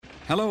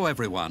Hello,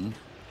 everyone.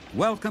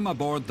 Welcome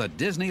aboard the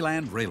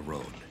Disneyland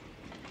Railroad.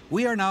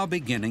 We are now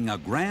beginning a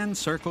grand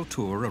circle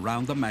tour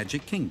around the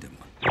Magic Kingdom.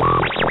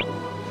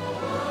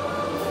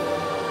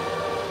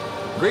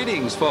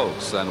 Greetings,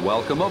 folks, and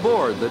welcome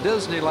aboard the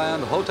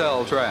Disneyland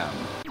Hotel Tram.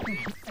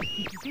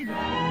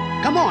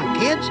 Come on,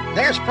 kids.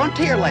 There's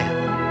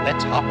Frontierland.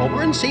 Let's hop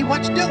over and see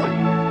what's doing.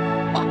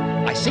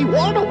 I see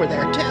Walt over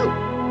there,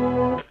 too.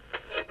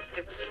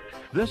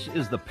 This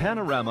is the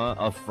panorama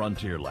of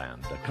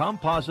Frontierland, a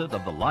composite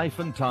of the life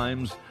and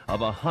times of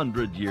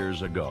 100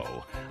 years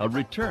ago, a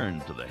return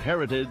to the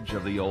heritage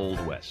of the Old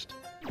West.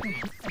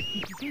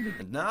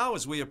 And now,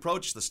 as we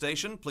approach the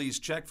station, please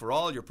check for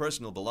all your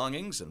personal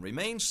belongings and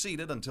remain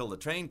seated until the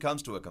train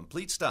comes to a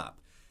complete stop.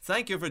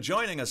 Thank you for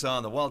joining us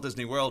on the Walt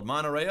Disney World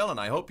monorail, and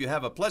I hope you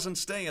have a pleasant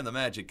stay in the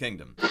Magic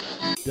Kingdom.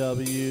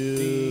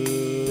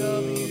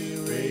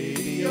 WDW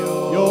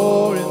Radio,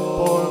 your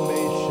information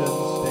station.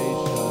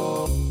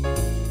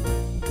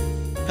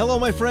 Hello,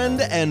 my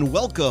friend, and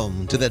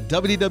welcome to the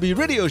WDW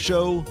Radio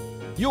Show,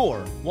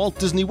 your Walt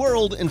Disney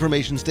World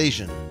information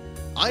station.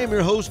 I am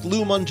your host,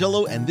 Lou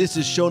Mongello, and this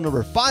is show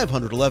number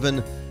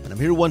 511, and I'm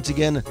here once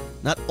again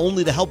not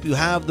only to help you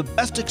have the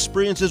best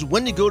experiences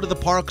when you go to the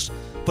parks,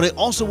 but I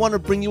also want to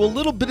bring you a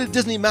little bit of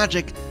Disney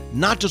magic,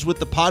 not just with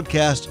the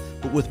podcast,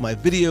 but with my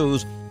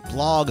videos,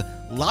 blog,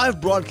 live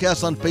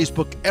broadcasts on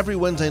Facebook every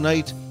Wednesday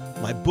night,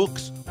 my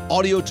books,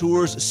 audio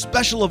tours,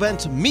 special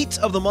events, meets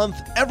of the month,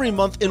 every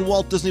month in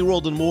Walt Disney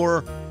World and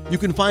more. You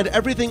can find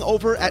everything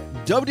over at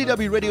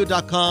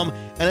WDWRadio.com,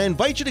 and I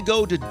invite you to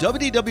go to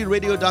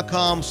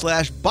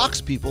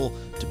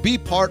WDWRadio.com/boxpeople to be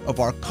part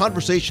of our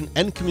conversation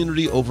and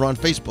community over on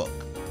Facebook.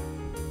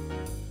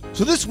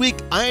 So this week,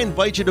 I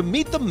invite you to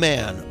meet the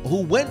man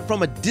who went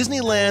from a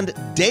Disneyland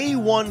Day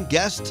 1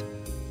 guest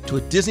to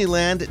a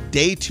Disneyland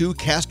Day 2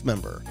 cast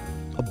member.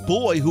 A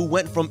boy who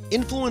went from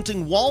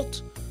influencing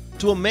Walt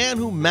to a man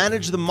who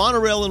managed the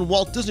monorail in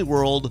Walt Disney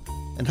World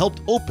and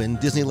helped open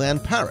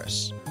Disneyland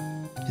Paris.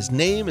 His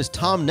name is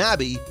Tom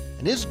Nabbe,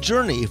 and his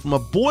journey from a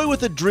boy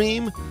with a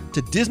dream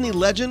to Disney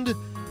legend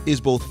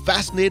is both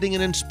fascinating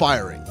and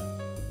inspiring.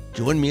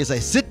 Join me as I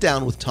sit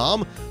down with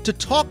Tom to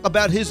talk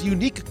about his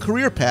unique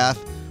career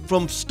path,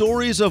 from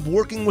stories of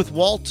working with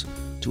Walt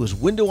to his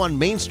window on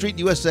Main Street,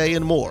 USA,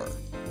 and more.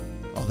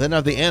 I'll then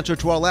have the answer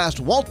to our last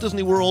Walt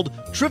Disney World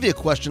trivia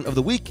question of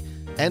the week,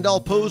 and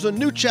I'll pose a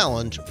new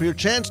challenge for your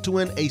chance to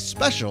win a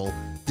special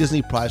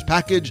Disney prize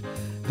package.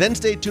 Then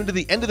stay tuned to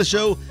the end of the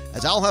show,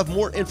 as I'll have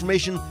more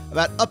information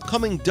about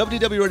upcoming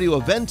WDW Radio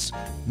events,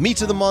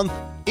 meets of the month,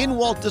 in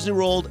Walt Disney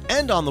World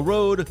and on the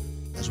road,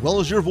 as well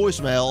as your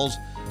voicemails.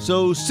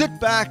 So sit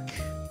back,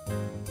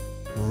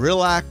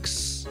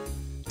 relax,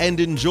 and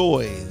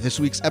enjoy this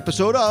week's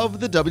episode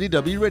of the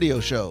WDW Radio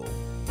Show.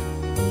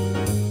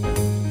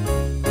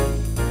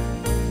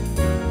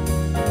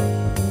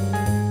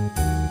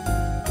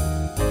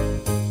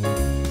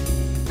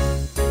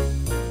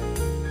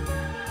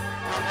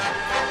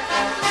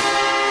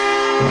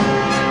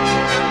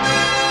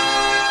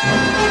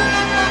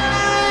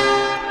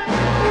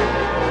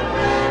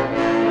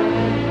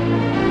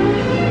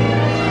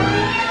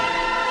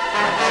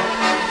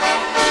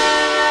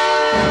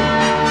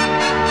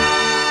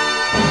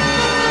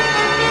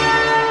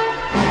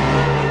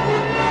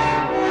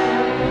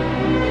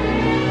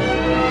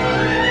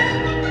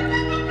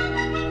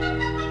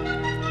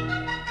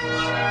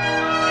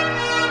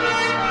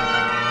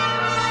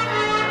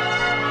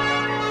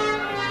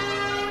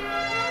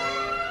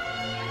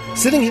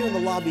 Sitting here in the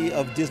lobby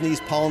of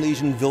Disney's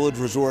Polynesian Village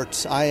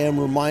Resort, I am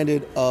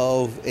reminded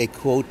of a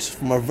quote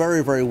from a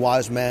very, very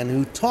wise man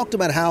who talked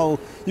about how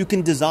you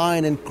can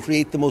design and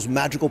create the most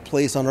magical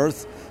place on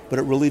earth, but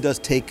it really does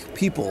take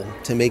people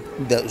to make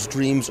those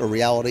dreams a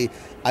reality.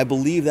 I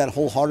believe that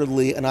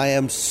wholeheartedly, and I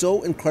am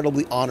so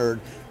incredibly honored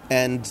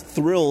and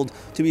thrilled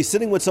to be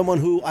sitting with someone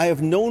who I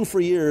have known for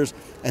years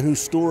and whose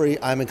story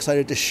I'm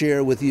excited to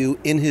share with you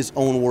in his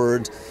own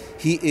words.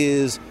 He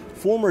is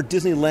former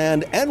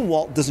Disneyland and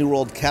Walt Disney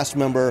World cast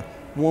member.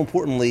 More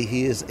importantly,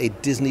 he is a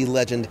Disney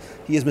legend.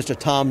 He is Mr.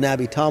 Tom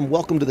Nabbe. Tom,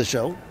 welcome to the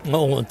show.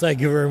 Oh, well, thank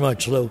you very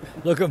much, Lou.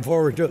 Looking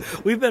forward to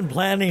it. We've been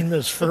planning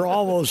this for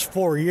almost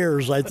 4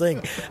 years, I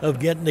think, of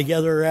getting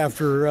together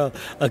after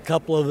a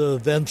couple of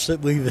events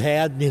that we've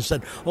had. And he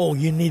said, oh,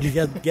 you need to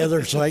get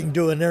together so I can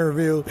do an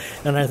interview.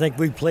 And I think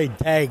we played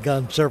tag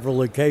on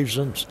several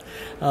occasions.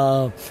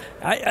 I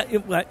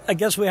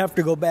guess we have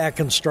to go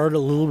back and start a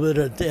little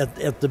bit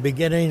at the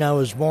beginning. I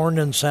was born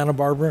in Santa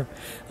Barbara,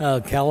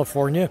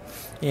 California,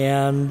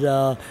 and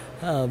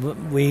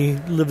we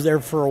lived there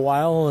for a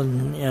while.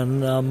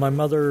 And my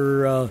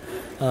mother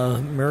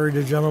married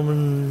a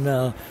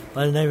gentleman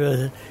by the name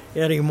of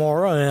Eddie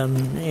Mora,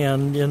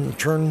 and in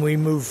turn we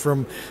moved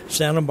from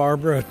Santa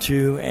Barbara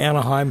to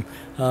Anaheim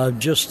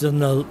just in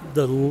the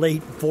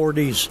late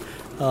 40s.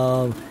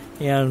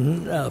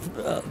 And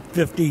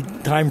 50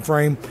 time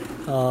frame.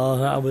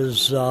 I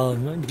was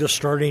just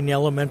starting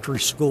elementary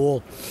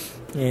school,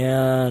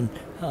 and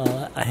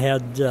I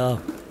had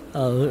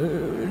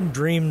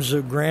dreams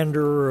of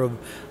grandeur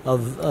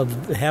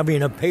of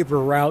having a paper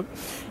route,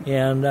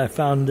 and I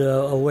found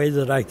a way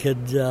that I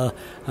could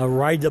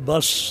ride the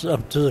bus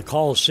up to the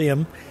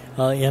Coliseum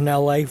in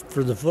L.A.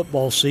 for the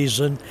football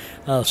season,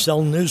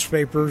 sell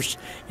newspapers,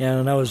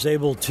 and I was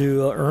able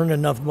to earn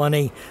enough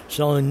money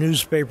selling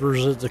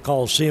newspapers at the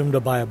Coliseum to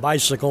buy a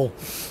bicycle.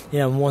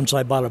 And once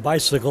I bought a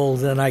bicycle,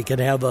 then I could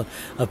have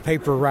a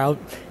paper route,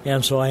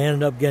 and so I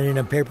ended up getting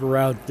a paper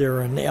route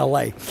there in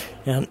L.A.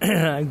 And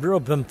I grew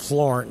up in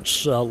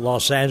Florence,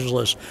 Los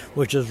Angeles,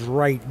 which is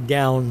right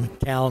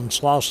downtown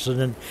Slauson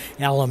and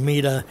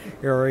Alameda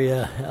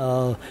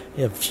area,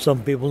 if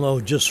some people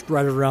know, just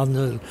right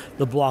around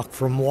the block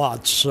from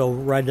Watts, so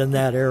right in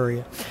that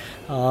area.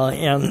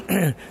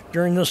 And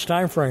during this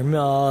time frame,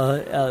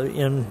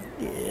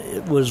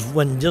 it was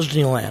when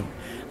Disneyland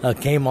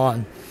came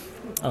on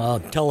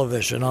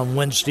television on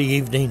Wednesday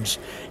evenings,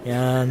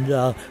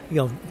 and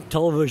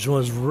television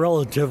was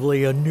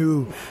relatively a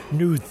new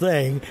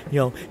thing.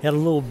 Had a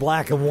little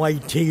black and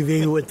white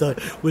TV with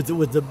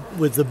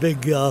the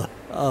big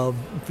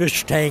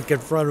fish tank in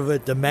front of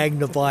it to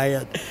magnify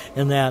it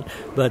and that.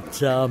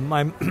 But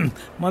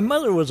my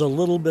mother was a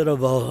little bit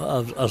of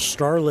a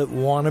starlet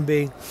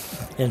wannabe,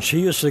 and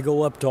she used to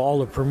go up to all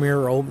the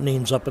premiere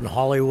openings up in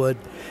Hollywood.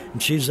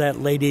 And she's that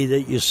lady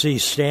that you see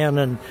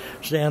standing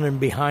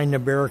behind the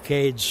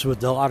barricades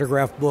with the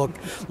autograph book,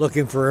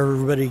 looking for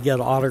everybody to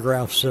get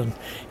autographs. And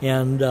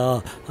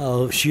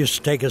she used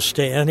to take us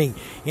to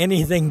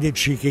anything that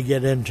she could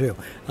get into,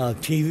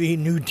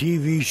 new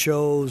TV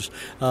shows,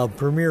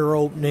 premiere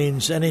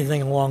openings,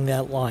 anything along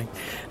that line.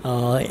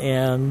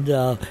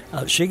 And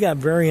she got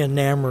very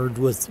enamored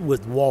with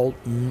Walt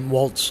and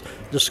Walt's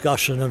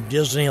discussion of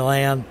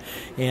Disneyland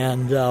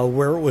and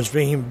where it was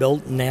being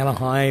built in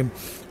Anaheim.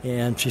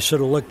 And she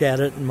sort of looked at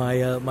it, and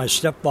my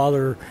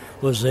stepfather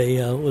was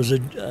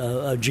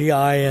a GI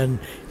and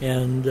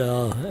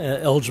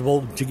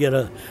eligible to get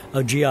a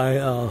GI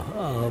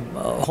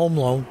home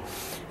loan.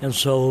 And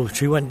so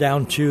she went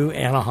down to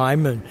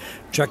Anaheim and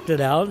checked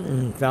it out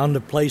and found a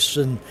place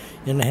in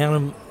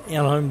Anaheim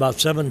about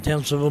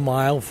 7/10 of a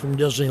mile from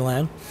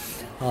Disneyland.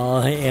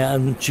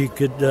 And she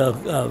could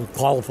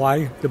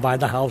qualify to buy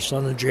the house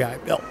on the GI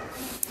Bill.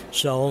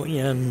 So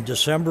in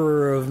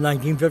December of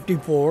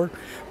 1954,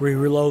 we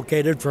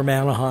relocated from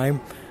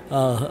Anaheim,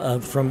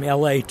 from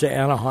L.A. to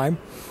Anaheim.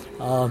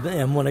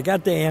 And when I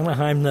got to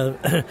Anaheim,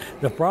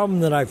 the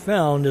problem that I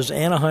found is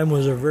Anaheim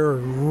was a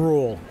very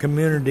rural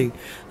community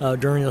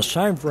during this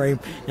time frame,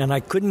 and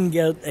I couldn't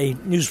get a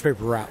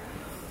newspaper route.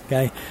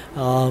 Okay,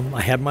 I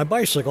had my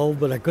bicycle,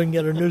 but I couldn't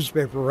get a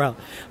newspaper route.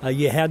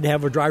 You had to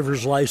have a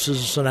driver's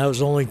license, and I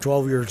was only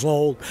 12 years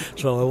old,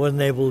 so I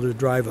wasn't able to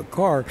drive a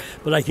car,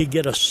 but I could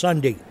get a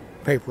Sunday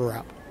paper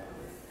route.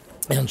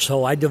 And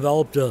so I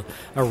developed a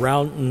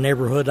route in the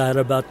neighborhood. I had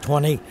about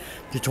 20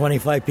 to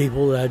 25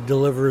 people that I'd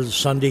deliver the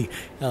Sunday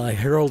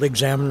Herald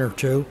Examiner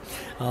to.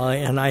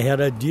 And I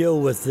had a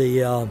deal with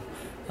the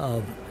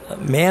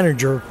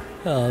manager,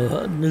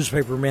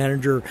 newspaper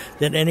manager,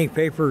 that any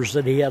papers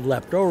that he had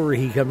left over,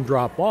 he come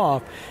drop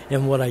off.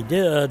 And what I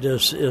did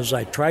is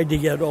I tried to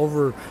get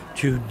over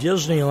to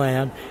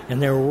Disneyland,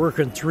 and they were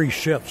working 3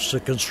 shifts, the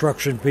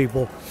construction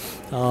people.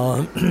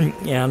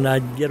 And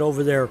I'd get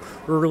over there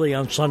early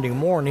on Sunday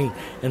morning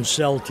and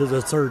sell to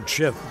the 3rd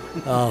shift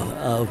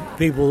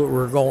people that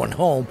were going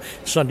home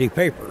Sunday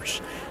papers.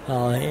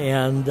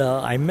 And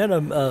I met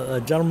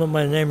a gentleman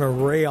by the name of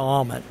Ray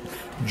Ahmet.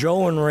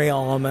 Joe and Ray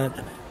Ahmet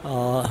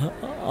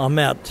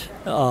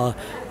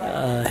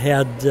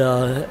had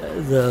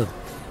the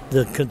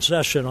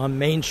concession on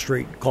Main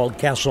Street called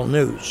Castle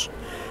News,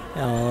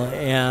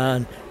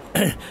 and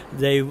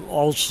they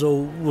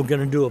also were going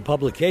to do a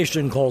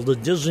publication called the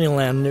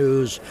Disneyland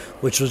News,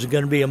 which was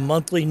going to be a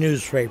monthly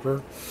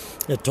newspaper.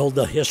 It told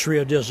the history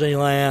of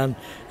Disneyland,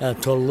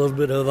 told a little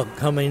bit of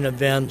upcoming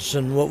events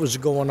and what was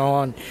going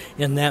on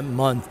in that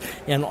month,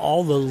 and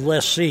all the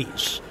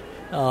lessees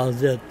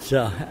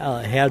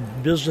that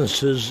had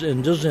businesses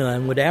in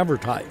Disneyland would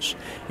advertise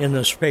in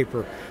this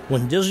paper.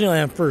 When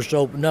Disneyland first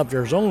opened up,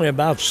 there was only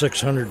about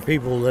 600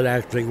 people that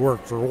actually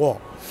worked for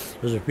Walt.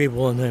 There's the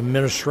people in the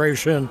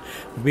administration,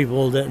 the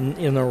people that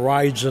in the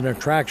rides and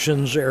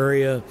attractions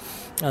area,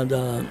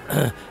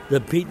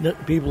 the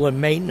people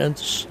in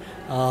maintenance,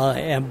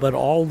 but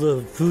all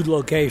the food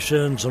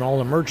locations and all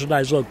the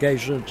merchandise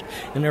locations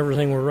and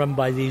everything were run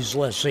by these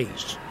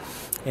lessees.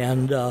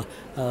 And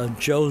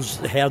Joe's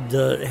had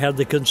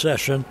the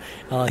concession.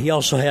 He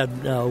also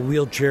had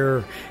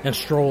wheelchair and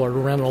stroller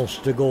rentals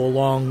to go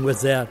along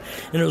with that.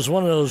 And it was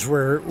one of those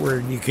where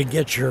you could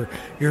get your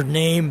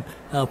name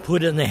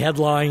put in the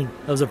headline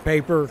of the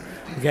paper,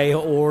 okay,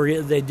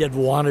 or they did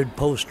wanted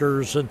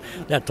posters and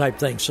that type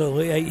thing. So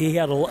he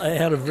had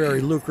a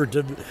very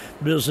lucrative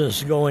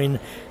business going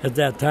at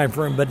that time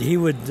for him. But he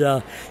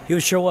would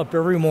show up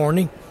every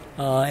morning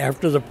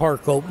after the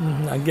park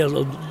opened. I guess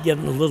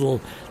getting a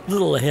little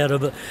ahead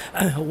of it.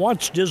 I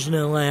watched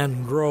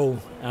Disneyland grow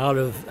out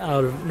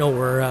of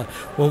nowhere.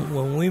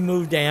 When we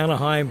moved to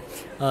Anaheim,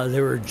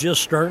 they were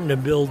just starting to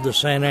build the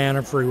Santa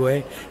Ana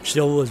Freeway.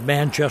 Still was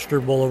Manchester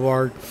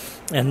Boulevard,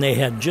 and they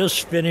had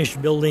just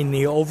finished building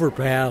the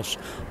overpass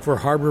for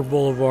Harbor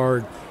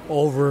Boulevard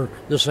over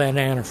the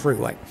Santa Ana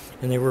Freeway,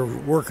 and they were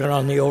working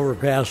on the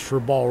overpass for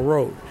Ball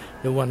Road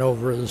that went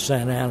over the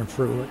Santa Ana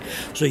Freeway.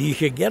 So you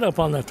could get up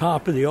on the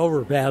top of the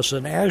overpass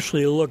and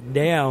actually look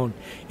down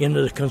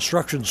into the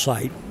construction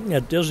site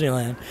at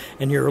Disneyland,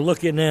 and you're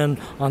looking in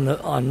on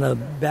the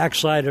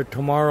backside of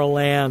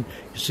Tomorrowland.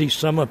 You see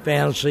some of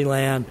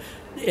Fantasyland,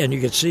 and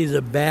you could see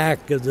the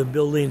back of the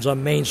buildings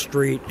on Main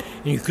Street,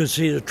 and you could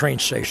see the train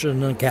station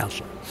and the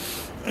castle.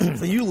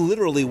 So you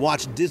literally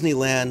watched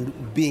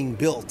Disneyland being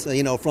built,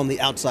 from the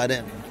outside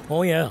in.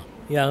 Oh, yeah.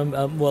 Yeah,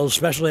 well,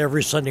 especially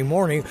every Sunday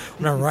morning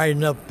when I'm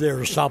riding up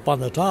there, stop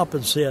on the top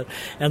and see it.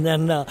 And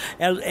then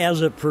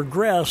as it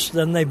progressed,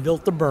 then they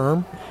built the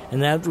berm,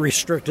 and that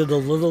restricted a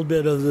little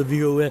bit of the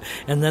view.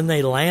 And then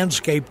they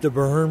landscaped the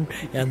berm,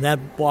 and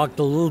that blocked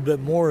a little bit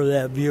more of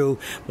that view.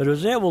 But I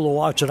was able to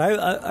watch it.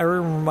 I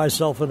remember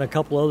myself and a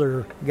couple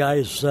other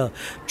guys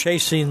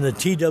chasing the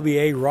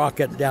TWA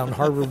rocket down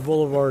Harbor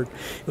Boulevard.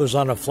 It was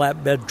on a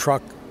flatbed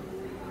truck.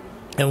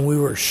 And we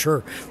were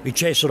sure. We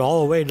chased it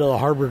all the way to the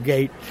harbor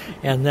gate,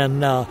 and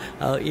then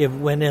it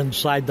went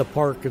inside the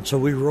park. And so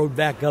we rode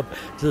back up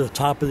to the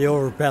top of the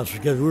overpass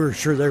because we were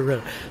sure they were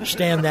going to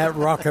stand that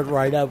rocket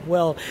right up.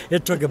 Well,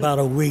 it took about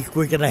a week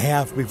and a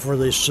half before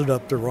they stood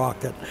up the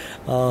rocket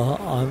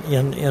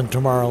in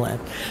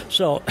Tomorrowland.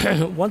 So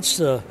once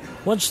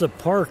the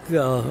park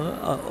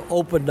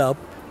opened up,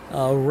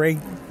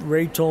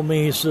 Ray told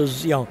me, he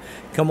says,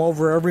 come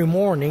over every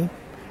morning,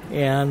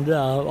 and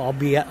I'll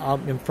be out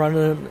in front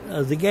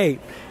of the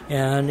gate.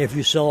 And if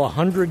you sell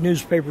 100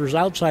 newspapers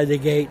outside the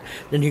gate,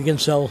 then you can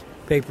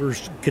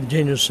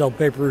continue to sell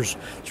papers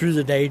through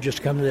the day.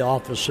 Just come to the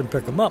office and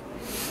pick them up.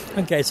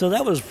 Okay, so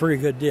that was a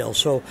pretty good deal.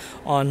 So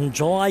on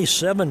July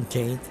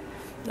 17th,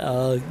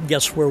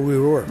 guess where we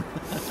were?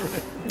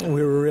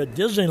 We were at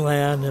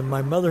Disneyland, and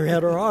my mother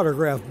had her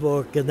autograph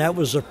book, and that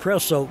was a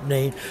press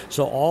opening,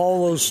 so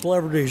all those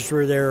celebrities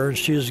were there, and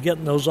she was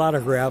getting those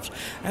autographs.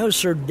 I was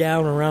sort of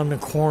down around the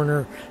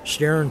corner,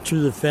 staring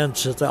through the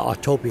fence at the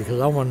Autopia, because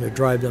I wanted to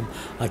drive them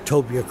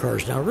Autopia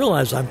cars. Now, I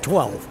realize I'm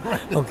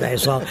 12, okay,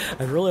 so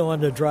I really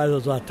wanted to drive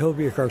those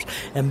Autopia cars.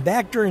 And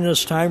back during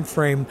this time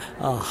frame,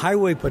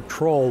 Highway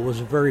Patrol was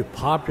a very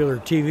popular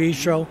TV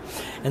show,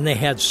 and they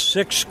had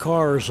 6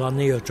 cars on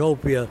the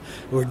Autopia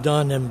that were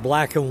done in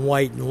black and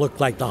white and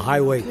looked like the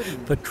Highway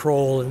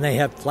Patrol, and they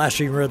had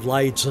flashing red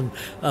lights and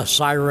a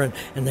siren,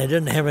 and they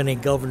didn't have any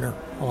governor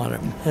on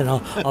them. And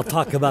I'll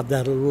talk about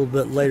that a little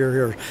bit later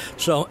here.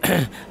 So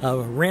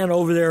ran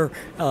over there.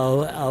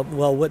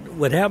 Well,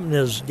 what happened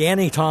is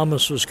Danny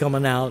Thomas was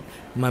coming out.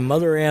 My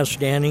mother asked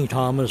Danny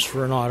Thomas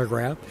for an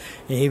autograph,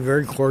 and he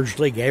very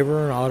cordially gave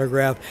her an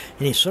autograph,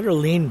 and he sort of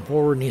leaned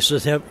forward and he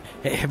says,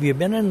 have you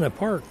been in the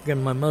park?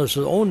 And my mother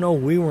says, oh, no,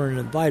 we weren't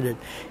invited.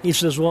 He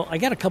says, well, I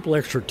got a couple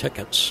extra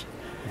tickets.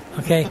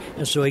 Okay,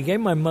 and so he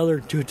gave my mother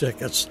 2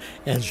 tickets,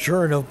 and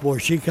sure enough, boy,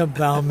 she come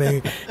found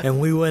me,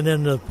 and we went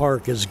into the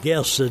park as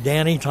guests of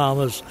Danny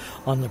Thomas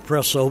on the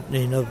press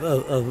opening of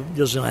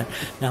Disneyland.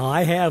 Now,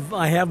 I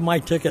have my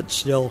ticket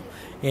still,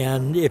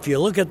 and if you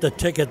look at the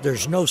ticket,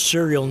 there's no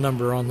serial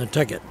number on the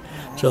ticket.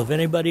 So if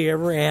anybody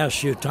ever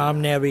asks you,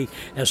 Tom Nabbe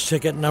has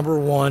ticket number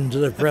 1 to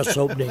the press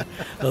opening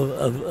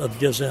of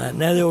Disneyland.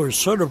 Now, they were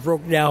sort of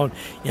broke down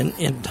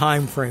in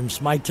time frames.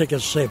 My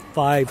tickets say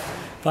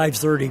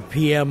 5:30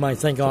 p.m., I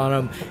think, on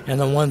them, and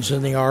the ones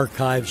in the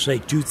archive say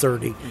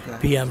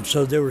 2:30 p.m.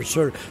 So they were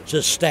sort of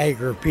just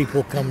stagger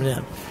people coming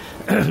in.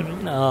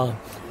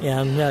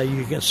 And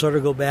you can sort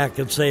of go back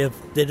and say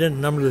if they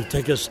didn't number the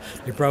tickets,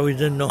 they probably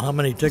didn't know how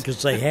many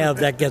tickets they have.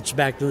 That gets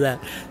back to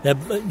that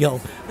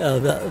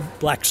the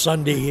Black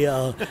Sunday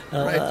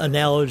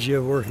analogy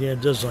of working at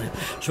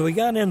Disneyland. So we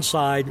got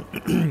inside,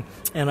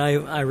 and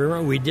I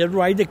remember we did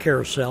ride the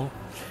carousel.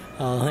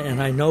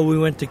 And I know we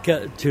went to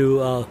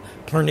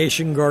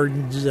Carnation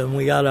Gardens, and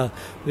we got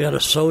a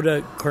soda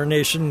at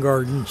Carnation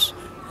Gardens,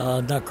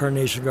 not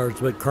Carnation Gardens,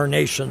 but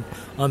Carnation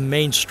on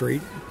Main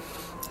Street.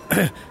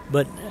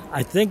 But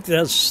I think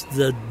that's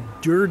the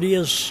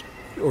dirtiest,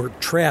 or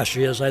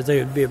trashiest, I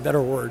think it'd be a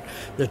better word,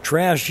 the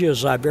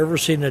trashiest I've ever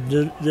seen a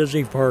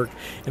Disney park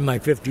in my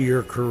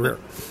 50-year career.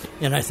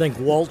 And I think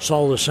Walt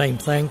saw the same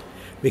thing,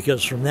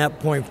 because from that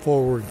point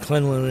forward,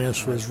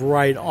 cleanliness was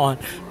right on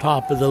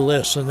top of the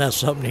list, and that's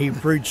something he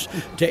preached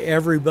to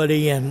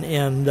everybody. And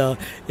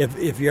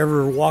if you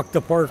ever walked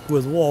the park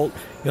with Walt,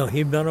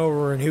 he'd been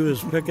over and he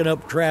was picking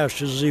up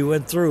trash as he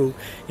went through,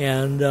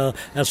 and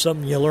that's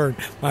something you learn.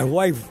 My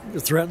wife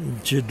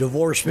threatened to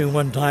divorce me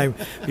one time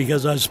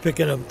because I was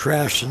picking up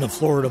trash in the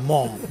Florida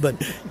Mall, but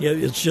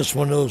it's just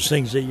one of those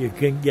things that you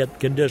can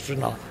get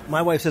conditioned on.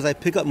 My wife says I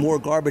pick up more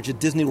garbage at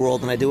Disney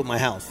World than I do at my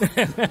house.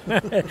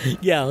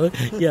 Yeah,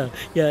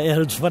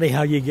 and it's funny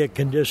how you get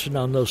conditioned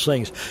on those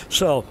things.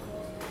 So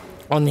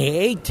On the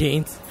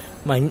 18th,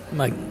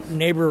 my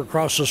neighbor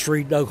across the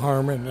street, Doug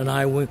Harmon, and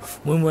I, we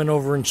went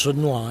over and stood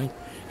in line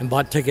and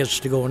bought tickets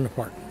to go in the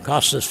park.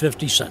 Cost us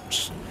 50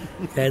 cents.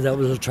 Okay, that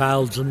was a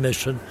child's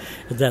admission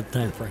at that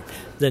time frame.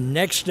 The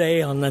next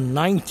day, on the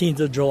 19th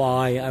of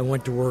July, I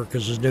went to work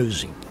as a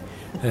newsie.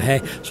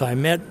 Okay, so I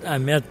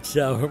met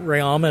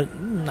Ray Ahmet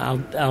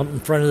out in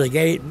front of the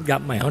gate,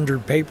 got my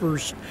 100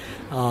 papers,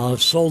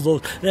 sold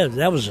those.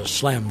 That was a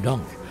slam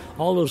dunk.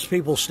 All those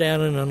people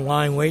standing in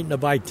line waiting to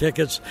buy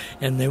tickets,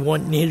 and they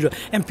needed.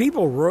 And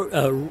people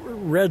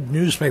read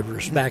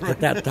newspapers back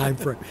at that time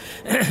frame.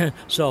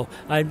 So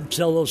I'd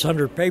sell those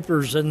 100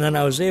 papers, and then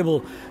I was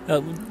able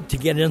to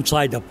get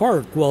inside the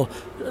park. Well,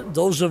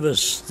 those of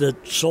us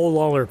that sold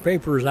all our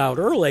papers out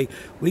early,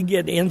 we'd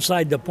get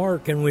inside the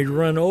park and we'd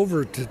run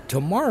over to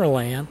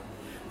Tomorrowland.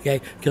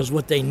 Okay, because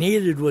what they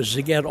needed was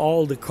to get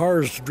all the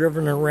cars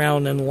driven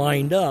around and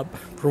lined up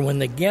for when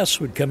the guests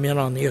would come in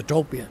on the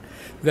Utopia.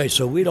 Okay,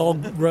 so we'd all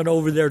run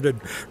over there to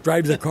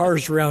drive the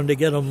cars around to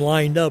get them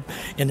lined up,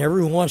 and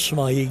every once in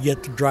a while you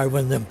get to drive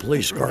one of them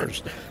police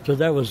cars. So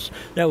that was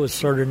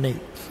sort of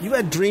neat. You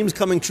had dreams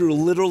coming true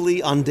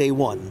literally on day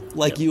one.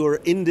 Like you were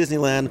in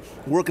Disneyland,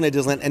 working at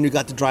Disneyland, and you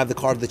got to drive the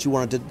car that you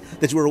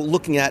were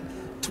looking at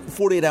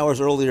 48 hours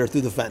earlier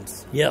through the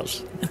fence.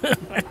 Yes.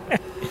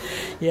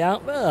 Yeah,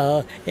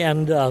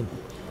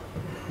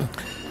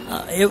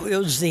 it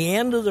was the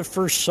end of the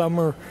first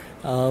summer,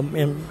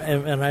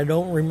 and I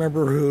don't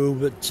remember who,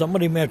 but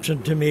somebody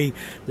mentioned to me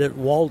that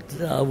Walt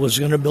was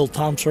going to build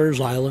Tom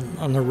Sawyer's Island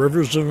on the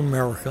rivers of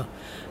America,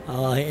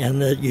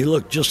 and that you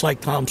look just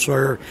like Tom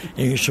Sawyer,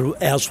 and you should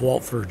ask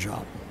Walt for a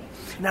job.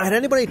 Now, had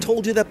anybody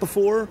told you that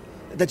before,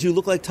 that you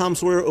look like Tom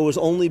Sawyer, or was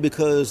only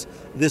because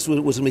this was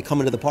going to be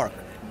coming to the park?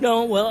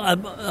 No, well,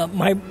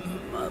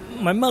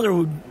 my mother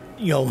would,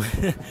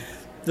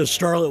 the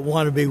starlet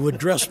wannabe would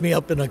dress me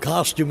up in a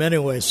costume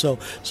anyway. So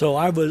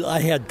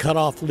I had cut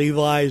off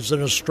Levi's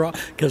and a straw,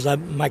 because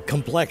my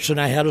complexion,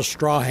 I had a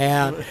straw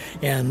hat,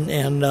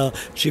 and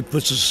she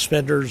put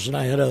suspenders, and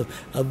I had a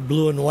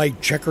blue and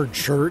white checkered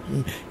shirt,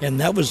 and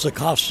that was the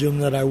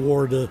costume that I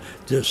wore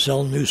to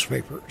sell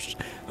newspapers.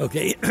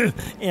 Okay,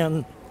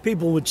 and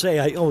people would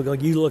say, "Oh,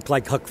 you look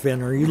like Huck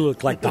Finn," or "You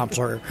look like Tom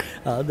Sawyer,"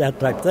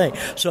 that type of thing.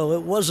 So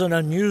it wasn't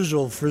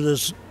unusual for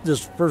this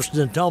person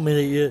to tell me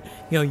that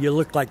you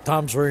look like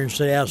Tom Sawyer and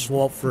say, "Ask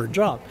Walt for a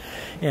job."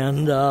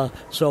 And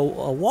so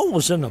Walt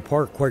was in the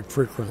park quite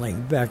frequently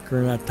back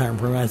during that time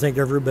frame. I think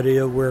everybody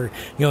aware,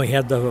 he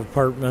had the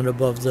apartment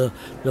above the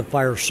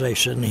fire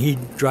station.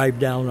 He'd drive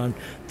down on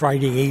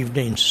Friday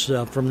evenings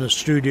from the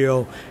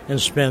studio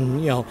and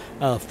spend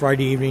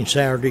Friday evening,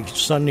 Saturday,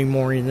 Sunday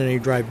morning, then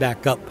he'd drive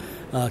back up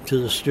to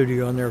the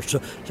studio in there. So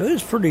it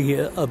was pretty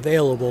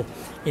available.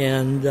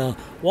 And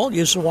Walt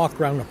used to walk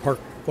around the park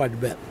quite a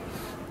bit.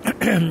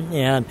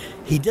 And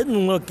he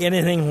didn't look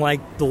anything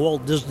like the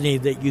Walt Disney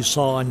that you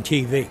saw on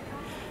TV.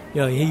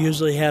 He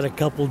usually had a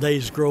couple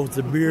days' growth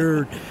of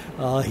beard.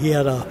 He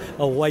had a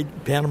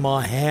white Panama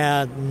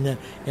hat and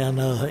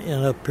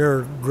a pair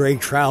of gray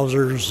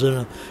trousers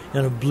and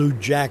a blue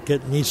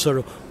jacket, and he sort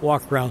of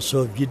walked around.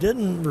 So if you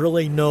didn't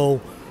really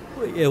know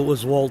it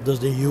was Walt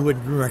Disney, you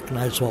wouldn't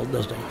recognize Walt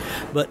Disney.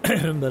 But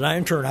I,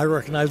 in turn, I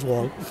recognized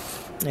Walt.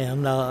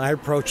 And I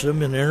approached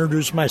him and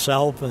introduced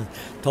myself and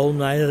told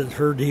him I had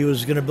heard he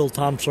was going to build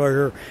Tom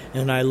Sawyer,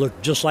 and I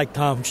looked just like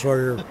Tom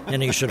Sawyer,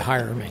 and he should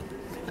hire me.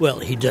 Well,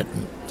 he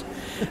didn't,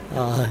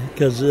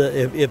 because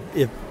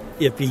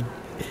if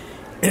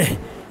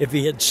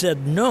he had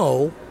said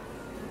no,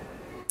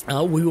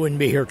 we wouldn't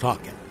be here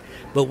talking.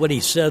 But what he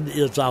said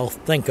is, "I'll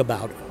think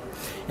about it."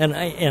 And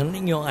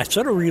I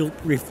sort of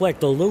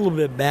reflect a little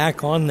bit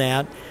back on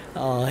that,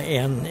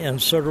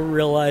 and sort of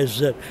realize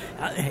that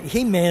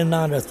he may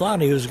not have thought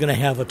he was going to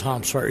have a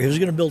Tom Sawyer. He was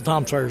going to build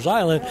Tom Sawyer's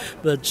Island,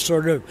 but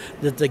sort of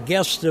that the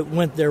guests that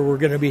went there were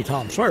going to be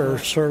Tom Sawyer,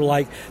 sort of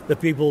like the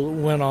people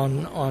that went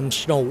on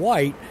Snow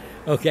White.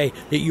 Okay,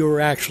 that you were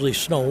actually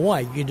Snow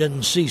White. You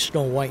didn't see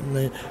Snow White in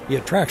the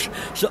attraction.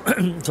 So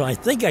I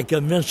think I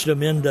convinced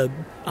him into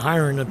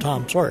hiring a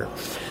Tom Sawyer.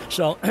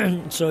 So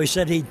he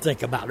said he'd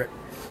think about it.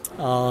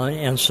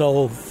 And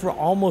so for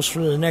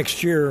the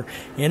next year,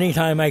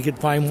 anytime I could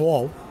find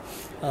Walt,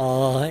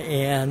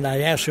 and I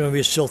asked him if he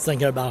was still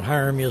thinking about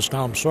hiring me as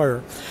Tom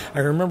Sawyer. I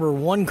remember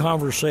one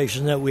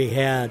conversation that we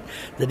had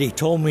that he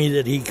told me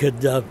that he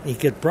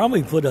could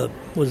probably put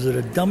was it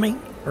a dummy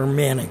or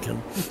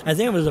mannequin? I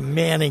think it was a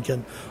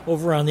mannequin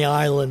over on the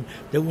island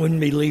that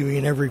wouldn't be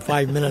leaving every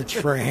 5 minutes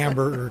for a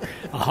hamburger,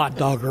 a hot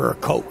dog, or a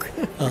Coke,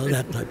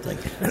 that type of thing.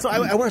 So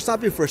I want to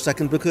stop you for a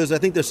second, because I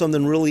think there's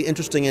something really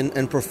interesting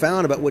and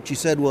profound about what you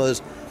said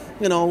was,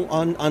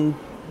 on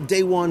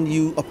day one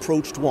you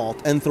approached Walt,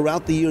 and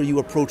throughout the year you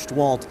approached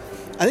Walt.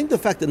 I think the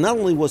fact that not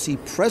only was he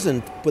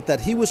present, but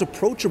that he was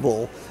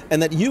approachable,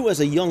 and that you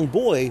as a young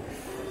boy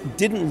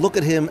didn't look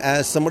at him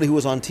as somebody who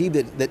was on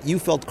TV, that you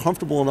felt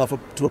comfortable enough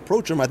to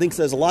approach him, I think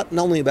says a lot,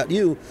 not only about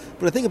you,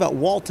 but I think about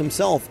Walt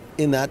himself,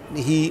 in that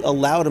he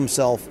allowed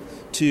himself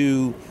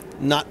to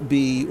not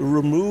be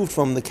removed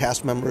from the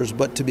cast members,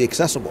 but to be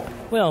accessible.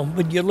 Well,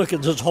 but you look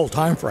at this whole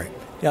time frame.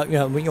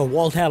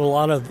 Walt had a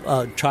lot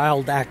of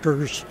child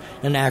actors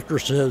and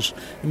actresses.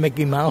 The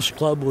Mickey Mouse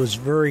Club was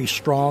very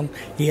strong.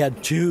 He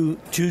had two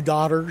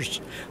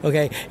daughters,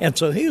 okay, and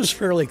so he was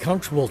fairly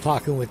comfortable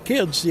talking with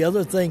kids. The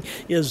other thing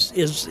is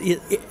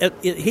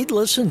he'd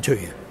listen to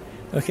you.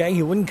 Okay,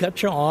 he wouldn't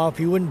cut you off.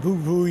 He wouldn't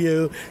poo-poo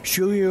you,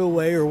 shoo you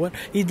away, or what.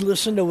 He'd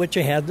listen to what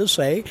you had to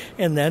say,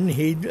 and then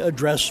he'd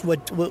address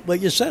what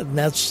you said. And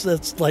that's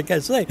like I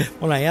say.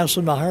 When I asked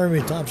him to hire me,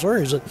 Tom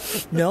Sawyer, he said,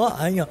 "No,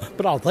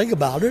 but I'll think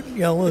about it.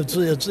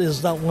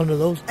 It's not one of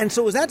those." And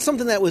so, was that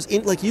something that was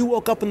like you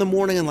woke up in the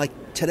morning and like,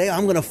 today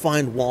I'm going to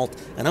find Walt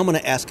and I'm going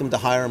to ask him to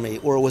hire me,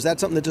 or was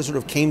that something that just sort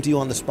of came to you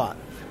on the spot?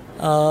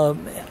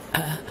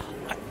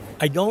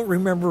 I don't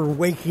remember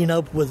waking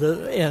up with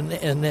it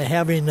and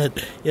having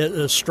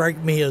it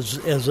strike me as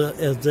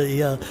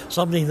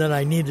something that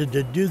I needed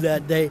to do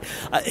that day.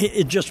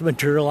 It just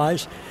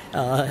materialized.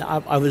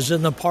 I was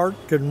in the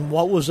park, and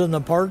Walt was in the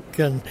park,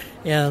 and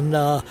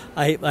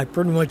I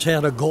pretty much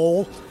had a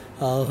goal.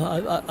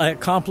 I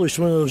accomplished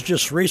one of those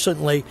just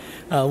recently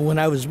when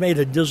I was made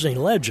a Disney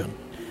legend.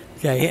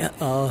 Okay,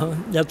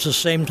 that's the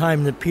same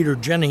time that Peter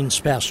Jennings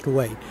passed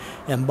away,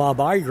 and Bob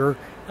Iger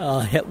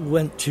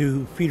went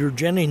to Peter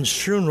Jennings'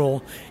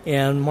 funeral,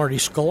 and Marty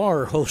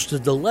Sklar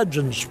hosted the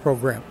Legends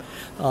program.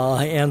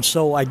 And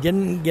so I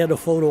didn't get a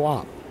photo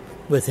op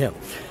with him.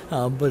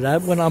 But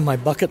that went on my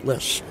bucket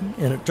list,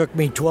 and it took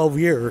me 12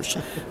 years.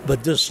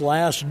 But this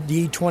last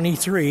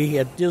D23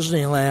 at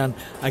Disneyland,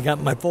 I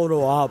got my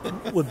photo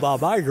op with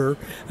Bob Iger.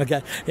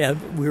 Okay,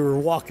 and we were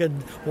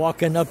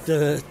walking up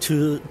to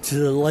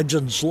the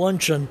Legends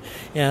luncheon,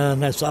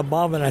 and I saw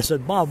Bob, and I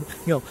said, "Bob,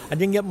 I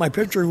didn't get my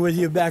picture with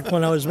you back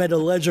when I was made a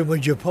legend.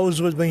 Would you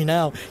pose with me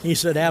now?" He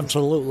said,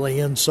 "Absolutely."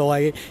 And so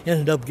I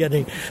ended up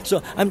getting.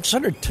 So I'm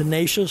sort of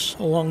tenacious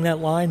along that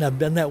line. I've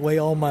been that way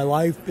all my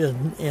life,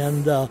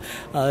 and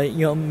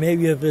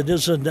maybe if it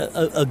isn't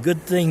a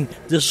good thing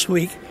this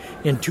week,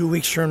 in 2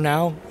 weeks from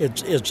now,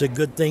 it's a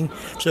good thing.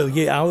 So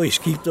you always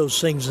keep those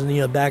things in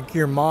the back of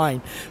your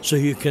mind, so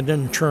you can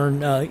in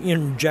turn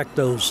inject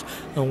those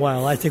a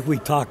while. I think we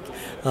talked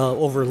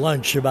over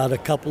lunch about a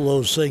couple of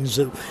those things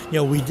that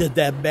we did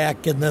that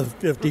back in the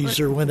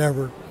 50s or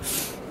whenever.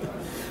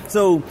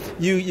 So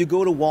you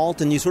go to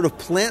Walt and you sort of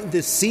plant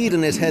this seed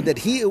in his head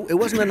that it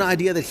wasn't an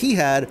idea that he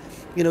had.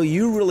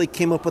 You really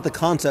came up with the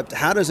concept.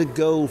 How does it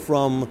go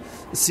from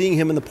seeing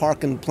him in the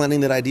park and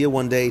planting that idea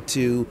one day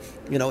to,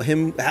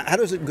 him? How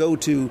does it go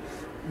to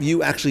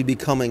you actually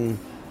becoming?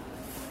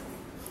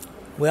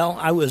 Well,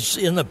 I was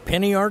in the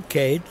Penny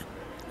Arcade.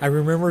 I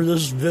remember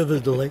this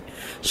vividly,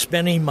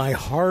 spending my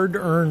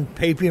hard-earned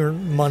paper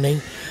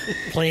money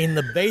playing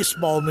the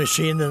baseball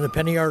machine in the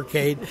Penny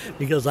Arcade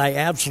because I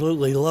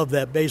absolutely love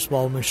that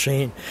baseball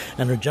machine.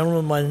 And a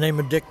gentleman by the name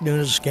of Dick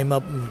Nunes came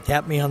up and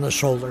tapped me on the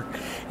shoulder.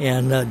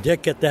 And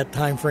Dick at that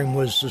time frame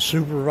was the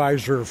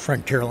supervisor of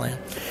Frontierland.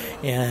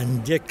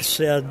 And Dick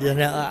said,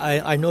 and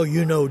I know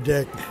you know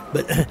Dick,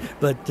 but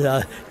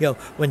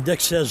when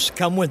Dick says,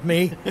 "Come with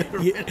me,"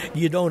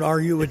 you don't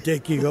argue with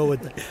Dick, you go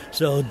with Dick.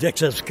 So Dick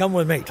says, "Come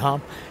with me,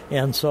 Tom."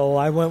 And so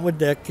I went with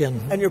Dick.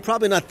 And you're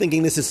probably not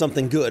thinking this is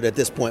something good at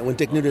this point when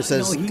Dick Nunes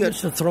says, he used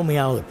to throw me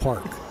out of the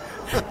park.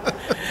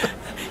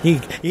 He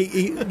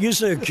used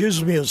to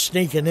accuse me of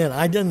sneaking in.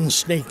 I didn't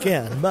sneak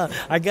in, but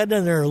I got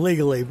in there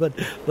illegally. But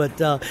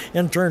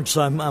in turn,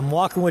 so I'm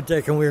walking with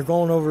Dick, and we were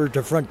going over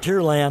to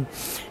Frontierland,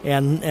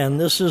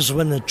 and this is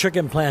when the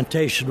chicken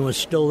plantation was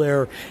still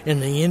there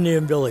in the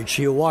Indian Village.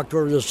 You walked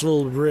over this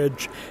little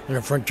bridge, and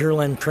the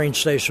Frontierland train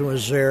station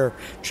was there,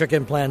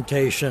 chicken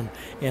plantation,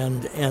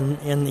 and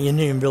the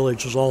Indian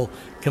Village was all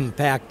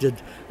compacted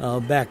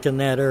back in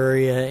that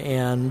area,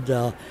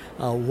 and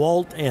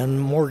Walt and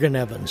Morgan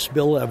Evans,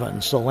 Bill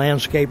Evans, the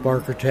landscape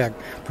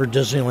architect for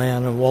Disneyland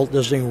and Walt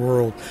Disney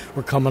World,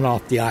 were coming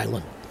off the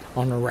island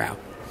on a raft.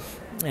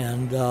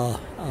 And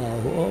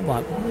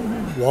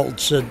Walt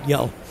said,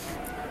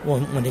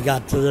 when he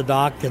got to the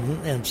dock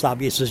and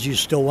stopped, he says, "You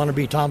still want to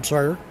be Tom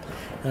Sawyer?"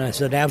 And I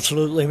said,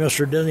 "Absolutely,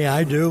 Mr. Disney,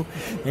 I do."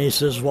 And he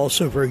says, "Well,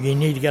 super, you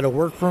need to get a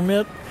work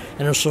permit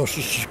and a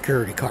Social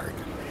Security card."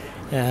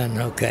 And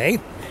okay.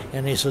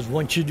 And he says,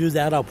 "Once you do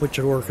that, I'll put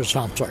you to work as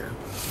Tom Sawyer."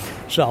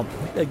 So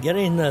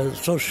getting the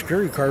Social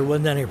Security card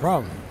wasn't any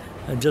problem.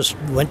 I just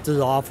went to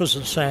the office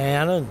in Santa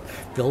Ana and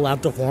filled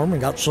out the form and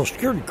got the Social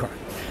Security card.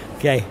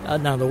 Okay,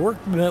 now the work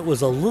permit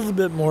was a little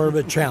bit more of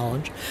a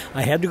challenge.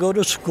 I had to go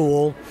to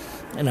school,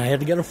 and I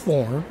had to get a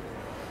form.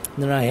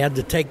 And then I had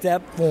to take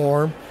that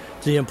form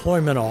to the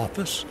employment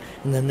office,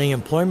 and then the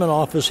employment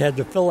office had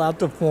to fill out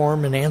the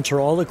form and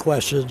answer all the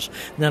questions.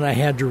 And then I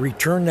had to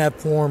return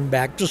that form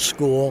back to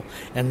school,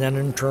 and then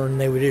in turn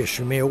they would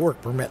issue me a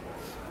work permit.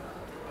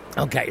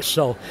 Okay,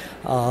 so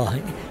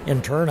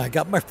in turn, I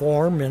got my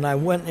form, and I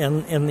went,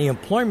 and the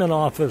employment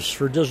office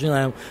for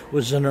Disneyland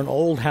was in an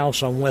old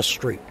house on West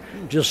Street,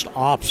 just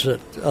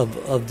opposite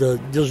of the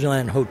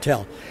Disneyland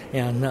Hotel.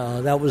 And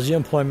that was the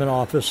employment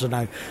office, and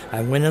I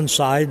went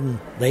inside, and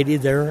lady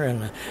there,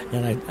 and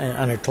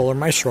I told her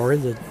my story,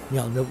 that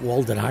that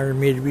Walt had hired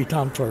me to be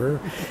Tom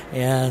Sawyer,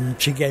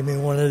 and she gave me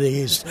one of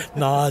these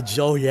nods,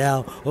 oh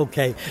yeah,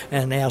 okay,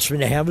 and asked me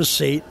to have a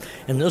seat.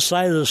 And this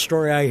side of the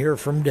story I hear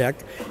from Dick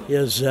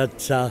is that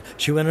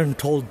she went and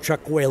told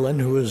Chuck Whalen,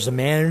 who is the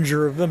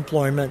manager of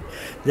employment,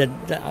 that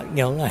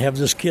I have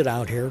this kid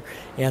out here,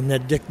 and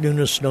that Dick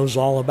Nunes knows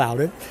all about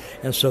it.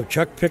 And so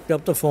Chuck picked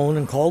up the phone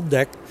and called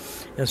Dick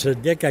and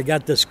said, Dick, I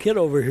got this kid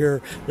over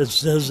here that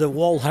says that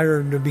Walt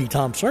hired him to be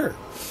Tom Sawyer.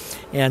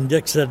 And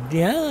Dick said,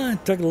 yeah. I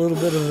took a little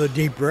bit of a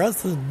deep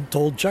breath and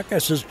told Chuck, I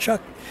says,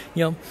 Chuck,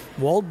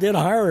 Walt did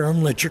hire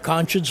him. Let your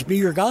conscience be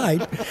your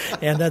guide.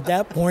 And at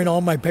that point,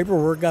 all my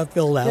paperwork got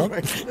filled out,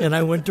 and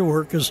I went to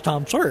work as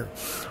Tom Sawyer.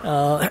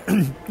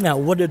 Now,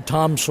 what did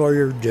Tom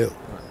Sawyer do?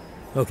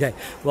 Okay,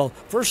 well,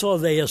 first of all,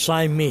 they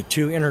assigned me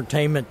to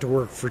entertainment to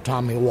work for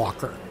Tommy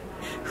Walker,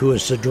 who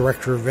was the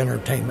director of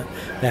entertainment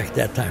back at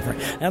that time.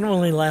 That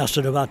only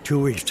lasted about 2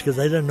 weeks because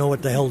they didn't know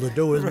what the hell to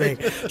do with me.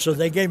 So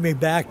they gave me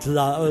back to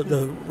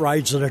the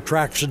rides and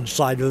attractions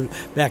side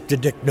back to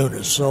Dick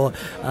Nunes. So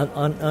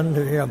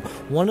under him,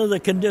 one of the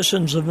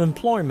conditions of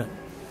employment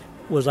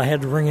was I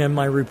had to bring in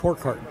my report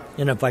card.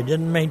 And if I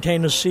didn't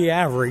maintain a C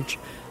average,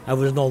 I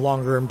was no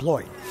longer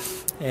employed.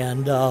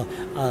 And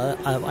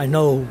I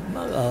know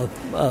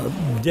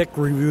Dick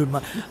reviewed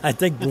I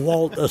think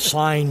Walt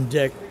assigned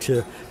Dick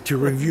to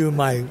review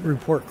my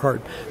report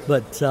card.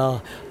 But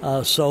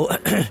so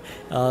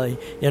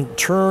in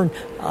turn,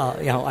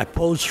 I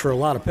posed for a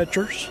lot of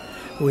pictures.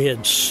 We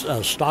had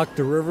stocked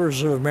the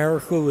rivers of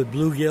America with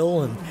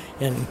bluegill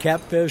and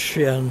catfish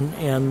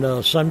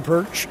and sun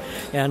perch,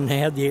 and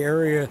had the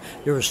area.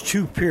 There was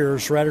 2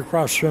 piers right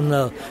across from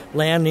the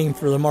landing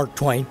for the Mark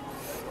Twain.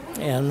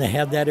 And they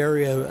had that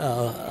area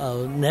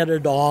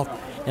netted off,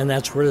 and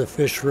that's where the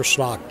fish were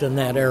stocked in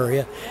that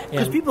area.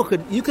 Because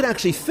you could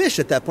actually fish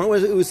at that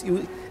point.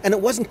 And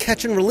it wasn't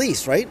catch and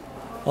release, right?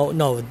 Oh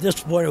no! At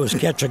this point, it was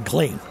catch and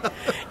clean,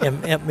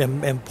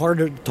 and part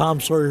of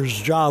Tom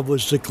Sawyer's job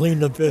was to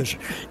clean the fish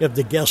if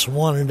the guests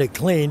wanted it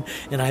clean.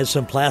 And I had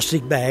some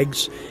plastic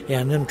bags,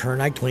 and in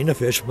turn, I cleaned the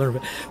fish.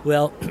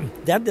 Well,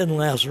 that didn't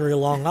last very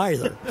long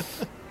either.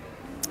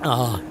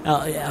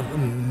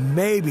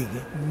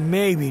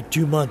 Maybe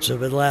 2 months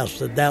if it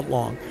lasted that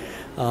long,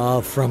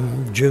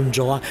 from June,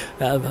 July.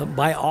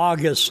 By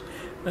August,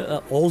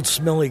 old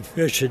smelly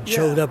fish had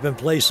showed up in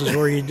places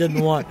where you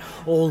didn't want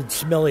old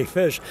smelly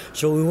fish.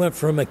 So we went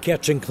from a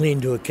catch and clean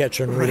to a catch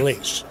and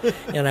release.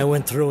 And I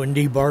went through and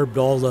debarbed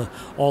all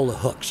the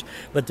hooks.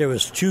 But there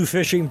was 2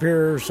 fishing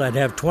piers. I'd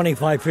have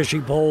 25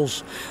 fishing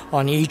poles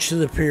on each of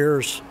the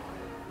piers.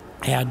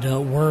 Had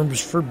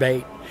worms for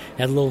bait.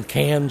 Had little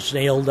cans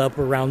nailed up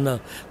around the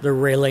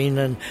railing,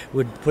 and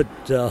would put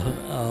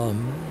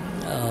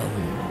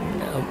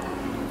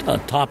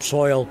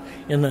topsoil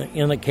in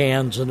the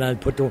cans, and I'd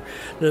put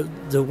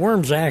the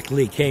worms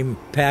actually came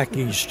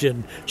packaged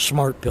in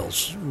Smart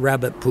Pills,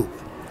 rabbit poop.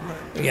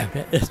 Yeah,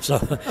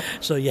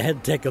 so you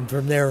had to take them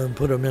from there and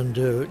put them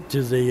into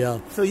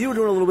the. So you were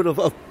doing a little bit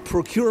of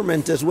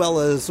procurement as well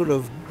as sort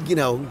of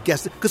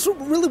guest. Because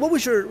really, what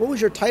was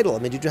your title? I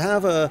mean, did you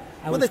have a?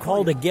 I was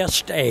called a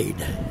guest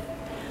aide.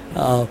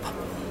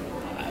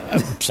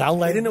 Sound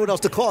like I didn't know what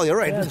else to call you,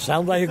 right? Yeah,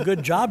 sounds like a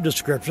good job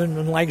description.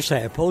 And like I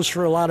say, I posed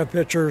for a lot of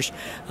pictures,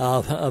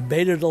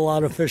 baited a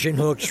lot of fishing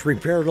hooks,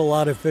 repaired a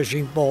lot of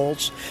fishing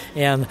poles,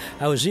 and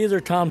I was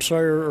either Tom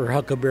Sawyer or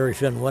Huckleberry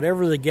Finn,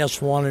 whatever the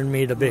guests wanted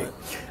me to be.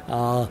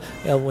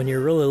 When you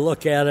really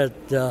look at it,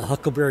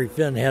 Huckleberry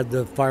Finn had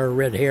the fire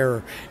red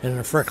hair and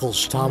the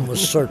freckles. Tom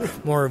was sort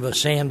of more of a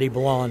sandy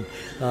blonde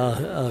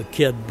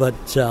kid. But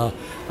so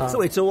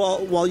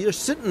while you're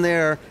sitting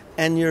there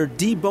and you're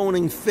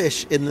deboning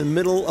fish in the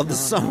middle of the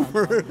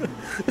summer.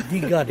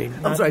 Degutting.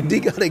 I'm sorry,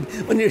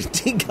 degutting. When you're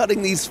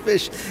degutting these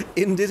fish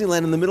in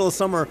Disneyland in the middle of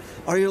summer,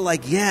 are you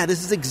like, yeah,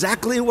 this is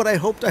exactly what I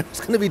hoped I was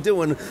going to be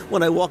doing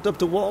when I walked up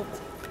to Walt?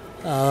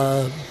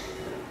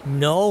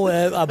 No,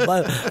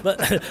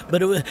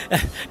 but it was.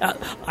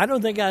 I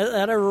don't think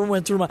that ever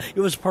went through my.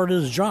 It was part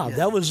of the job.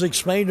 That was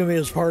explained to me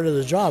as part of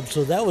the job,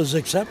 so that was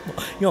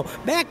acceptable.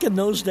 Back in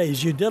those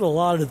days, you did a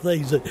lot of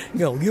things that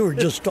you were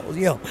just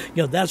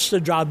that's the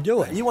job.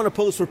 Do it. You want to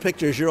pose for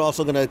pictures? You're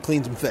also going to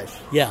clean some fish.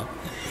 Yeah.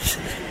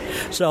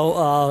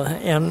 So,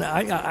 and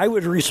I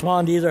would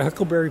respond to either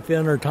Huckleberry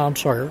Finn or Tom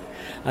Sawyer.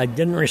 I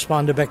didn't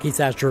respond to Becky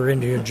Thatcher or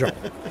Indian Joe.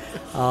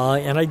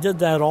 And I did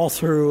that all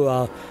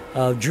through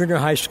junior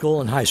high school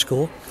and high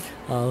school.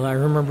 I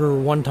remember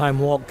one time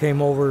Walt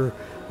came over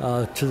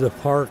to the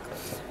park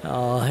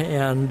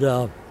and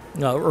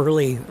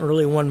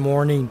early one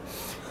morning,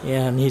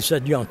 and he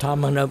said,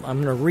 Tom, I'm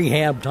gonna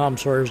rehab Tom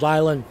Sawyer's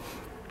Island.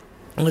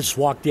 Let's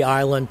walk the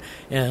island,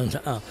 and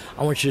I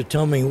want you to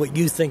tell me what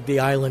you think the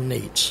island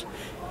needs.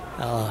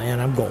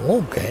 And I'm going,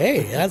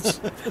 okay,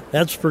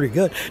 that's pretty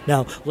good.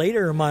 Now,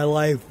 later in my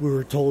life, we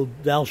were told,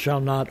 thou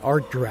shalt not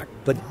art direct.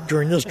 But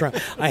during this time,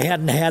 I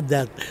hadn't had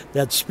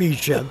that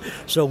speech yet.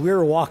 So we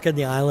were walking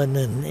the island,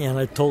 and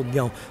I told,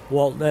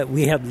 Walt, that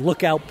we had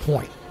Lookout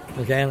Point.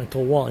 Okay, and I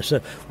told Walt, I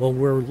said, well,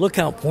 where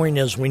Lookout Point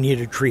is, we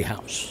need a tree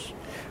house.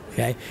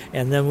 Okay,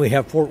 and then we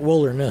have Fort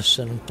Wilderness,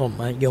 and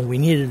we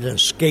needed an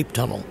escape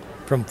tunnel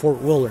from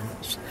Fort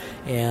Wilderness.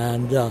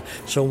 And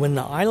so when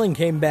the island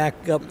came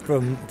back up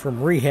from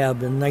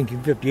rehab in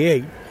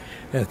 1958,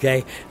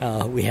 okay,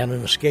 we had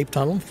an escape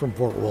tunnel from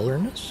Fort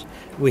Wilderness.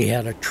 We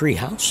had a tree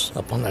house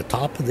up on the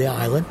top of the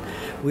island.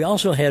 We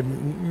also had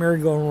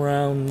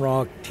merry-go-round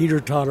rock,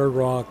 teeter-totter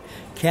rock,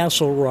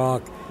 castle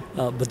rock,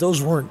 but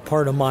those weren't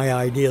part of my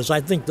ideas.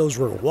 I think those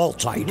were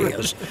Walt's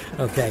ideas.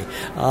 Okay,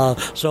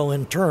 so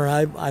in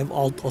turn,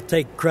 I'll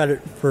take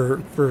credit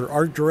for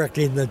art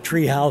directing the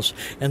treehouse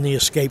and the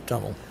escape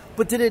tunnel.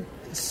 But did it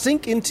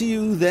sink into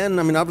you then?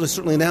 I mean, obviously,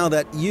 certainly now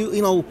that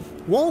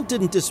Walt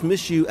didn't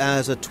dismiss you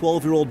as a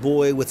 12-year-old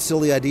boy with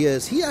silly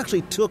ideas. He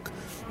actually took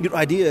your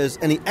ideas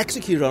and he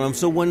executed on them.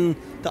 So when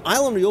the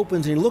island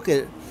reopens and you look at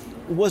it,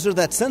 was there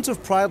that sense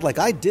of pride, like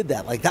I did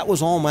that, like that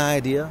was all my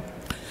idea?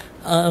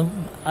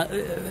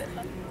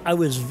 I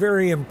was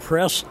very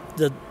impressed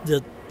that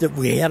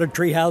we had a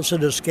treehouse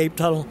and escape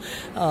tunnel,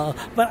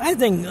 but I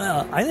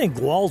think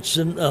Walt's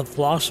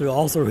philosophy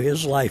all through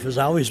his life has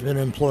always been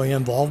employee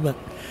involvement.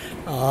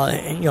 All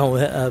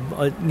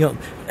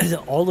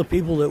the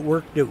people that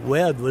worked at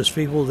WED was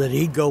people that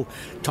he'd go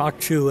talk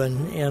to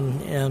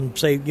and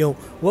say,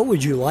 what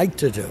would you like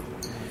to do?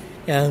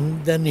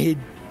 And then he'd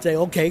say,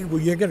 okay, well,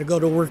 you're going to go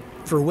to work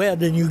for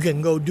WED, and you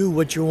can go do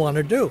what you want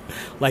to do,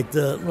 like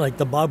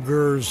the Bob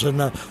Gurrs and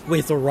the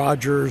Wathel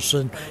Rogers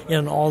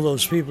and all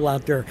those people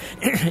out there.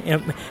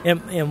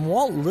 and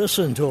Walt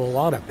listened to a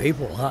lot of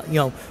people.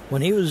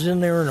 When he was in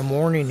there in the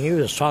morning, he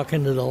was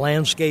talking to the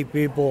landscape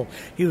people.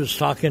 He was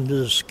talking to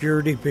the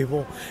security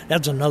people.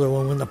 That's another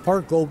one. When the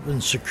park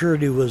opened,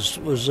 security was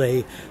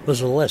a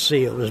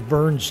lessee. It was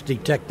Burns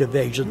Detective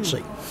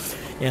Agency.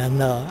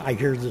 And I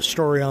hear the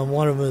story on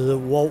one of them that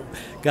Walt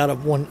got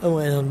up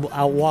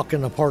out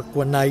walking the park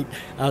one night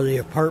out of the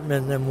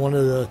apartment, and one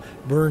of the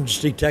Burns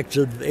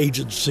Detective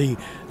Agency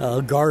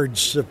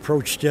guards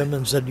approached him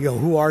and said,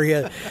 who are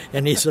you?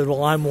 And he said,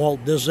 well, I'm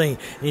Walt Disney.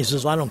 And he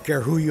says, I don't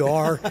care who you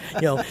are.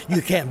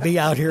 You can't be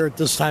out here at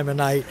this time of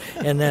night.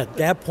 And at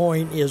that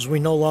point is we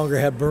no longer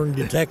had Burns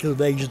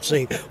Detective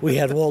Agency. We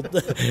had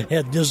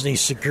had Disney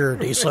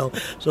Security. So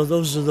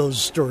those are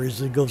those stories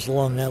that goes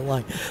along that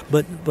line.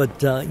 But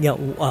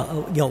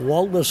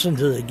Walt listened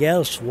to the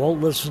guests. Walt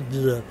listened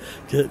to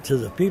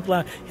the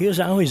people. He was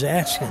always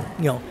asking,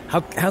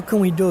 how can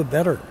we do it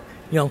better?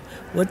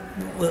 What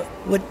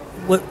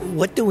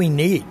do we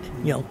need?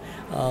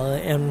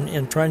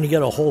 And trying to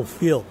get a whole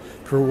feel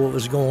for what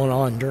was going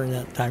on during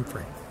that time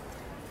frame.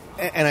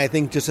 And I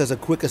think, just as a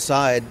quick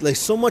aside, like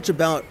so much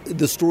about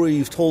the story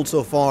you've told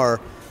so far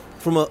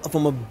from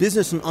a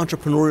business and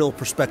entrepreneurial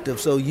perspective.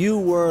 So you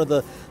were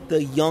the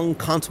young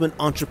consummate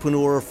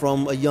entrepreneur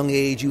from a young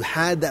age. You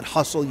had that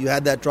hustle, you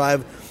had that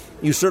drive.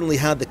 You certainly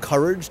had the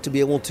courage to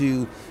be able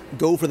to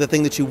go for the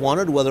thing that you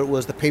wanted, whether it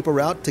was the paper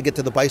route to get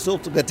to the bicycle,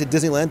 to get to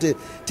Disneyland,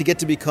 to get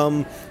to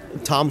become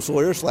Tom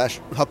Sawyer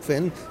 / Huck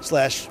Finn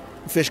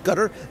 / Fish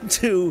Gutter,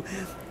 to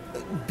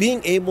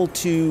being able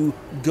to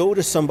go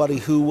to somebody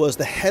who was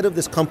the head of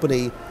this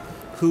company,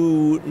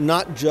 who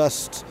not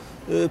just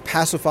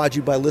pacified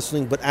you by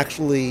listening, but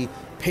actually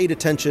paid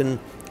attention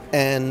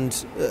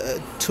and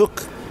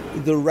took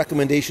the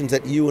recommendations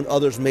that you and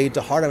others made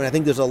to heart. I mean, I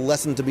think there's a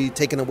lesson to be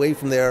taken away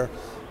from there,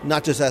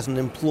 not just as an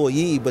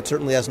employee, but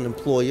certainly as an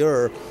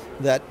employer,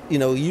 that,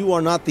 you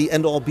are not the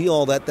end-all,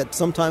 be-all, that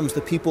sometimes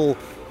the people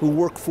who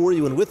work for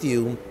you and with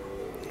you,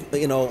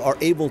 are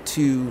able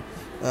to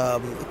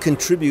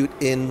contribute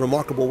in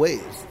remarkable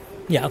ways.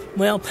 Yeah,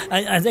 well,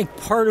 I think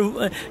part of,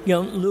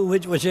 Lou,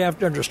 what you have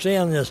to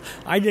understand is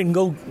I didn't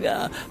go,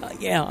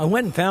 I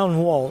went and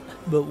found Walt,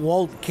 but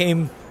Walt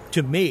came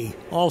to me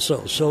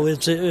also. So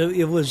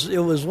it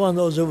was one of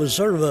those. It was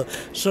sort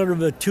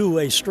of a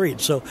two-way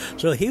street. So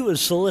he was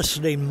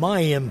soliciting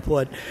my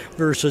input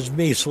versus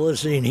me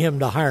soliciting him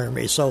to hire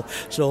me. So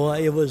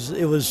it was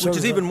sort which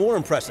is even more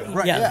impressive,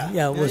 right?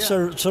 Yeah. It was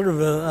sort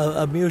of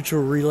a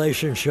mutual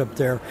relationship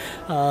there.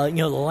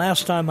 The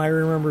last time I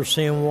remember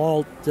seeing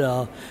Walt,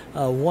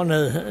 one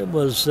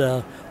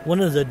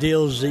of the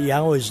deals that you're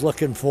always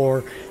looking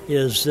for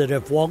is that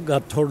if Walt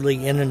got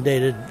totally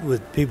inundated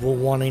with people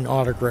wanting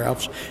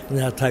autographs and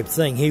that type of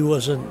thing, he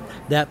wasn't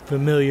that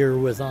familiar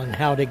on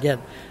how to get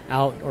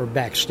out or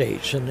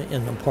backstage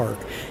in the park.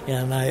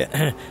 And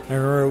I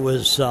remember it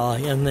was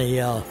in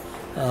the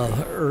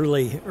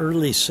early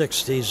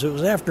 60s. It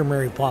was after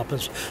Mary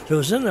Poppins. So it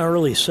was in the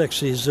early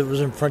 60s. It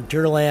was in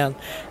Frontierland,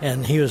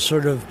 and he was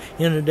sort of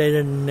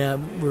inundated,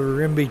 and we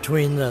were in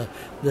between the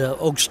the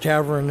Oaks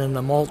Tavern and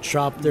the malt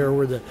shop there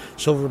with the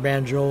silver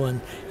banjo,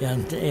 and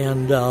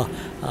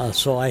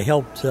so I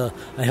helped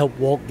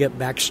Walt get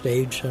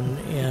backstage,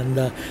 and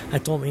I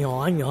told him,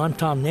 I'm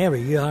Tom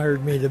Nabbe. You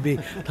hired me to be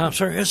Tom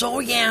Sawyer. He said, oh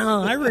yeah,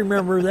 I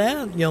remember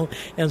that,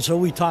 and so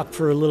we talked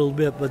for a little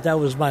bit, but that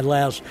was my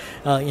last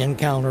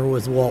encounter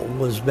with Walt,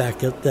 was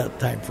back at that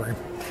time frame.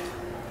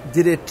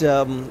 Did it,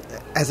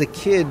 as a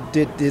kid,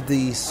 did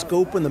the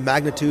scope and the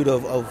magnitude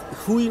of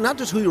who you, not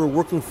just who you were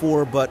working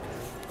for, but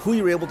who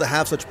you were able to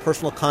have such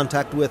personal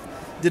contact with,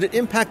 did it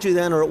impact you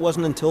then, or it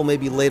wasn't until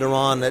maybe later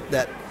on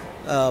that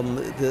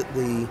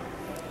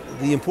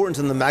the importance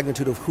and the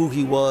magnitude of who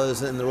he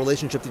was and the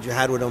relationship that you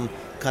had with him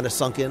kind of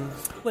sunk in?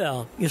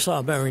 Well, you saw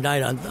him every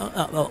night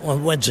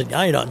on Wednesday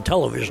night on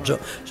television,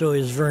 so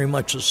he was very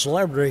much a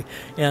celebrity.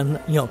 And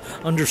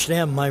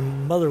understand, my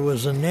mother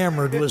was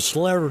enamored with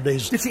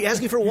celebrities. Did she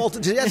ask you for Walt?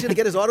 Did she ask you to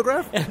get his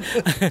autograph?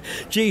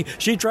 She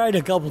tried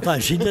a couple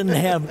times. She didn't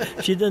have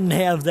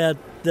that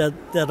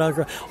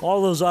autograph.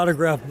 All those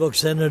autograph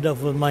books ended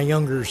up with my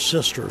younger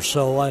sister.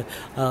 So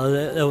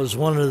that was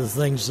one of the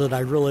things that I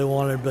really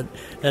wanted, but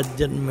that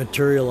didn't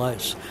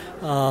materialize.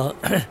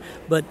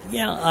 But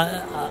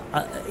yeah,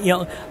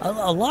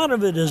 a lot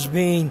of it is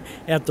being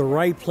at the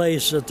right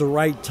place at the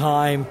right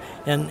time,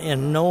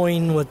 and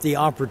knowing what the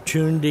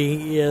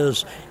opportunity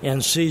is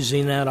and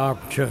seizing that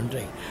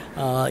opportunity.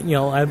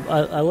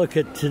 I look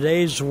at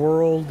today's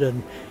world,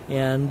 and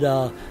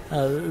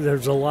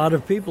there's a lot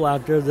of people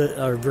out there that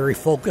are very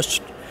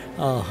focused.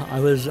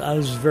 I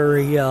was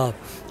very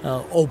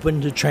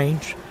open to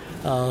change.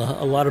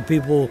 A lot of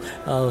people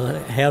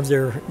have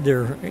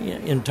their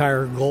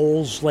entire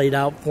goals laid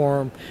out for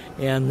them,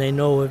 and they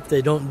know if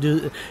they don't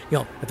do,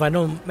 if I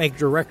don't make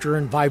director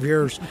in 5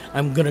 years,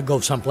 I'm going to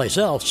go someplace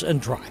else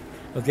and try.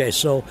 Okay,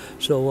 so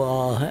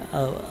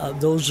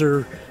those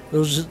are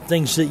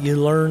things that you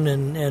learn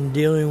and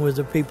dealing with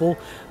the people.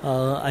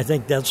 I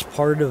think that's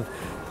part of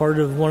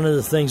one of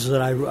the things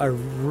that I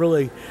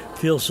really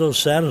feel so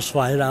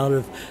satisfied out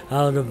of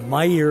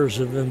my years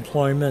of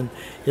employment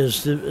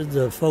is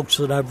the folks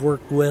that I've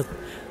worked with,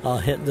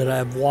 that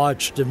I've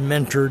watched and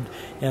mentored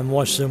and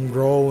watched them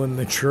grow and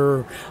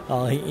mature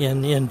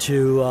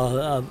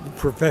into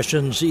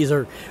professions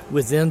either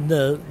within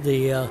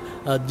the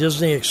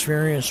Disney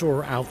experience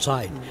or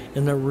outside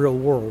in the real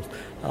world.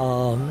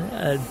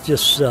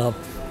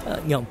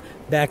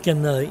 Back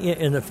in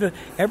the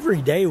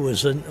every day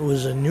was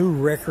a new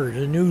record,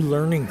 a new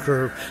learning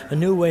curve, a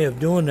new way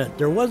of doing it.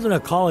 There wasn't a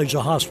college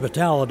of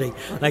hospitality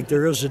like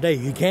there is today.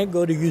 You can't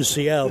go to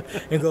UCF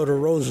and go to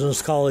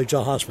Rosen's College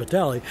of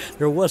Hospitality.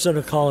 There wasn't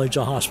a college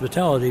of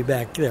hospitality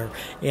back there,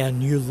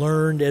 and you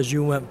learned as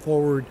you went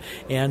forward,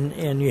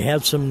 and you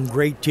had some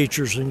great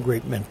teachers and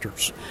great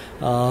mentors.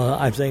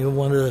 I think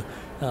one of the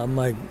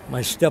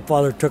my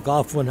stepfather took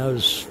off when I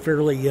was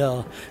fairly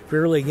young,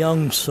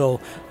 so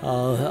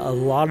a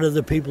lot of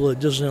the people at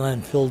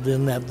Disneyland filled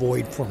in that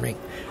void for me,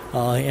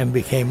 and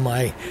became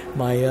my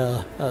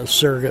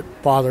surrogate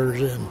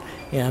fathers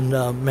and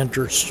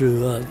mentors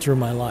through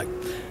my life.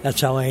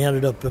 That's how I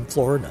ended up in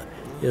Florida.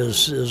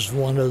 Is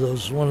one of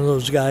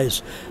those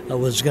guys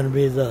was going to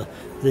be the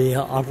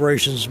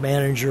operations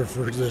manager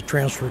for the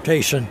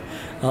transportation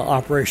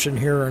operation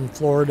here in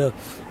Florida,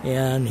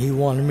 and he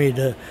wanted me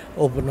to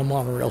open the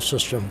monorail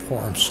system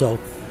for him. So,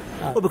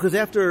 because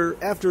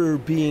after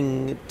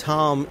being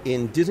Tom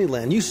in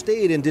Disneyland, you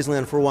stayed in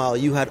Disneyland for a while.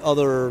 You had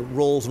other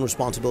roles and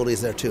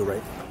responsibilities there too,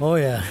 right? Oh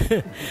yeah,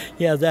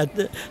 yeah.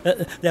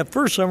 That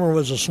first summer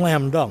was a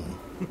slam dunk.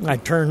 I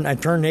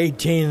turned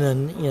 18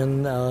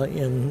 in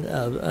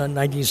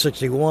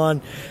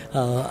 1961.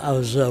 I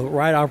was a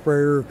ride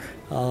operator,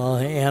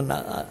 and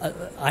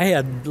I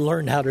had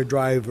learned how to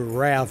drive a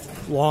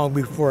raft long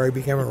before I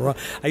became a.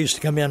 I used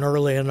to come in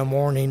early in the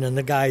morning, and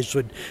the guys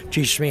would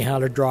teach me how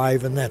to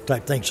drive and that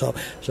type of thing. So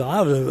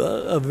I was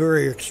a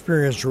very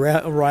experienced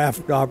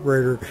raft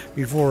operator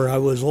before I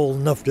was old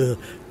enough to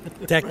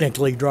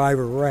technically drive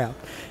a raft.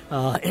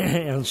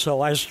 And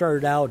so I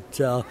started out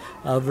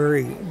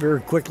very,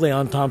 very quickly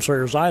on Tom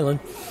Sawyer's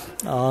Island,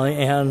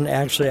 and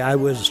actually I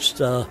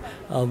was a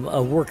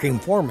working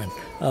foreman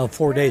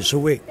 4 days a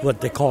week,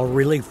 what they call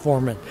relief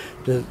foreman.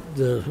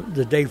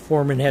 The day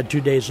foreman had 2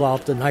 days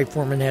off, the night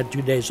foreman had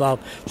 2 days off,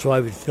 so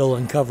I would fill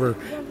and cover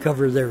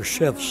their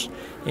shifts.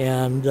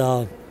 And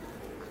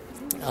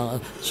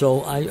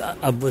so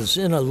I was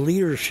in a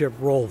leadership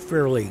role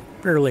fairly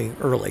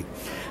early.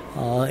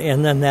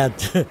 And then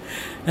that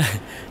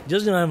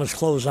Disneyland was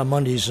closed on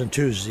Mondays and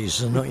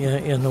Tuesdays in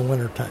the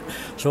wintertime.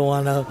 So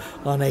on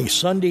a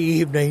Sunday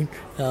evening,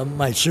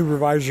 my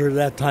supervisor at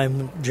that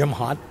time, Jim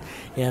Hott,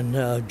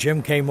 and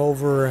Jim came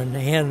over and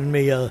handed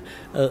me a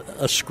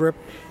script,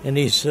 and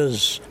he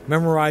says,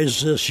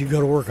 memorize this, you go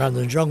to work on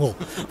the jungle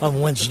on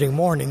Wednesday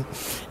morning.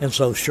 And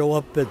so show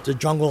up at the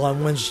jungle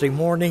on Wednesday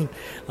morning,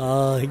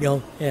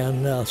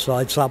 and so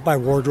I stopped by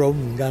wardrobe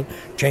and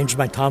changed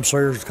my Tom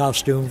Sawyer's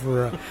costume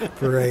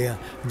for a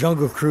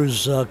Jungle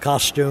Cruise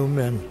costume,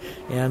 and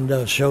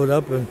showed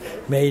up and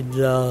made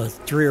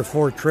 3 or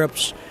 4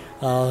 trips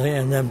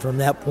And then from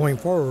that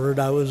point forward,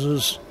 I was a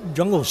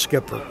jungle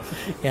skipper.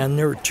 And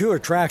there were two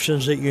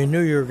attractions that you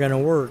knew you were going to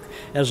work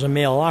as a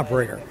male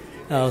operator.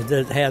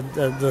 That had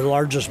the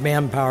largest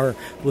manpower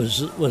was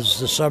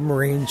the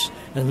submarines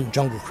and the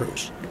jungle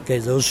cruise. Okay,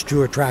 those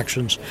two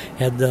attractions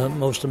had the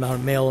most amount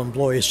of male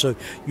employees. So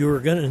you were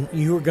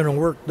gonna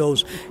work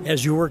those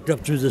as you worked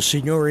up through the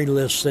seniority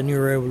list. Then you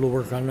were able to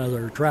work on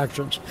other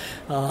attractions.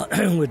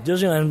 With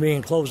Disneyland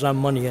being closed on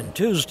Monday and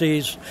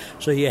Tuesdays,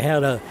 so you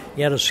had a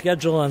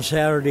schedule on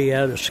Saturday, you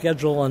had a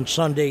schedule on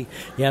Sunday,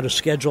 you had a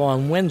schedule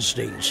on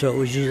Wednesday. So it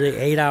was usually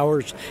 8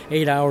 hours,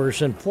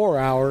 and 4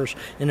 hours.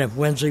 And if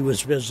Wednesday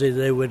was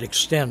busy, they would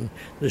extend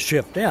the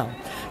shift down.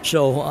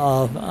 So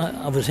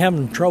I was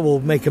having trouble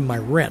making my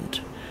rent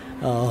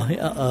on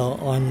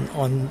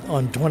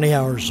 20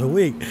 hours a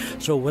week.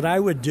 So what I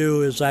would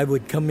do is I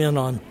would come in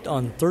on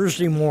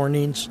Thursday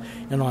mornings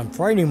and on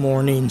Friday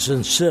mornings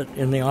and sit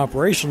in the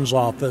operations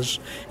office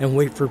and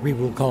wait for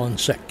people to call in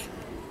sick.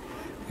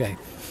 Okay,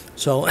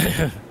 so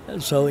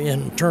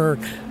in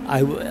turn,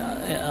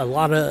 a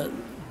lot of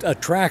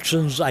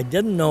attractions I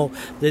didn't know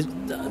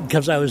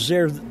because I was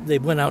there. They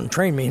went out and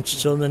trained me.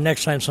 So the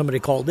next time somebody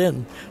called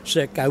in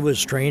sick, I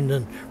was trained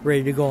and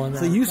ready to go on.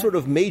 So you sort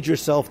of made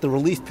yourself the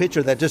relief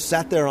pitcher that just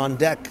sat there on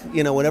deck.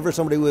 You know, whenever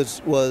somebody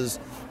was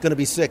going to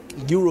be sick,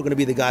 you were going to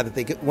be the guy that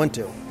they went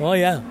to. Well,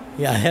 yeah.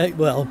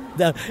 Well,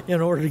 that,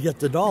 in order to get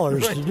the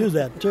dollars to do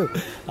that too,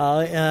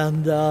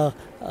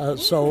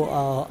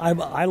 So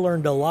I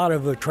learned a lot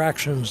of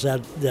attractions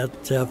that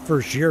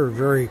first year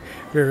very,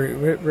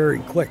 very, very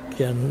quick,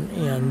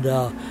 and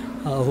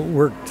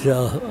worked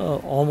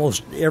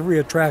almost every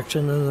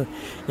attraction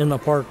in the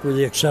park with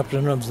the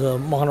exception of the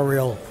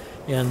monorail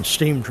and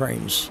steam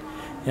trains.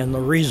 And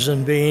the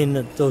reason being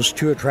that those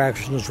two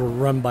attractions were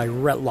run by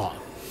Retlaw.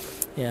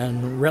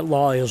 And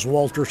Retlaw is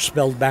Walter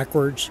spelled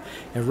backwards,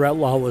 and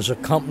Retlaw was a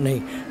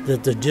company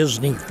that the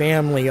Disney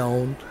family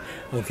owned.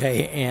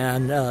 Okay,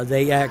 and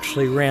they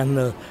actually ran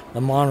the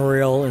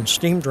monorail and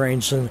steam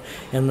trains, and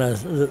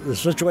the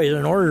situation,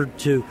 in order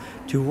to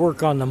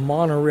work on the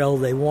monorail,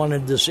 they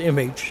wanted this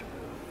image,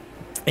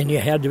 and you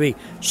had to be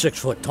 6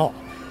 foot tall.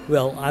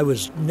 Well, I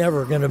was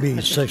never going to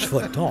be 6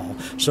 foot tall,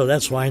 so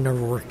that's why I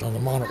never worked on the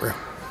monorail.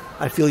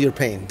 I feel your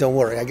pain. Don't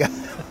worry, I got.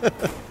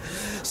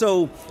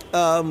 So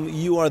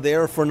you are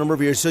there for a number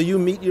of years. So you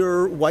meet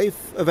your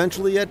wife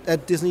eventually at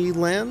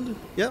Disneyland,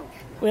 yeah.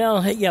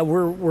 Well, yeah,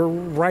 we're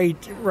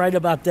right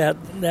about that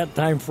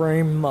time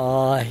frame.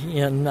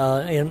 In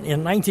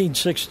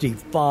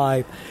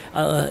 1965,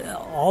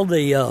 all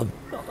the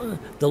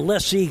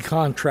lessee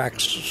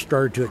contracts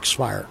started to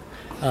expire.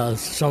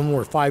 Some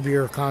were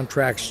 5-year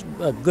contracts.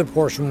 A good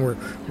portion were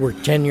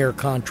 10-year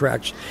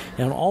contracts.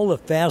 And all the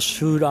fast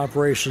food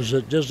operations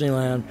at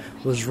Disneyland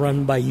was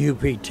run by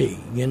UPT,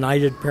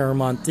 United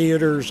Paramount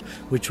Theaters,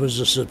 which was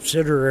a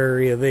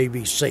subsidiary of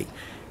ABC.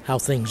 How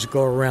things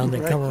go around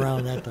and come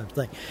around, that type of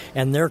thing.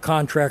 And their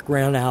contract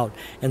ran out.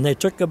 And they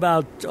took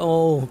about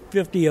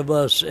 50 of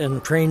us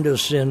and trained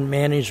us in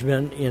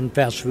management in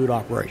fast food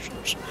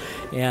operations.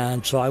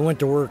 And so I went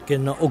to work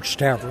in Oaks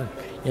Tavern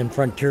in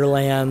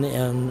Frontierland,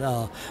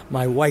 and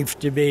my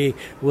wife-to-be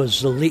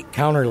was the lead,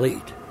 counter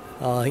lead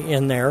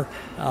in there.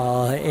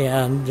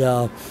 Right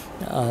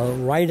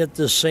at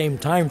the same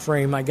time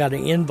frame, I got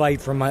an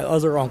invite from my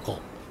other uncle,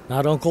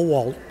 not Uncle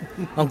Walt,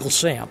 Uncle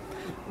Sam.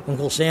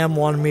 Uncle Sam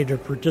wanted me to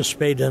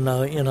participate in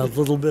a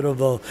little bit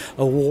of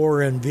a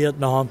war in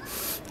Vietnam,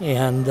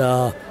 and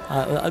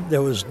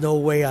there was no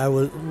way I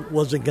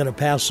wasn't going to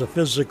pass the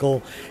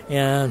physical,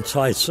 and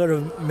so I sort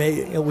of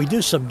we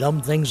do some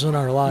dumb things in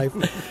our life,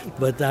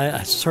 but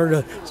I sort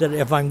of said,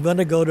 if I'm going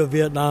to go to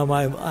Vietnam,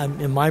 I'm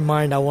in my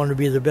mind I want to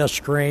be the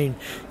best trained,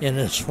 and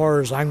as far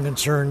as I'm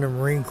concerned, the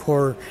Marine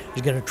Corps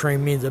is going to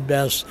train me the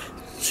best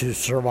to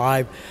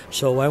survive.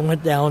 So I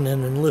went down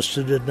and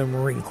enlisted in the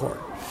Marine Corps.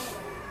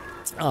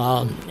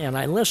 And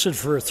I enlisted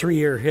for a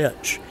 3-year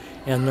hitch,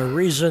 and the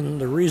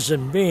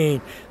reason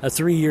being, a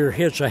 3-year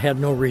hitch, I had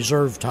no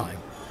reserve time.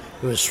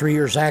 It was 3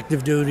 years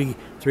active duty,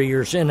 3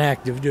 years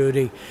inactive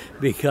duty,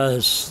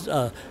 because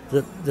the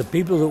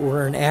people that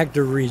were in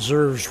active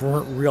reserves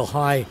weren't real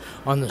high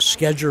on the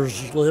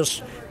schedulers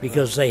list,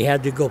 because they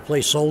had to go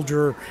play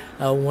soldier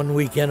 1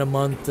 weekend a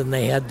month, and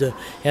they had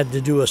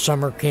to do a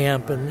summer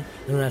camp and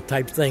that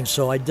type of thing.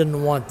 So I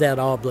didn't want that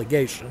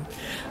obligation,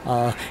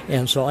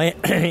 and so I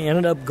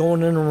ended up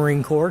going in the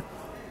Marine Corps,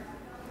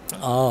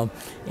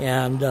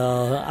 and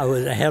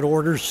I had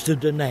orders to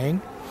Da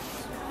Nang.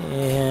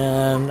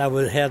 And I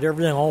had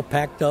everything all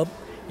packed up,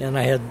 and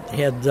I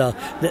had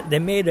they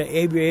made an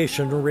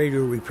aviation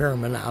radio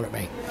repairman out of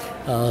me.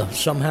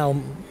 Somehow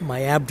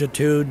my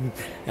aptitude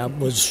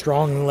was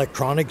strong in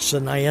electronics,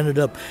 and I ended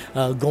up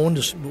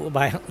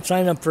by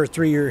signing up for a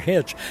 3-year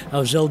hitch, I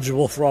was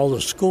eligible for all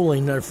the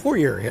schooling that a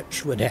 4-year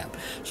hitch would have.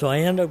 So I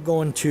ended up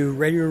going to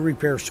radio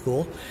repair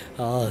school.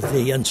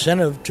 The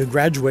incentive to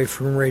graduate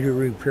from radio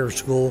repair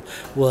school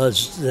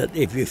was that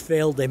if you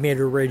failed, they made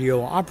a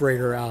radio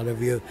operator out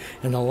of you,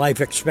 and the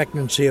life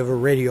expectancy of a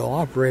radio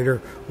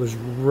operator was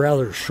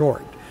rather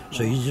short.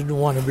 so you didn't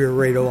want to be a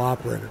radio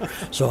operator.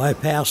 So I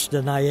passed,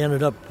 and I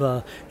ended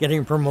up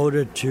getting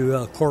promoted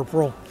to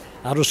corporal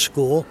out of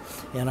school,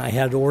 and I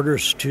had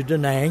orders to Da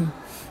Nang,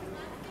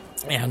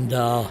 and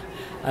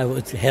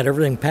had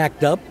everything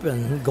packed up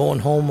and going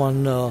home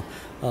on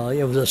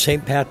it was a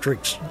St.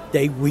 Patrick's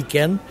Day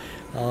weekend.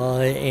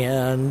 I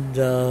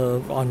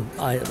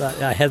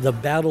had the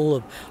Battle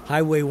of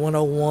Highway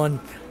 101,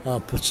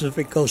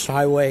 Pacific Coast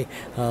Highway.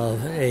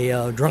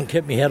 A drunk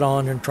hit me head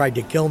on and tried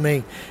to kill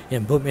me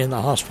and put me in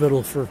the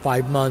hospital for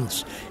 5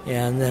 months.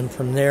 And then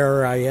from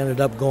there, I ended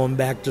up going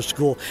back to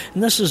school.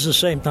 And this is the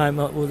same time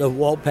that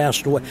Walt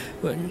passed away.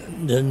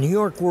 The New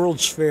York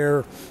World's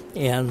Fair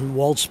and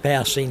Walt's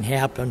passing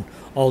happened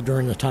all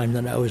during the time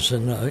that I was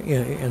in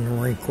the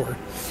Marine Corps.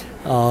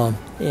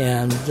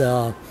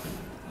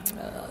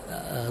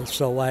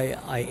 So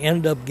I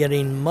ended up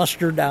getting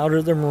mustered out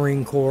of the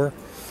Marine Corps,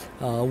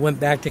 went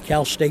back to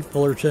Cal State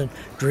Fullerton,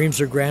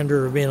 dreams of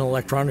grandeur of being an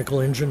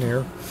electronical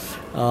engineer.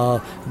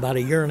 About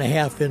a year and a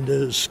half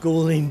into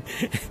schooling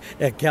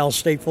at Cal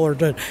State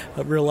Fullerton,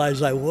 I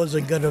realized I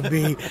wasn't going to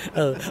be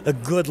a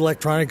good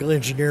electronical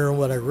engineer, and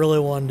what I really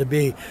wanted to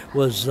be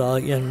was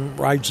in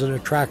rides and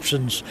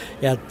attractions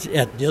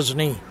at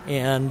Disney,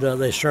 and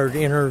they started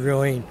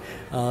interviewing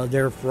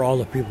there for all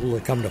the people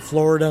that come to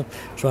Florida.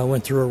 So I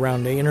went through a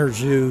round of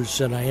interviews,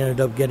 and I ended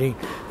up getting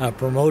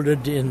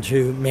promoted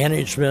into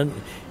management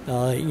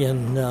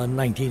in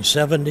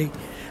 1970.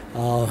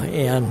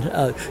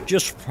 And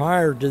just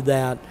prior to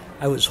that,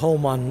 I was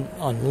home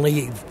on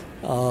leave,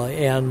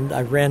 and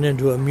I ran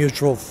into a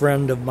mutual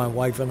friend of my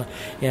wife,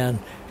 and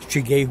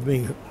she gave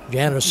me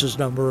Janice's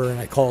number, and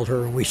I called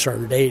her, and we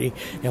started dating,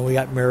 and we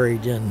got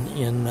married in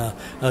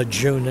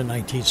June of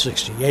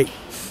 1968.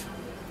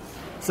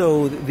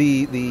 So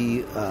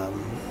the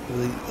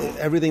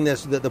everything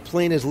the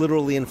plane is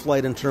literally in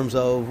flight in terms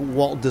of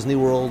Walt Disney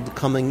World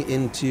coming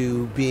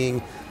into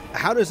being.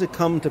 How does it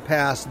come to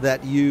pass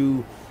that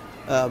you?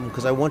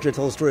 Because I want you to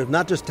tell the story of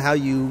not just how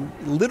you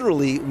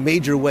literally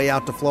made your way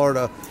out to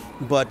Florida,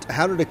 but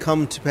how did it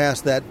come to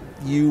pass that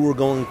you were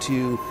going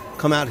to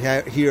come out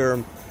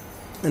here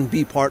and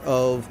be part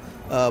of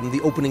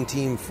the opening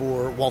team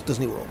for Walt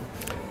Disney World?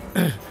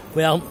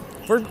 Well,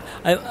 first,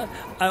 I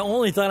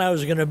only thought I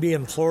was going to be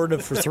in Florida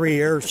for 3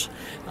 years.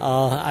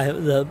 I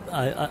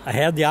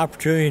had the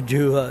opportunity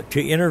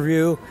to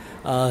interview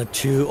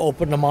to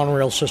open the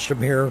monorail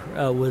system here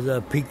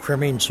with Pete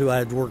Crimmings, who I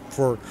had worked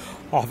for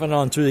off and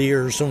on through the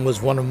years and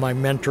was one of my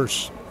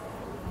mentors.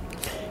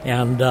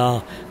 And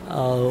the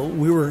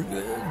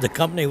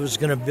company was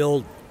going to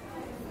build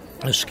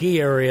a ski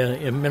area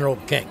in Mineral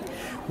King,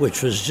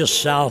 which was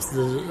just south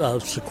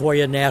of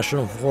Sequoia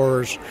National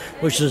Forest,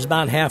 which is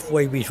about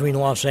halfway between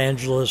Los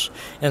Angeles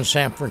and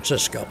San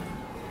Francisco.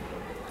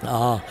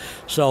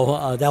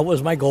 So that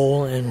was my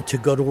goal, and to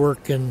go to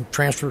work in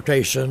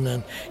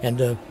transportation and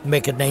to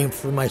make a name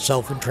for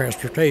myself in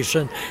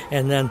transportation.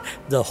 And then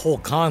the whole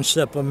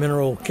concept of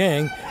Mineral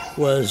King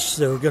was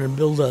they were going to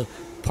build a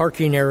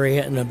parking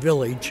area in a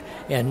village,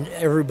 and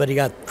everybody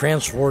got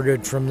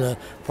transported from the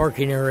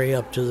parking area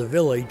up to the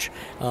village.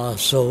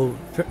 So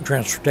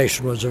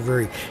transportation was a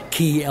very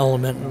key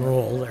element and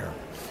role there.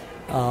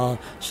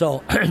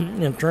 So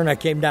in turn, I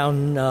came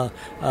down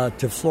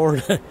to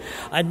Florida.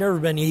 I'd never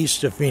been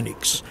east of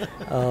Phoenix.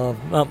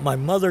 My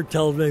mother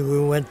told me we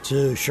went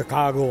to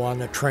Chicago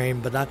on a train,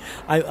 but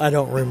I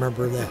don't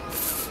remember that.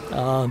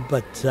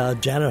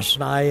 But Janice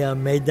and I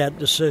made that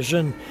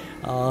decision,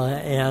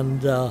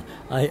 and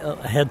I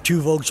had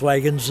 2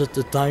 Volkswagens at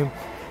the time.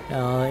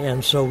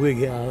 And so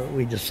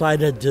we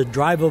decided to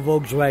drive a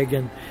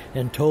Volkswagen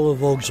and tow a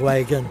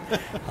Volkswagen.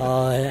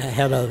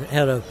 Had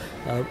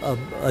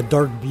a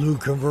dark blue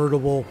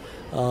convertible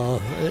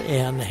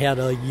and had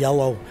a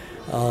yellow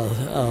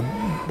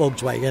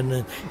Volkswagen.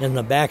 And in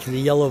the back of the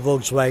yellow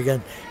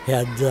Volkswagen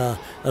had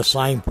a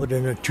sign put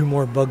in it, 2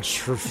 more bugs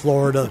for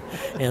Florida.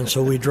 And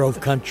so we drove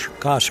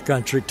cross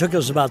country. It took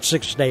us about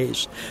 6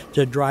 days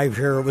to drive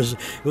here. It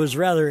was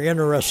rather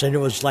interesting. It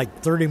was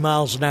like 30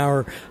 miles an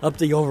hour up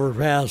the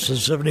overpass and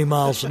 70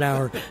 miles an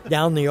hour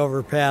down the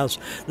overpass.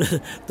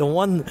 The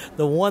one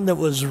that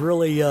was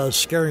really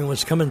scary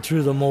was coming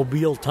through the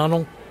Mobile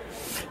Tunnel.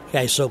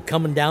 Okay, so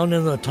coming down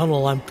in the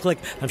tunnel, I'm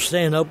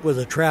staying up with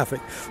the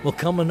traffic. Well,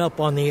 coming up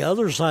on the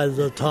other side of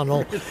the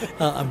tunnel,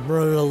 I'm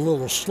running a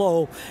little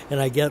slow, and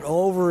I get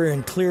over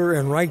and clear,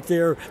 and right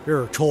there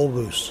are toll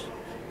booths.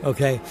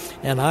 Okay,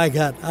 and I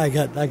got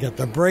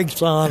the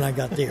brakes on, I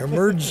got the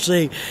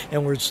emergency,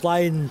 and we're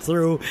sliding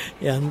through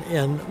and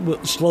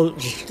slow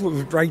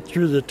right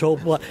through the toll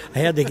plaza. I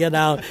had to get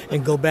out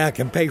and go back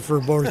and pay for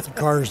both the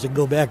cars to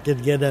go back to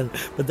get in,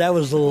 but that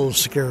was a little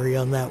scary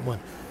on that one.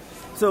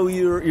 So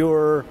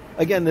you're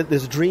again,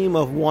 this dream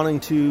of wanting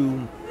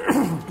to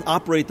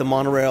operate the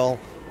monorail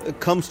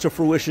comes to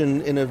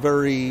fruition in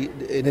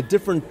a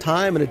different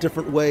time, in a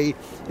different way,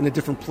 in a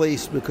different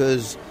place,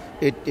 because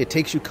it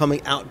takes you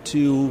coming out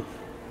to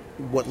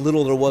what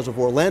little there was of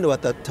Orlando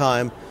at that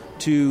time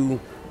to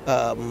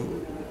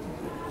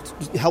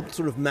help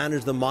sort of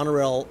manage the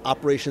monorail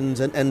operations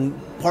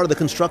and part of the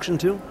construction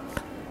too?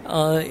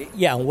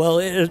 Yeah, well,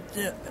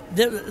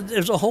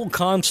 there's a whole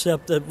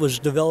concept that was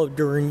developed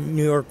during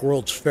New York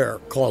World's Fair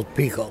called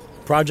PICO,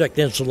 Project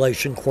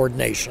Installation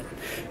Coordination.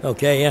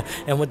 Okay,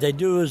 and what they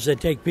do is they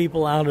take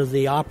people out of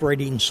the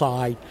operating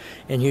side,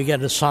 and you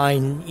get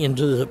assigned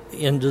into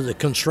the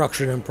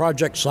construction and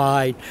project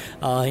side,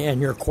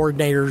 and your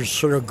coordinators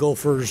sort of go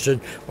first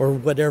or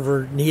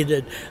whatever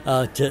needed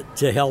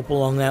to help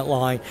along that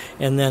line.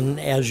 And then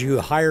as you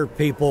hire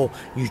people,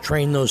 you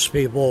train those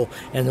people,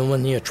 and then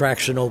when the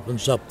attraction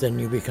opens up, then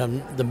you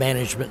become the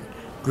management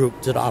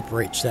group that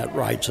operates that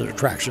rides and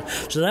attraction.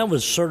 So that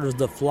was sort of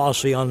the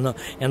philosophy and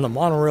the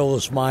monorail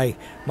was my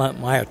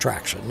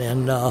attraction.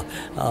 And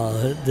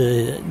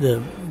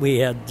we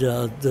had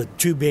the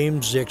two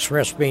beams, the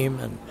express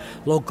beam and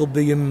local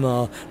beam,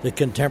 the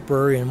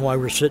contemporary, and while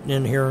we're sitting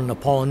in here in the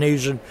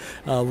Polynesian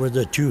were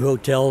the two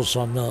hotels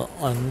on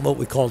what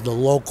we called the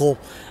local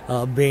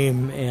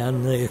beam,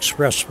 and the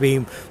express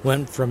beam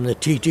went from the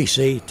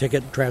TTC,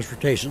 Ticket and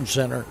Transportation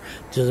Center,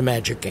 to the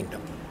Magic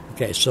Kingdom.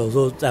 Okay,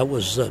 so that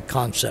was the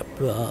concept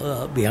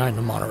behind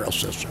the monorail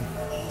system.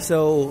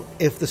 So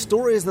if the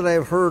stories that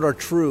I've heard are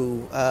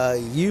true,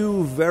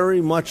 you very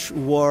much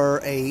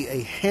were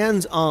a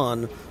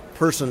hands-on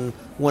person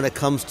when it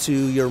comes to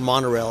your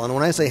monorail. And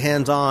when I say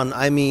hands-on,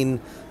 I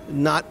mean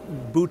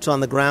not boots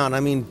on the ground,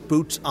 I mean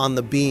boots on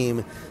the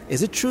beam.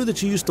 Is it true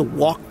that you used to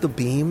walk the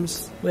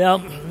beams?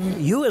 Well,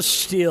 U.S.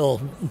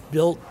 Steel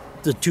built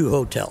the two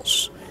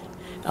hotels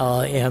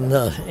and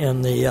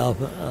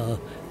the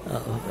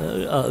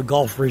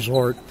golf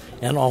resort,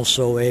 and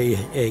also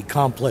a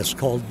complex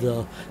called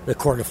the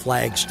Court of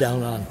Flags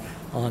down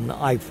on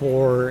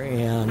I-4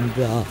 and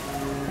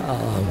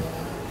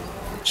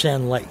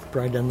Sand Lake,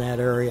 right in that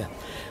area.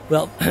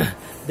 Well,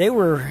 they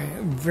were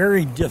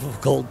very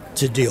difficult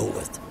to deal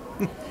with.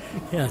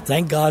 Yeah,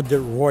 thank God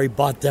that Roy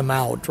bought them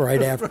out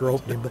right after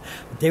opening, but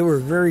they were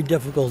very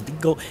difficult to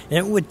go. And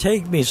it would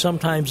take me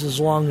sometimes as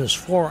long as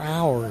 4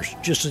 hours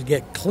just to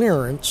get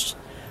clearance,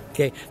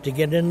 okay, to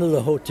get into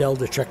the hotel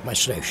to check my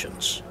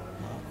stations.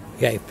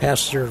 Okay,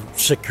 past their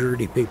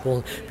security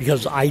people,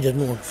 because I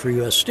didn't work for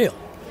U.S. Steel.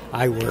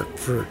 I worked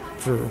for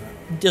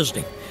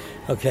Disney.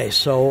 Okay,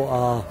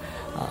 so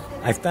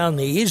I found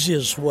the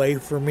easiest way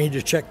for me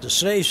to check the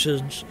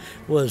stations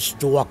was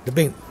to walk the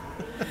beam.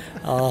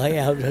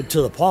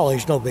 To the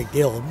Poly's, no big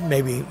deal.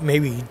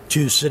 Maybe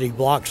 2 city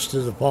blocks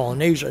to the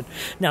Polynesian.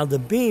 Now the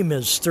beam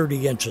is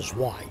 30 inches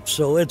wide,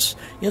 so it's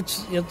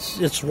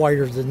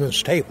wider than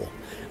this table.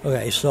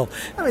 Okay, so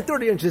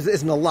 30 inches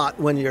isn't a lot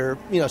when you're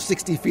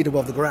 60 feet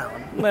above the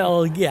ground.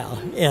 Well, yeah,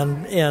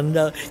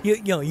 and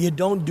you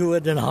don't do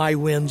it in high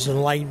winds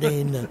and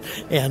lightning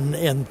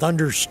and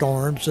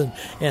thunderstorms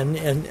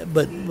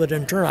but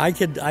in turn I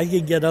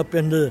could get up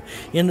into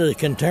the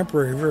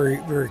contemporary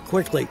very very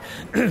quickly.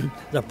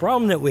 The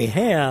problem that we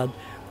had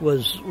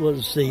was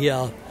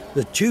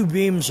the two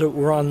beams that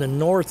were on the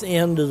north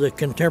end of the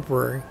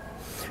contemporary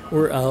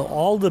were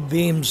all the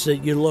beams that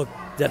you look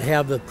that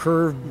have a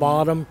curved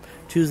bottom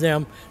to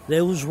them.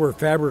 Those were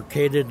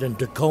fabricated in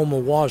Tacoma,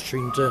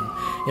 Washington,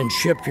 and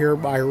shipped here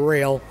by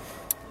rail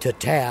to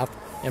Taft,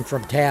 and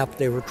from Taft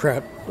they were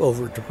trapped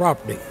over to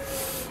property.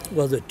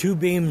 Well, the two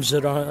beams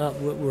that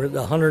were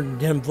the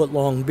 110-foot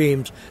long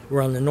beams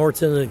were on the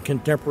north end of the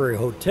Contemporary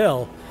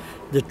Hotel.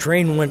 The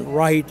train went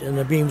right and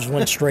the beams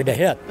went straight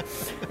ahead,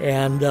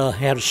 and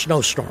had a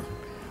snowstorm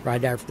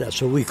right after that,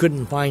 so we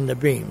couldn't find the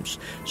beams.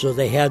 So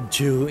they had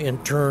to,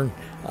 in turn,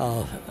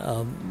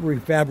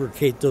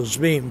 refabricate those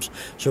beams.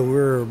 So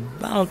we're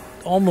about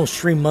almost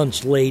 3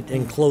 months late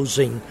in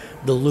closing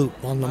the loop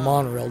on the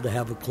monorail to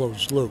have a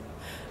closed loop.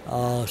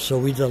 So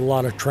we did a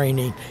lot of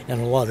training and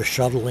a lot of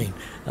shuttling,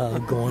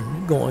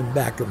 going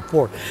back and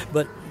forth.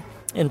 But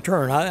in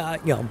turn,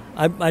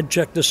 I'd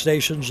check the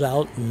stations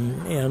out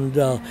and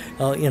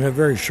in a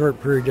very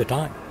short period of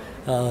time.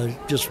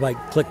 Just by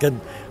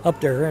clicking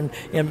up there, and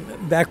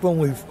back when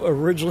we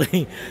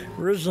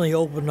originally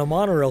opened the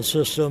monorail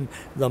system,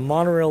 the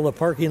monorail, the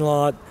parking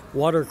lot,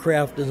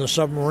 watercraft, and the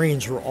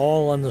submarines were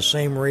all on the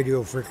same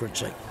radio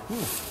frequency.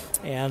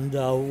 And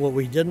what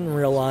we didn't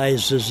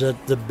realize is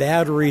that the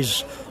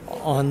batteries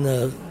on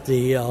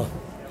the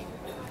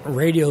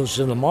radios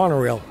in the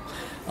monorail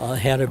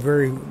had a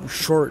very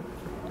short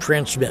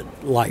transmit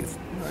life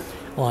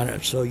on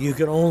it, so you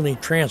could only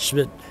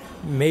transmit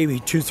maybe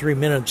 2-3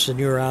 minutes and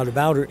you're out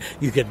about it.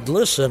 You could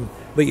listen,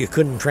 but you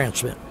couldn't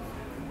transmit.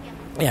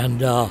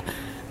 And I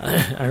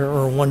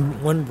remember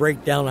one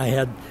breakdown. I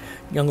had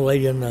a young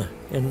lady in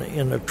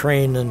the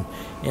train, and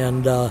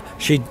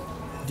she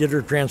did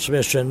her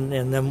transmission,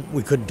 and then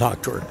we couldn't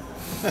talk to her.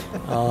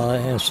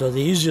 And so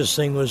the easiest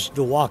thing was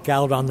to walk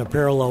out on the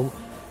parallel,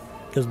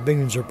 because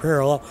beams are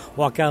parallel,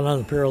 walk out on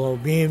the parallel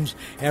beams,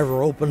 have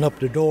her open up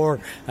the door.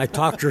 I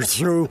talked her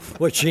through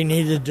what she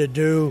needed to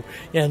do,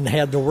 and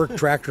had the work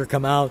tractor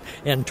come out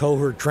and tow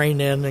her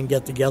train in and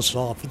get the guests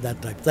off and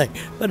that type of thing.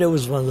 But it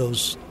was one of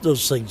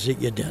those things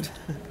that you did.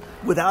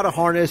 Without a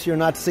harness, you're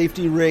not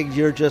safety rigged,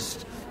 you're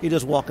just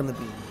walking the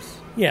beams.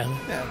 Yeah.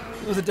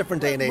 It was a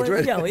different day and age,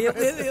 right? Yeah,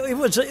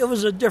 it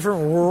was a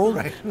different world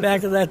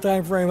back in that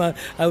time frame.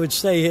 I would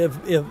say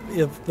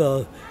if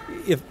the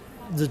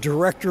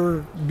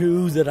director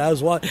knew that I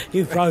was watching,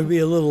 he'd probably be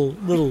a little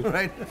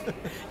right.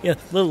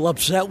 little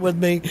upset with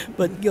me.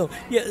 But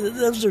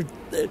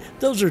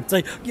those are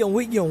things.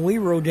 We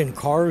rode in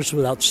cars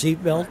without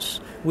seatbelts.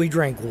 We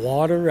drank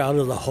water out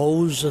of the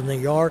hose in the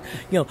yard.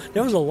 There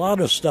was a lot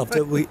of stuff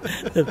that we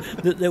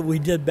that we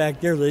did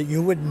back there that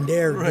you wouldn't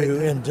dare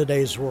do in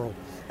today's world.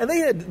 And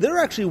there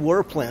actually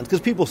were plans, because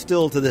people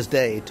still to this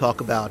day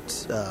talk about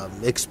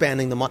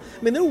expanding the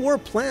there were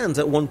plans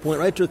at one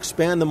point, right, to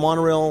expand the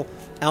monorail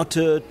out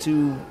to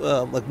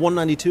like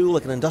 192,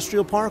 like an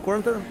industrial park,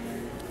 weren't there?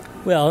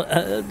 Well,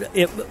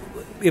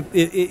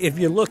 if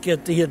you look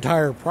at the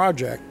entire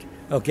project,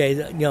 okay,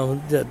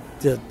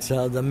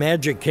 the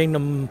Magic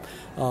Kingdom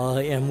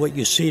and what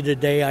you see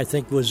today, I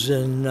think, was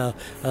in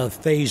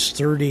phase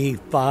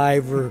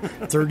 35 or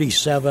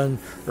 37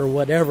 or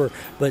whatever.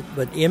 But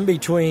in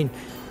between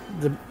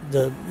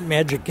the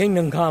Magic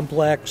Kingdom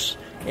complex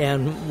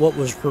and what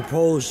was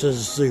proposed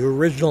as the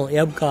original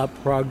Epcot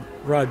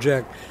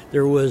project,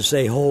 there was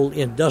a whole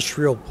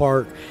industrial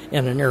park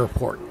and an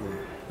airport.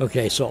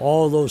 Okay, so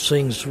all those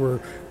things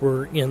were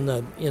in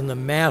the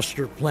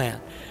master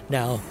plan.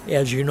 Now,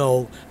 as you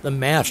know, the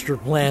master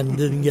plan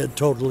didn't get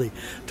totally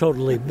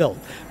built.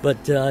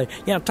 But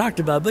I've talked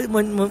about it.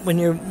 But when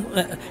you're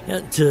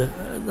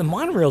the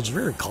monorail is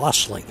very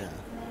costly.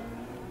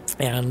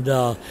 And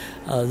the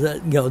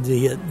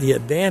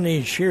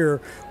advantage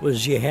here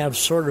was you have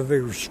sort of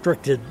a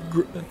restricted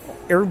group.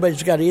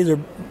 Everybody's got to either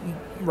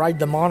ride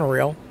the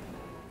monorail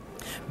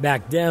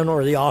back then,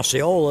 or the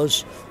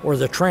Osceolas, or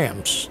the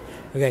trams.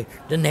 Okay,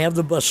 didn't have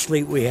the bus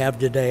fleet we have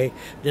today.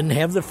 Didn't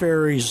have the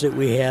ferries that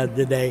we had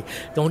today.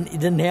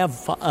 Didn't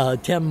have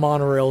 10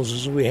 monorails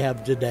as we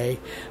have today.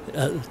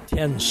 10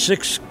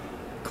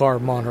 6-car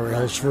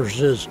monorails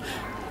versus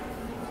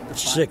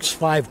 6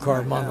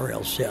 5-car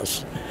monorails.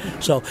 Yes,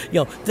 so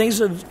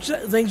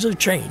things have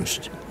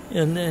changed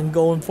and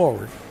going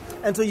forward.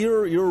 And so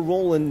your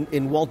role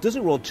in Walt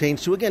Disney World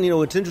changed too. Again,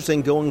 it's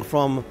interesting going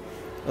from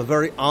a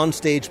very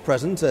on-stage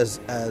presence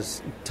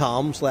as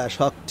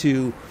Tom/Huck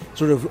to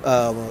sort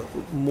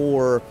of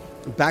more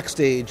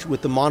backstage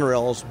with the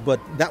monorails, but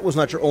that was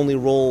not your only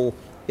role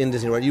in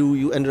Disney, right?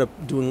 You ended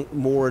up doing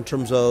more in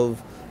terms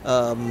of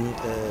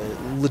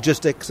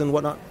logistics and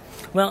whatnot.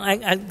 Well,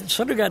 I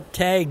sort of got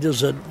tagged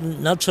as a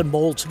nuts and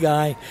bolts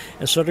guy,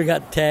 and sort of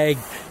got tagged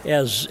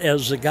as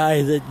the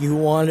guy that you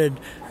wanted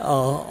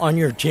on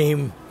your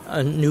team.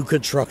 New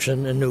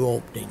construction and new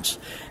openings.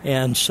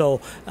 And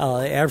so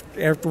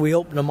after we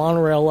opened the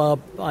monorail up,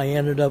 I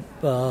ended up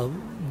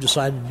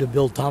decided to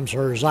build Tom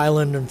Sawyer's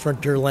Island and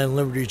Frontierland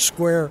Liberty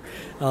Square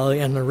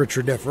and the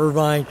Richard F.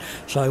 Irvine.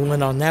 So I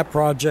went on that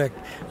project.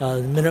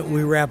 The minute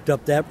we wrapped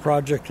up that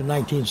project in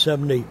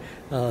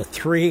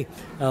 1973,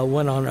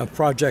 went on a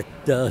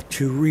project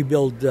to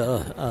rebuild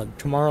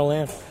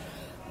Tomorrowland.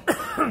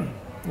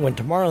 When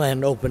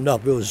Tomorrowland opened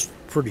up, it was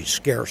pretty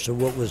scarce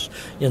of what was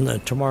in the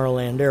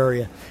Tomorrowland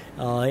area.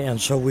 And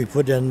so we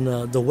put in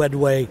the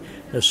Wedway,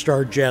 the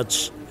Star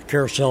Jets,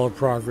 Carousel of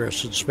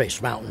Progress, and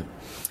Space Mountain.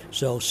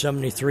 So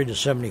 73 to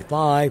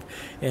 75,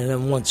 and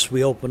then once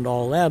we opened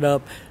all that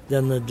up,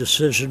 then the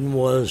decision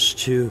was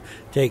to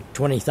take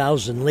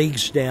 20,000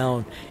 Leagues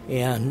down.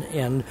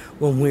 And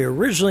when we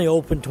originally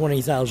opened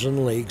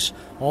 20,000 Leagues,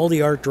 all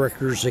the art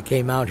directors that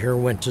came out here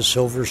went to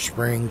Silver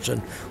Springs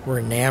and were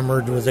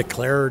enamored with the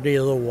clarity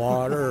of the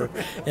water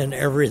and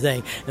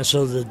everything. And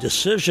so the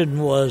decision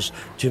was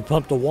to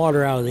pump the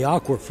water out of the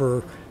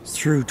aquifer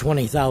through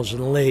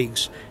 20,000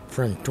 Leagues.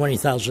 From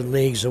 20,000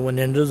 Leagues, it went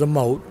into the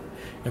moat.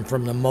 And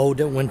from the moat,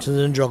 it went to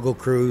the Jungle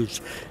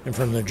Cruise. And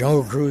from the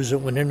Jungle Cruise,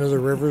 it went into the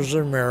Rivers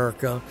of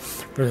America.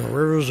 From the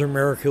Rivers of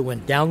America, it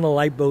went down the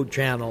Lifeboat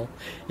Channel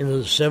into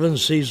the Seven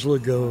Seas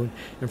Lagoon.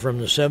 And from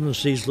the Seven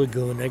Seas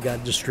Lagoon, it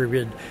got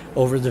distributed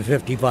over the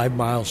 55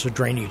 miles of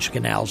drainage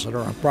canals that are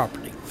on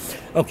property.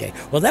 Okay,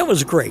 well, that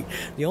was great.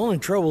 The only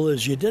trouble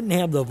is you didn't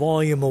have the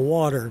volume of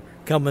water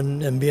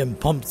coming and being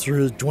pumped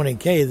through the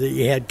 20K that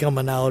you had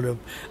coming out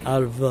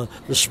of the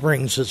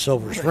springs at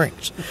Silver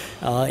Springs.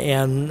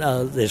 And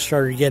they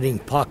started getting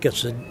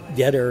pockets of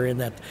dead area in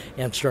that,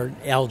 and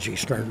algae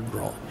started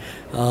growing.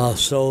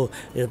 So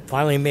it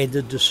finally made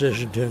the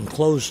decision to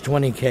enclose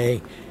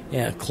 20K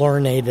and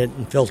chlorinate it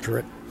and filter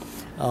it.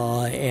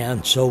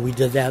 And so we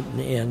did that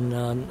in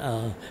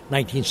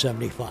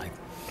 1975.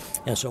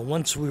 And so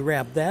once we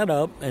wrapped that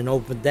up and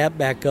opened that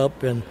back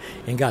up and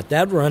got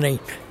that running,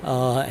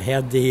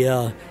 had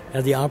the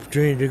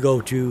opportunity to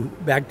go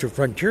back to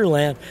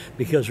Frontierland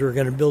because we were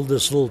going to build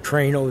this little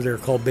train over there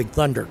called Big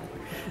Thunder.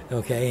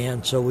 Okay,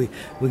 and so we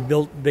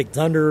built Big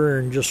Thunder,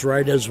 and just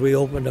right as we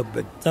opened up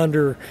Big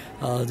Thunder,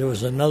 there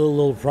was another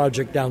little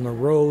project down the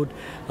road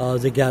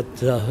that got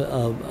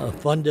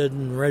funded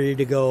and ready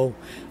to go.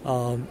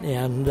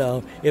 And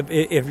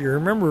if you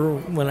remember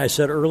when I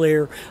said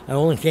earlier, I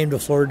only came to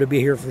Florida to be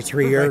here for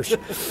 3 years.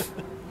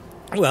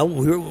 Well,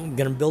 we were going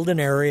to build an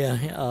area,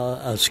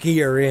 a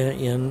ski area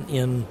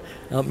in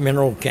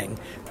Mineral King.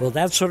 Well,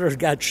 that sort of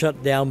got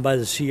shut down by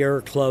the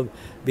Sierra Club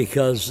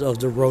because of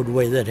the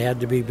roadway that had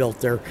to be built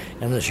there,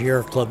 and the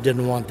Sierra Club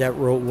didn't want that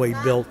roadway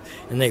built,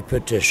 and they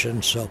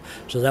petitioned. So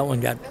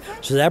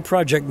that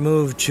project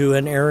moved to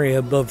an area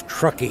above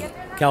Truckee,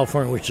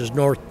 California, which is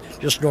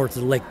just north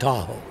of Lake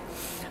Tahoe,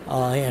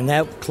 and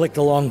that clicked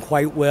along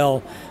quite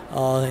well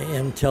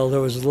until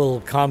there was a little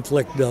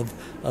conflict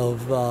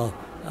of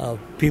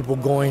people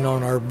going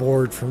on our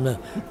board from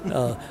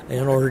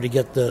in order to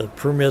get the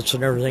permits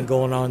and everything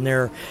going on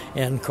there.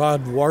 And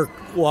Cod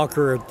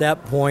Walker at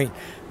that point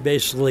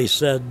basically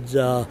said,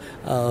 no,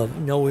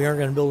 we aren't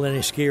going to build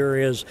any ski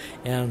areas,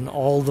 and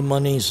all the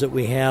monies that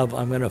we have,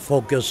 I'm going to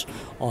focus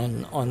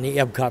on the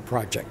Epcot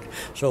project.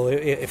 So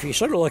if you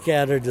sort of look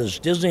at it as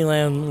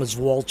Disneyland was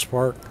Walt's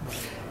park,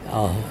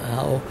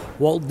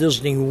 Walt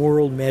Disney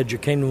World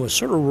Magic Kingdom was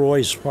sort of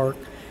Roy's park.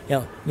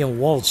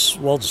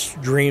 Walt's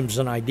dreams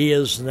and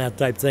ideas and that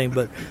type of thing,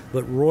 but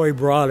Roy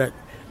brought it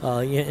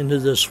into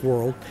this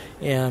world,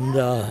 and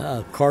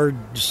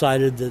Card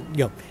decided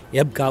that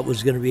Epcot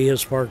was going to be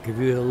his park. If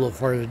you go a little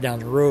farther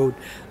down the road,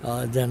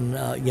 then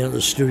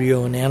the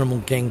studio and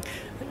Animal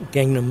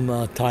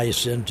Kingdom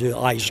ties into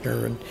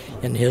Eisner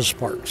and his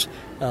parks.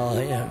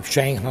 And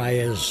Shanghai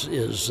is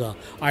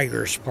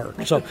Iger's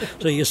park. So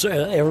you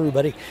say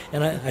everybody,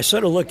 and I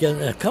sort of look at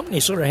a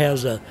company sort of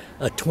has a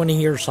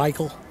 20-year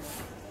cycle.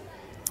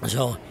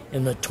 So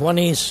in the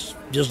 20s,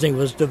 Disney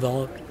was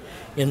developed.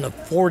 In the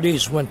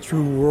 40s, went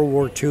through World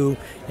War II,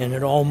 and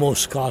it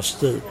almost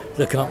cost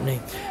the company.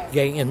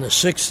 Okay, in the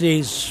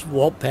 60s,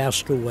 Walt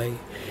passed away.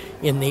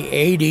 In the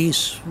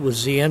 80s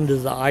was the end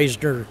of the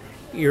Eisner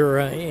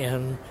era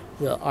and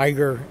the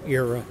Iger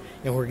era,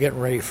 and we're getting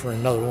ready for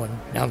another one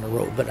down the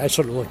road. But I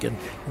sort of look at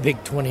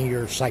big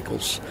 20-year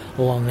cycles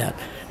along that.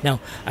 Now,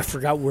 I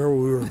forgot where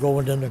we were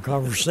going in the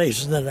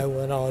conversation, then I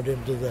went out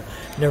into the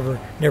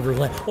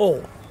Neverland.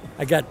 Oh,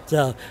 I got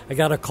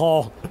a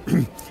call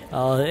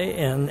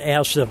and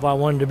asked if I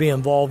wanted to be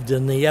involved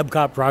in the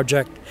Epcot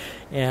project,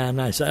 and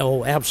I said,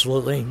 "Oh,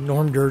 absolutely."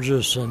 Norm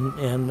Durgis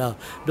and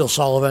Bill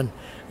Sullivan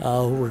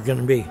were going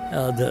to be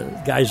the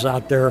guys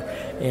out there,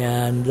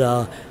 and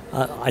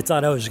I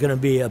thought I was going to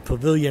be a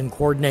pavilion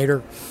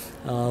coordinator,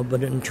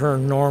 but in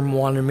turn, Norm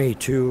wanted me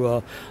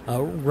to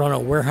run a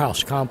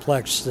warehouse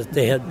complex that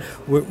they had.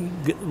 We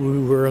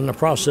were in the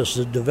process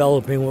of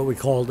developing what we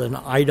called an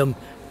item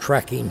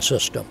tracking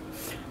system.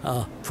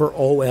 For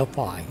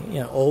OFI.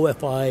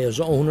 OFI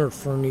is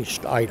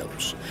owner-furnished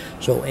items.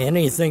 So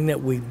anything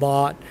that we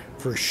bought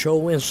for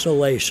show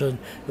installation,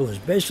 it was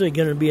basically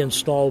going to be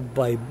installed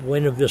by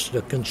Buena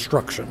Vista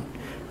Construction,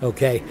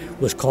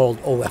 was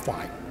called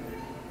OFI.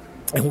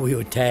 And we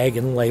would tag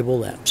and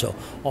label that. So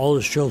all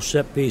the show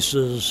set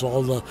pieces,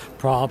 all the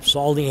props,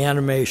 all the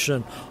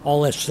animation,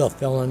 all that stuff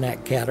fell in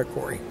that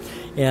category.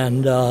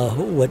 And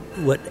what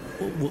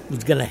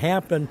was going to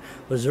happen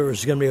was there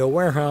was going to be a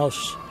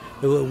warehouse.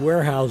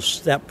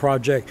 That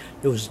project,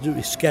 it was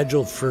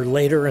scheduled for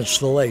later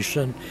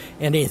installation.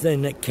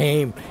 Anything that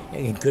came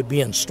and could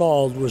be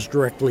installed was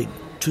directly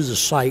to the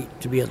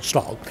site to be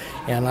installed.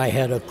 And I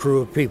had a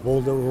crew of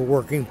people that were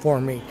working for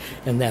me,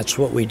 and that's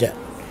what we did.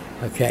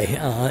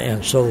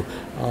 And so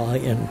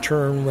in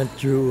turn went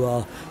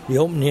through the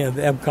opening of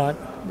Epcot.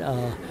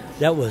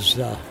 That was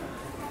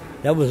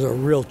a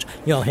real,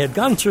 had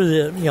gone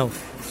through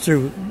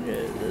through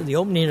the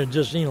opening of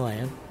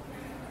Disneyland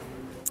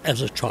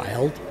as a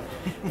child.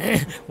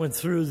 Went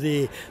through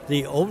the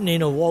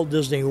opening of Walt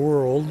Disney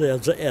World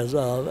as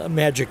a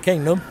Magic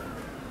Kingdom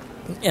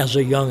as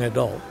a young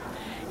adult.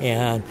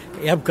 And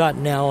Epcot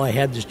now, I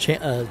had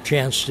the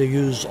chance to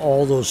use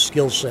all those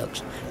skill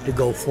sets to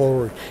go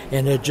forward,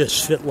 and it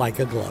just fit like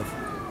a glove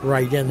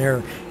right in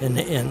there and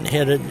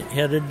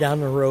headed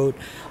down the road.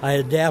 I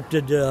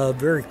adapted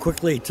very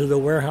quickly to the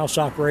warehouse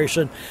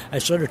operation. I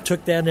sort of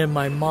took that in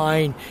my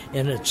mind,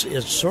 and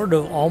it's sort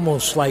of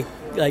almost like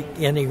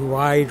any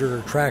ride or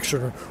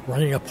attraction or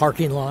running a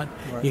parking lot.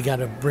 Right. You got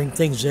to bring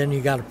things in, you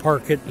got to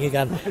park it, you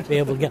got to be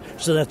able to get.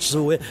 So that's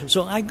the way.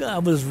 So I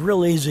was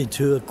real easy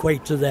to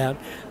equate to that.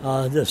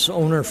 This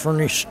owner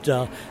furnished.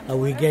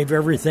 We gave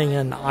everything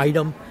an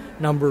item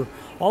number.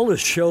 All the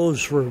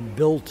shows were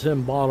built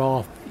and bought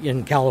off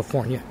in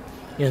California.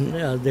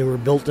 They were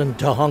built in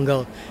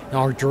Tahunga.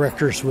 Our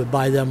directors would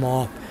buy them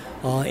off,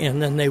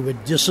 and then they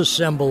would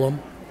disassemble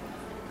them,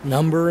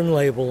 number and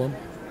label them,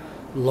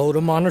 load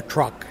them on a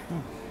truck,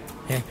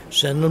 and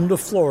send them to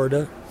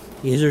Florida,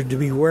 either to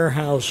be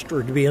warehoused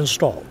or to be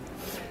installed.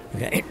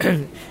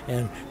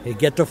 And they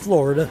get to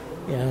Florida,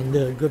 and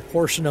a good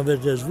portion of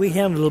it is we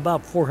handled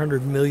about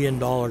 $400 million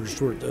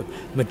worth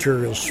of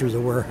materials through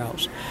the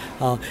warehouse.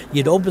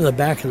 You'd open the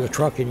back of the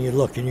truck and you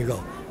look and you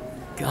go,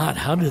 God,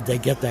 how did they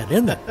get that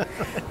in there?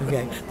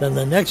 Okay. Then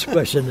the next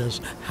question is,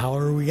 how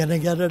are we going to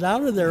get it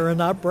out of there and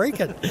not break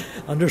it?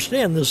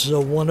 Understand, this is a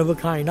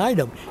one-of-a-kind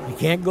item. You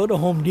can't go to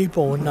Home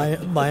Depot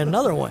and buy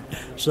another one.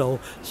 So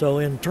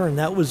in turn,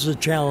 that was the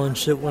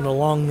challenge that went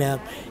along that,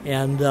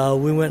 and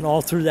we went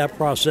all through that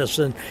process.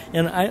 And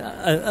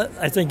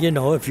I think,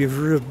 if you've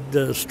heard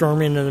the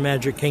Storming of the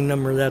Magic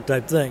Kingdom or that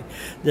type thing,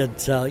 that,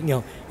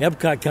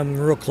 Epcot coming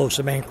real close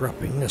to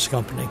bankrupting this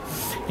company,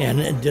 and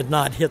it did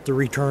not hit the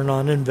return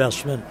on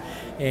investment.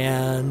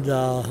 And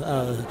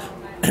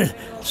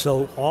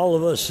so all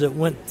of us that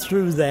went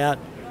through that,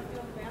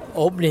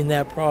 opening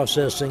that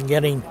process and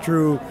getting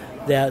through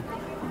that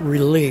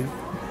relief,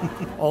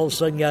 all of a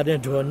sudden got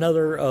into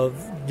another of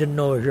didn't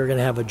know if you're going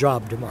to have a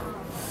job tomorrow.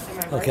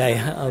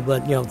 Okay,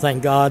 but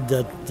thank God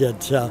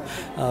that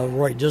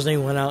Roy Disney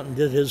went out and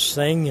did his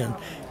thing and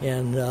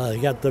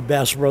got the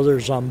Bass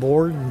Brothers on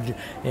board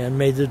and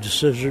made the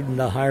decision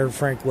to hire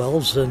Frank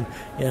Wells and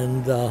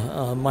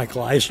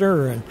Michael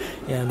Eisner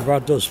and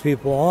brought those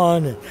people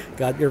on and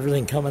got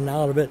everything coming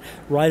out of it.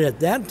 Right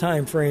at that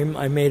time frame,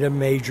 I made a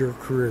major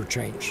career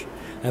change.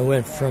 I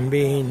went from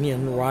being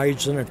in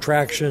rides and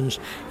attractions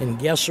and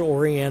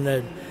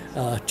guest-oriented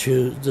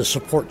to the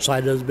support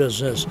side of the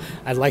business.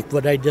 I liked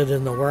what I did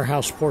in the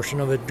warehouse portion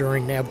of it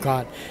during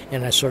Epcot,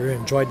 and I sort of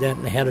enjoyed that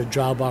and had a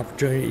job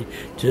opportunity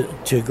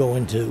to go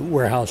into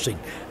warehousing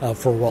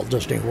for Walt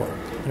Disney World.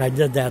 And I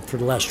did that for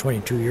the last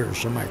 22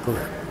 years of my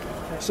career.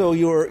 So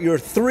your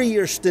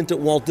 3-year stint at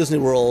Walt Disney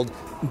World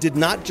did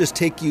not just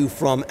take you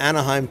from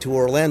Anaheim to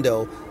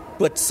Orlando,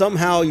 but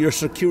somehow your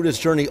circuitous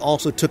journey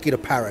also took you to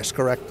Paris,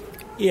 correct?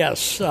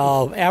 Yes.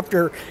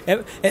 After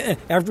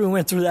we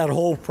went through that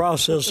whole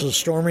process of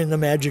storming the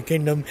Magic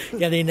Kingdom,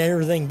 getting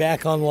everything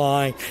back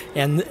online,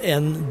 and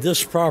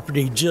this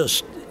property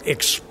just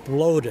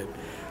exploded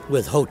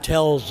with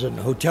hotels and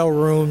hotel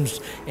rooms,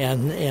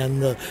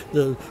 and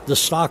the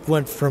stock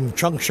went from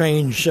chunk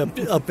change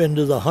up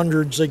into the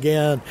hundreds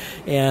again,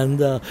 and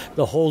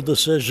the whole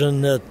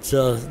decision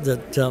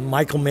that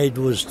Michael made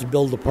was to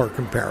build a park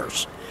in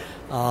Paris,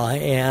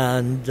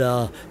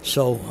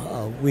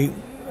 so we.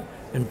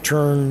 In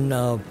turn,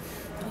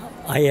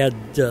 I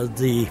had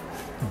the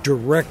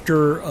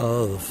director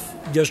of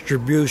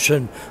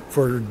distribution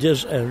for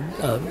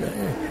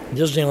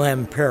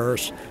Disneyland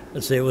Paris.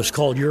 Let's say it was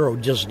called Euro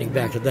Disney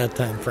back at that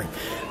time frame.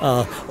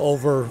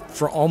 Over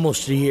for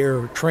almost a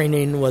year,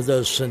 training with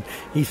us, and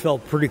he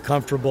felt pretty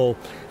comfortable.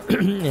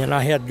 And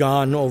I had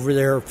gone over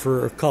there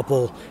for a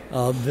couple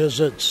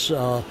visits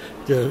to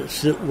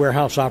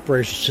warehouse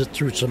operations, sit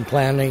through some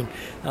planning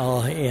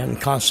and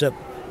concept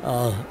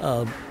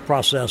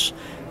process,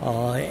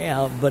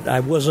 but I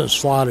wasn't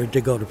slotted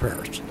to go to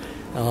Paris.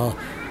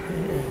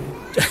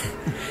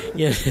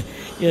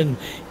 In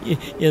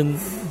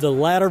the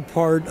latter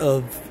part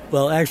of,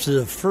 actually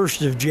the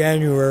 1st of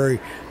January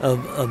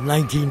of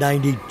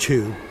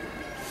 1992,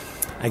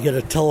 I get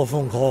a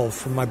telephone call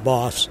from my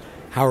boss,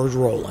 Howard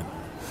Rowland,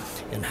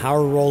 and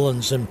Howard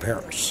Rowland's in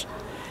Paris,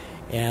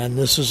 and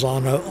this is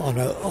on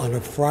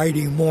a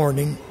Friday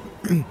morning.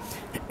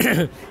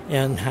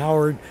 And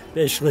Howard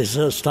basically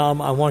says,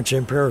 Tom, I want you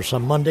in Paris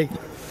on Monday.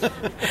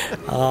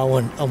 I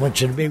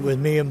want you to meet with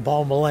me and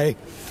Paul Millay.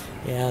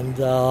 And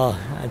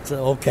I said,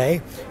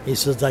 okay. He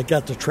says, I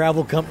got the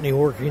travel company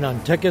working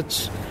on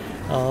tickets,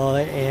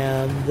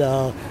 and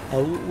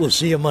we'll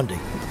see you Monday.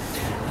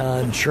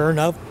 And sure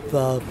enough,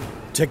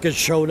 tickets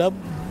showed up,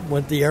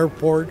 went to the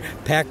airport,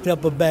 packed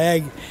up a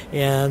bag,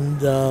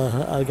 and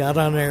I got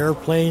on an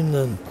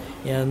airplane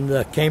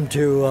and came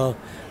to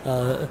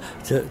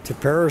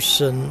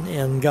Paris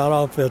and got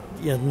off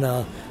in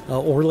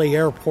Orly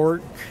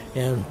Airport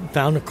and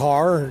found a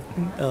car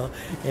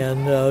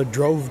and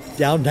drove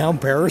downtown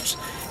Paris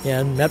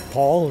and met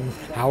Paul and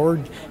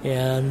Howard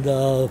and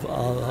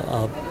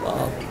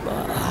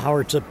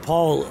Howard said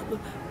Paul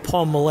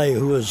Millay,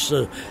 who was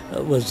the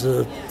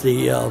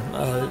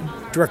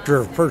director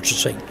of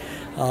purchasing,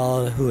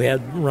 who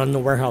had run the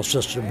warehouse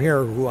system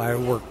here, who I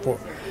worked for.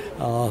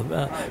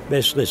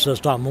 Basically says,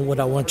 Tom, what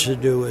I want you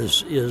to do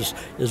is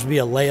be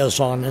a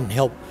liaison and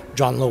help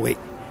John Louis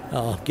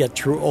get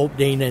through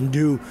opening and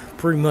do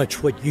pretty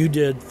much what you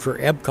did for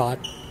Epcot,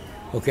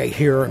 okay,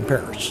 here in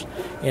Paris.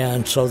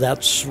 And so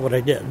that's what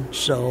I did.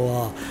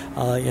 So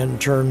in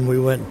turn, we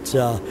went,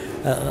 I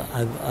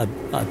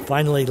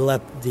finally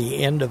left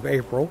the end of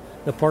April.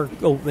 The park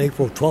opened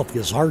April 12th.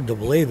 It's hard to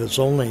believe. It's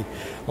only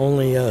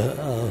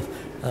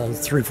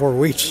 3-4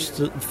 weeks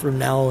from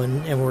now,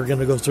 and we're going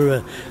to go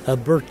through a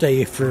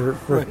birthday for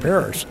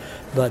Paris.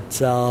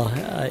 But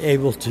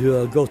able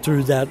to go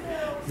through that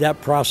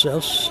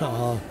process,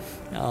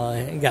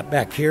 got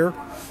back here,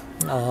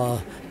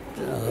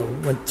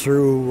 went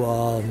through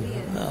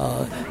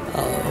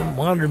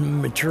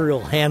Modern Material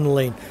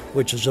Handling,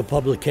 which is a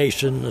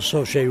publication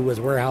associated with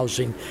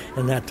warehousing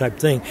and that type of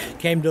thing.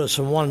 Came to us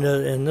and wanted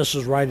to, and this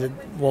is right at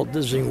Walt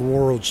Disney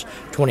World's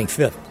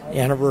 25th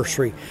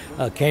anniversary,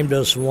 came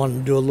to us and wanted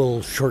to do a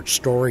little short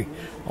story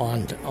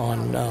on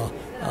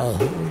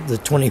the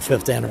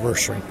 25th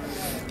anniversary.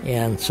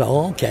 And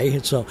so, okay,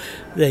 so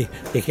they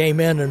came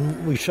in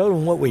and we showed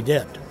them what we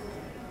did.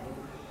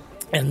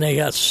 And they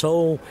got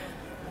so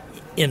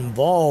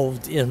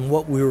involved in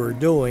what we were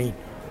doing,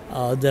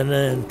 then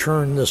in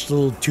turn this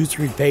little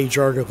 2-3 page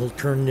article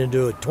turned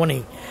into a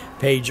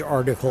 20-page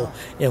article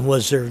and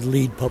was their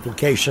lead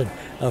publication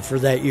for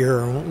that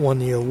year and won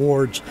the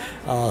awards.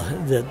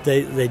 That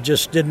they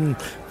just didn't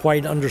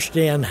quite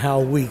understand how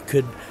we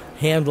could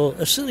handle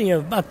a city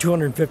of about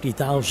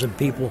 250,000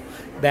 people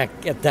back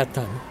at that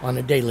time on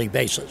a daily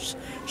basis.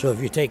 So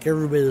if you take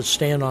everybody that's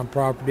staying on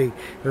property,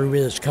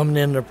 everybody that's coming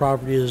into the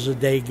property as a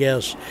day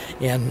guest,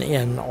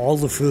 and all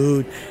the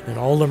food and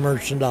all the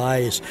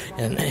merchandise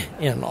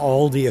and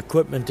all the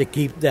equipment to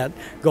keep that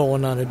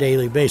going on a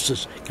daily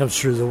basis comes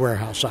through the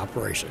warehouse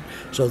operation.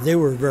 So they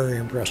were very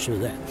impressed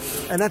with that.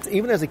 And that's,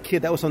 even as a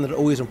kid, that was something that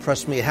always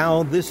impressed me,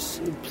 how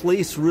this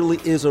place really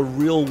is a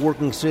real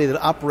working city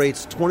that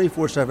operates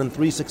 24/7,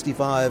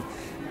 365,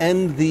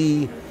 and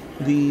the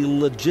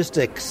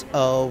logistics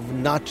of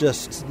not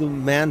just the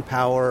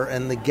manpower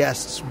and the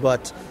guests,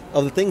 but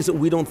of the things that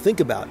we don't think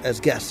about as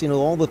guests. You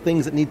know, all the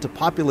things that need to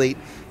populate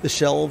the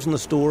shelves and the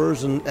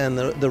stores and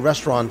the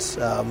restaurants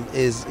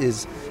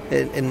is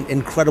an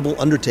incredible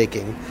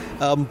undertaking.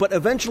 But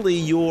eventually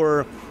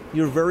your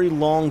very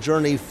long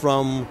journey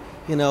from,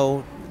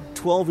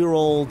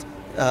 12-year-old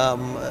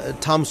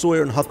Tom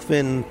Sawyer and Huck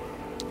Finn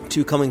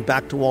to coming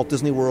back to Walt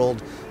Disney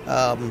World,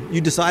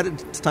 you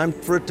decided it's time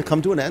for it to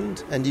come to an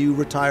end, and you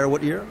retire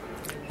what year?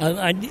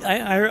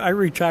 I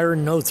retired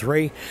in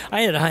 2003.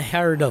 I had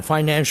hired a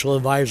financial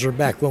advisor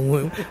back when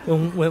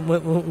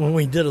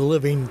we did a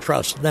living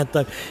trust,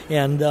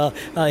 and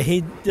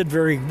he did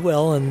very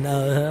well,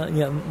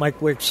 and Mike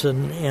Wicks,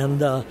 and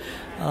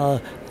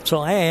so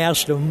I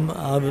asked him.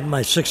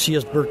 My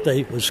 60th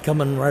birthday was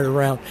coming right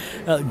around.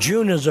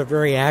 June is a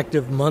very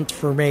active month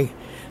for me.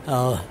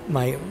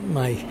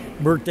 My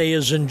birthday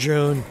is in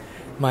June.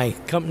 My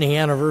company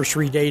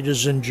anniversary date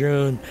is in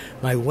June.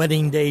 My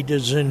wedding date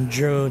is in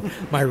June.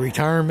 My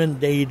retirement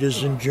date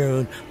is in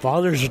June.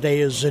 Father's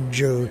Day is in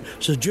June.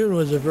 So June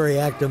was a very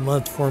active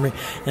month for me.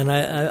 And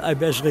I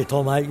basically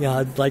told him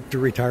I'd like to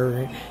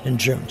retire in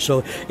June.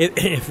 So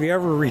if you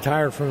ever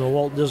retire from the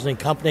Walt Disney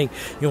Company,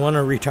 you want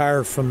to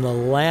retire from the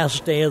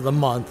last day of the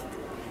month.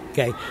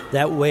 Okay,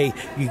 that way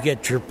you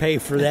get your pay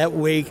for that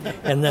week,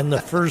 and then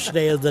the first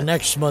day of the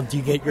next month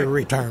you get your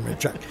retirement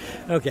check.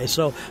 Okay,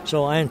 so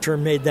I in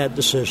turn made that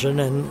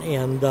decision,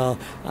 and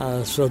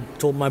so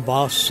told my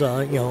boss,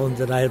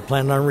 that I had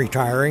planned on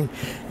retiring,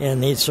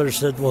 and he sort of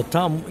said, "Well,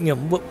 Tom,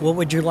 what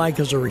would you like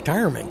as a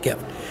retirement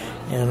gift?"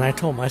 And I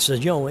told him, I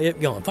said,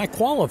 if I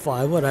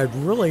qualify, what I'd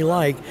really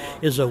like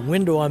is a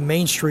window on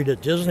Main Street at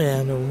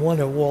Disneyland and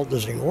one at Walt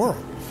Disney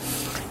World.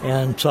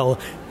 And so.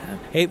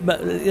 Hey,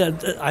 but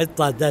I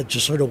thought that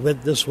just sort of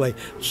went this way.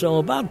 So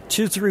about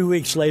 2-3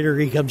 weeks later,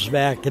 he comes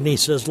back and he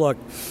says, "Look,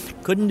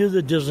 couldn't do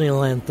the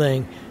Disneyland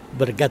thing,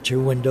 but it got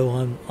your window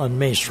on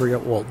Main Street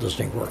at Walt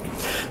Disney World.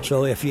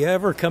 So if you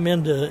ever come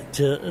into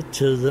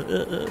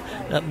the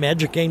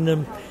Magic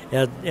Kingdom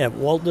at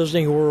Walt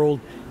Disney World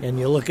and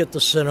you look at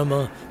the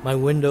cinema, my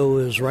window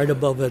is right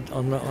above it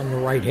on the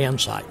right-hand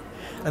side."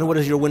 And what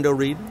does your window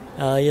read?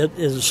 It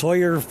is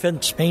Sawyer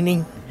Fence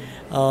Painting.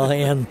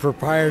 And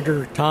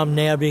proprietor Tom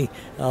Nabbe,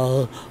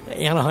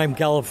 Anaheim,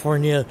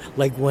 California,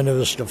 Lake Buena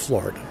Vista,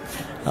 Florida.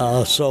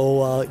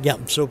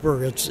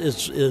 Super.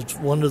 It's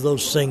one of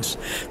those things.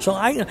 So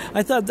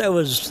I thought that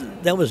was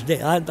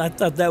I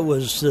thought that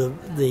was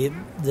the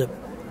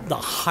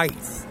height,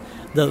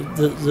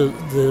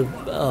 the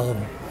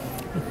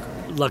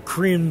la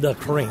creme de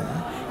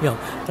creme,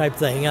 type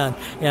thing.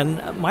 And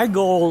my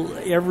goal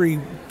every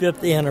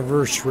 5th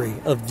anniversary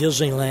of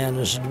Disneyland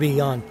is to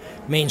be on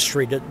Main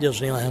Street at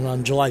Disneyland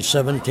on July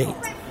 17th.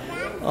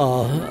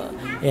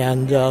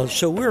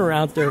 So we were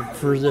out there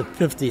for the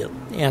 50th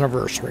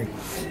anniversary.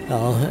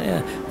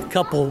 A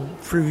couple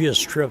previous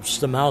trips,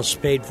 the mouse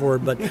paid for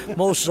it, but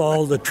most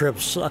all the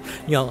trips,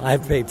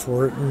 I've paid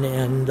for it.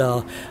 And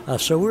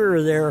so we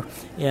were there,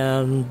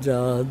 and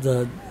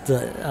the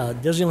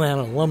Disneyland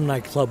Alumni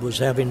Club was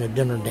having a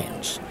dinner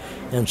dance.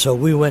 And so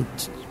we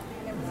went.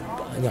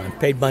 I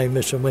paid my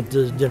admission, went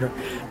to the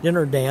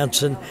dinner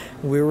dance, and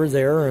we were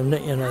there, and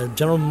a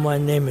gentleman by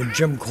the name of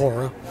Jim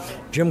Cora.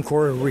 Jim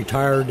Cora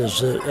retired as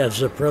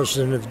the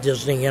president of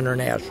Disney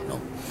International,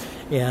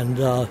 and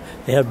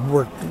had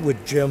worked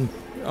with Jim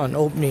on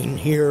opening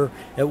here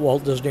at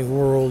Walt Disney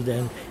World,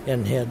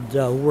 and had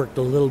worked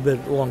a little bit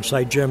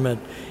alongside Jim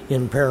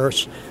in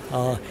Paris.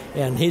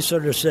 And he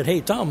sort of said, "Hey,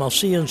 Tom, I'll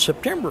see you in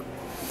September."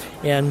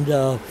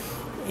 And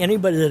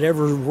anybody that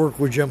ever worked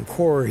with Jim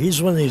Cora,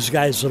 he's one of these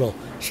guys that'll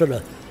sort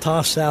of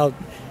toss out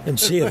and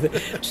see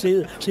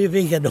if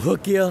he can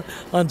hook you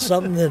on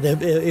something.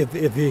 That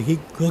if he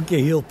hook you,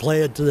 he'll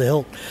play it to the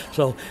hilt.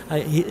 So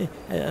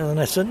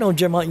I said, "No,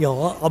 Jim,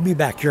 I'll be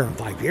back here in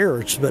 5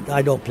 years, but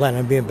I don't plan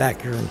on being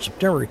back here in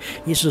September."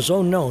 He says,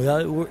 "Oh no,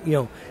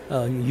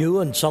 you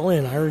and Sully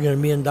and I are going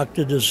to be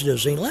inducted as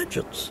Disney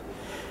Legends."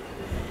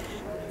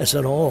 I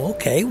said, "Oh,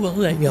 okay. Well,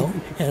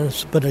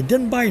 but I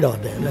didn't bite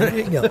on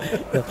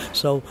that."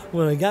 So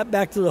when I got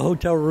back to the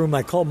hotel room,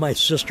 I called my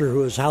sister, who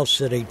was house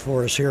sitting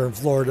for us here in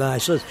Florida. And I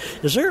said,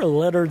 "Is there a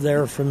letter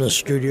there from the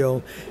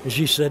studio?" And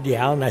she said,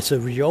 "Yeah." And I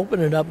said, "Would you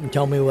open it up and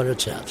tell me what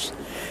it says?"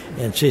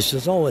 And she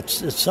says, "Oh,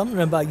 it's something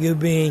about you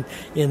being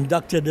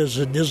inducted as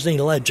a Disney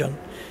legend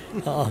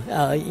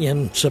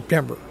in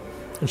September."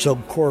 And so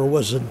Cora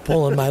wasn't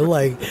pulling my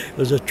leg; it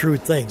was a true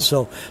thing.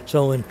 So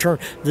in turn,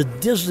 the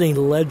Disney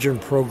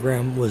Legend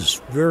program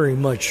was very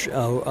much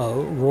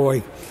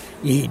Roy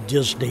E.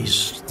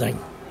 Disney's thing.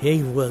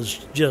 He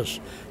was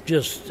just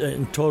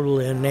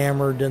totally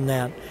enamored in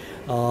that.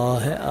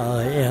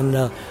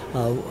 I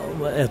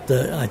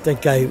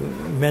think I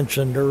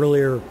mentioned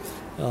earlier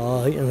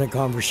in the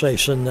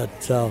conversation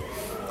that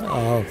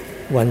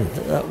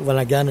when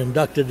I got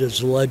inducted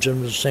as a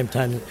legend was the same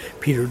time that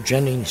Peter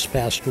Jennings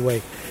passed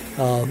away,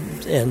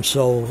 and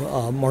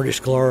so Marty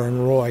Sklar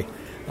and Roy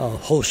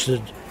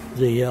hosted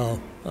the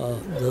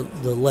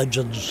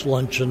Legends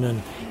Luncheon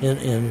and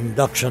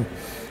induction,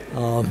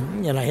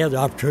 and I had the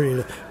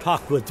opportunity to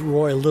talk with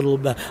Roy a little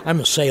bit. I'm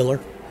a sailor,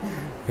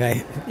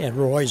 okay, and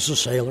Roy's a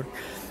sailor.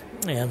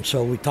 And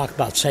so we talked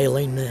about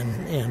sailing,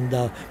 and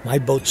my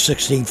boat's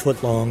 16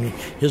 foot long,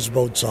 his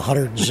boat's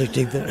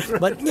 160 feet.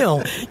 But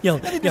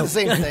the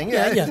same thing.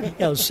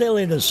 Yeah.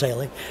 Sailing is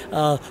sailing.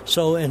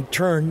 So in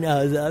turn,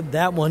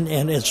 that one,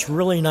 and it's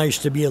really nice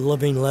to be a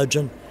living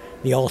legend.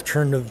 The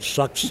alternative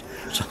sucks.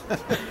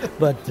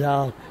 But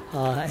I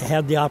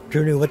had the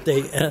opportunity. What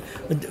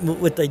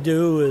they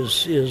do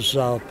is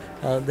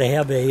they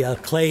have a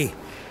clay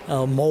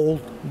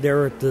mold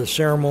there at the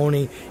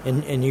ceremony,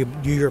 and you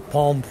do your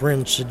palm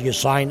prints and you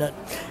sign it,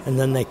 and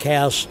then they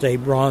cast a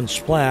bronze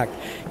plaque,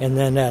 and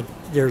then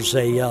there's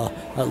a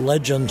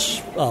Legends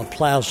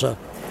Plaza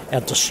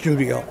at the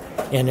studio,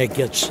 and it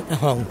gets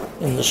hung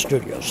in the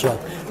studio. So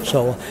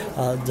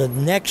the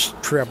next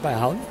trip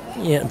out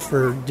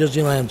for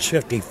Disneyland's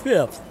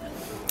 55th,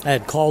 I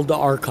had called the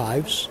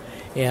archives,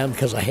 and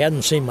because I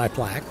hadn't seen my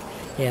plaque,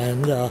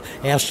 and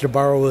asked to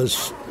borrow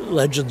his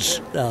Legends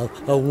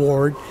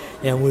award,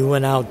 and we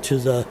went out to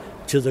the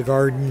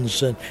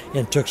gardens and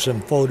took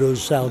some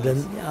photos out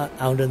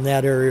in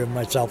that area of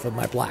myself and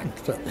my plaque.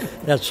 So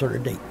that's sort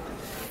of neat.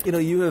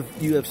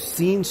 You have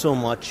seen so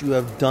much, you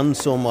have done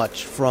so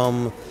much,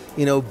 from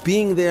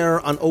being there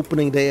on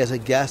opening day as a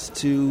guest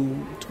to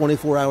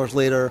 24 hours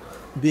later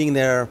being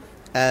there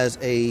as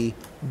a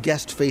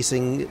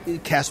guest-facing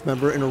cast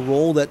member in a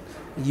role that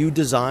you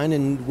designed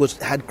and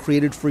had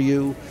created for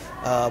you.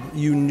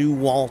 You knew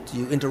Walt,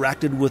 you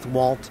interacted with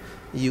Walt,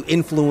 you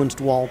influenced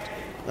Walt.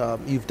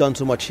 You've done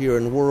so much here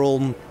in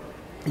World.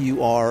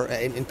 You are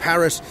in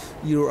Paris.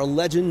 You're a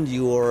legend.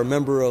 You are a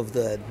member of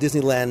the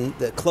Disneyland,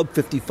 the Club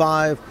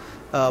 55.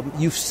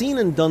 You've seen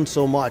and done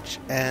so much.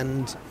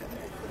 And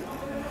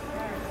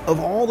of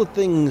all the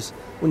things,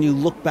 when you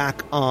look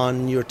back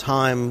on your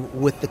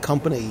time with the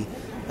company,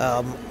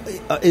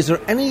 is there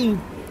any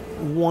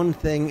one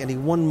thing, any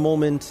one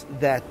moment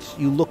that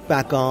you look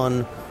back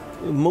on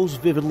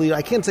most vividly?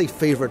 I can't say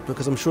favorite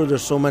because I'm sure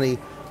there's so many,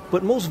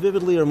 but most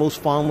vividly or most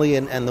fondly,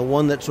 and the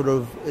one that sort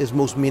of is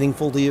most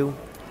meaningful to you?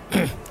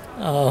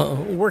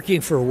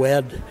 Working for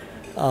WED,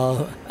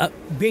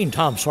 being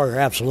Tom Sawyer,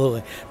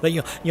 absolutely. But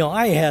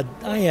I had.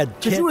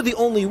 Because you were the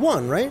only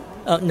one, right?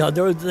 No,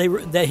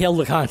 they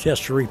held a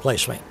contest to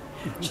replace me.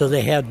 So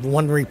they had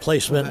one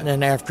replacement, okay.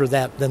 And after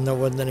that, then there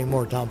wasn't any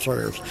more Tom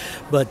Sawyers.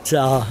 But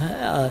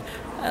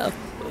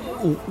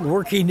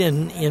working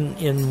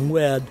in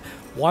WED,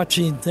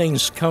 watching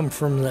things come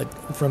from a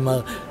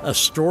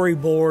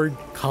storyboard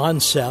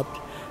concept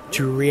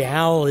to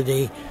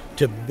reality,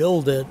 to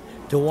build it,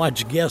 to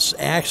watch guests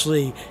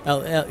actually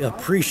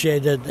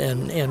appreciate it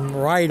and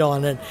ride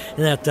on it,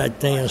 and that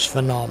thing is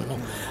phenomenal.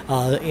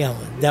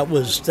 That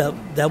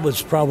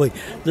was probably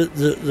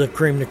the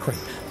cream de cream.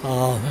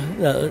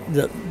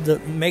 The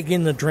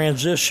making the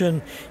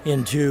transition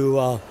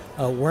into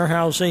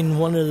warehousing.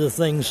 One of the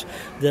things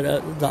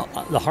that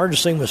the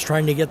hardest thing was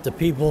trying to get the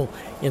people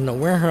in the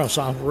warehouse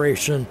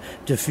operation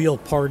to feel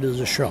part of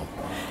the show.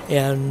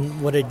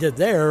 And what I did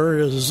there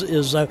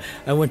is I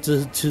went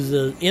to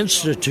the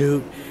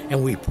Institute,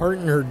 and we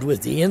partnered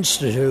with the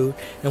Institute,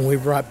 and we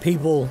brought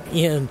people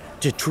in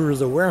to tour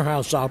the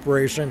warehouse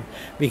operation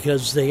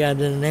because they got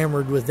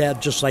enamored with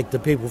that, just like the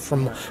people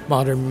from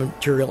Modern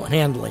Material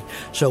Handling.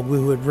 So we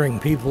would bring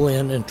people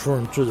in and tour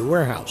them through the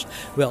warehouse.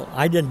 Well,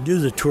 I didn't do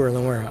the tour in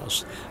the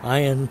warehouse. I,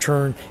 in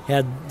turn,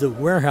 had the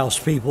warehouse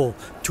people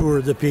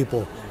tour the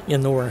people in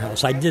the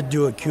warehouse. I did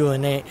do a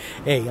Q&A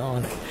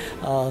on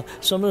it.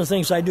 Some of the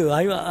things I do,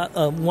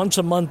 once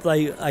a month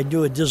I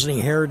do a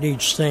Disney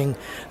Heritage thing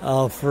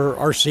for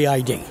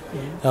RCID,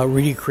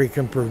 Reedy Creek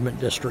Improvement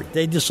District.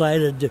 They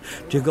decided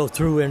to go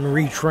through and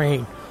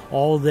retrain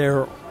all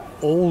their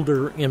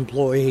older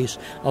employees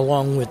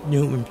along with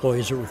new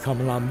employees that were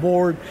coming on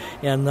board.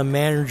 And the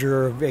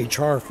manager of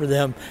HR for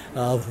them,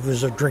 who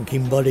was a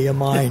drinking buddy of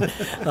mine,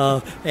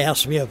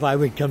 asked me if I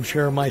would come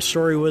share my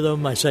story with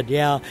them. I said,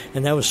 yeah,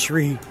 and that was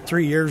three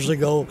years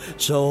ago.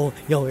 So,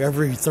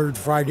 every third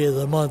Friday of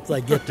the month I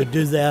get to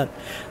do that.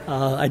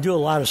 I do a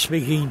lot of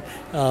speaking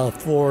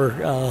for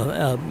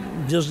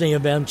Disney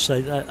events.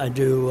 I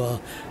do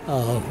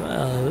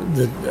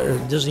the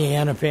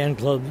Disneyana Fan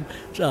Club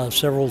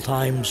several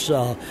times,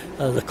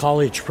 the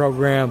college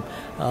program.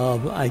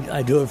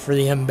 I do it for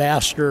the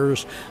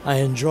ambassadors. I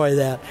enjoy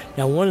that.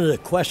 Now, one of the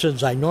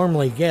questions I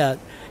normally get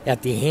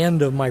at the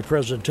end of my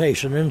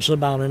presentation, and it's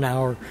about an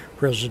hour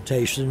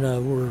presentation,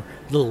 we're a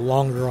little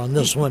longer on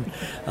this one,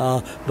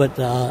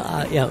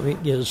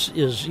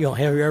 is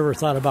have you ever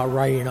thought about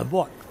writing a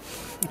book?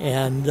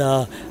 And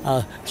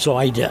so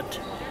I did.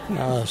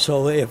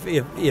 So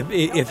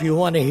if you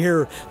want to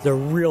hear the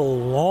real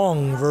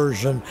long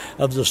version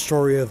of the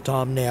story of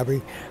Tom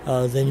Nabbe,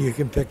 then you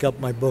can pick up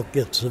my book.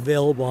 It's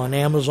available on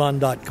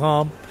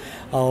Amazon.com,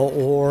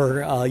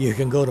 or you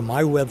can go to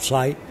my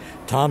website,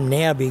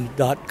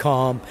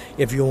 TomNabbe.com,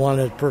 if you want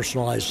it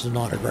personalized and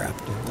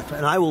autographed.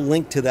 And I will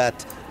link to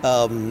that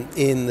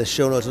in the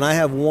show notes. And I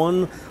have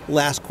one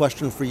last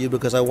question for you,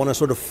 because I want to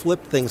sort of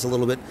flip things a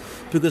little bit,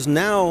 because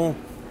now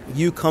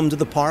you come to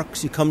the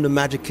parks, you come to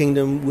Magic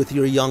Kingdom with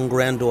your young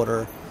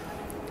granddaughter.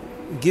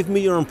 Give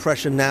me your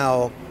impression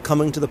now,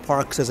 coming to the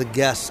parks as a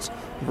guest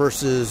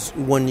versus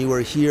when you were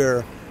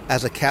here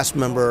as a cast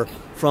member,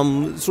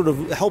 from sort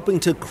of helping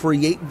to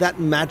create that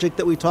magic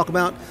that we talk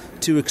about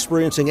to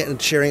experiencing it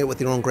and sharing it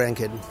with your own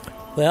grandkid.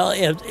 Well,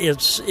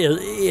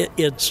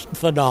 it's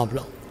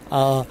phenomenal.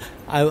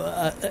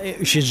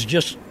 She's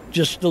just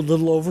a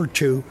little over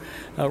 2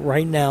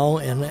 right now,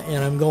 and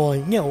I'm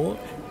going,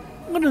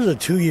 what is a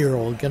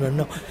 2-year-old going to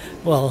know?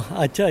 Well,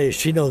 I tell you,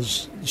 she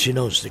knows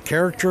the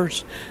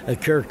characters,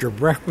 character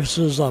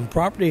breakfasts on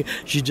property.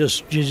 She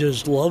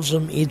just loves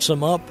them, eats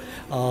them up.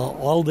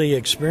 All the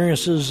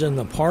experiences in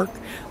the park.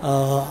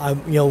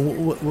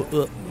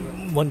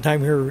 One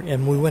time here,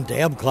 and we went to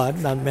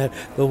Epcot,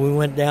 but we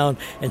went down,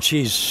 and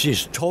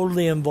she's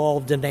totally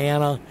involved in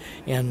Anna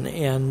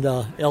and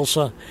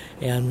Elsa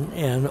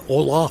and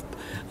Olaf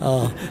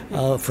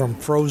from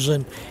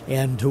Frozen,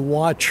 and to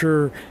watch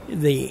her,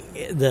 the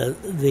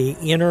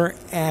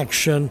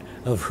interaction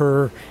of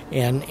her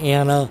and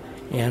Anna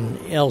and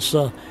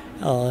Elsa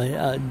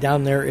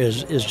down there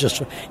is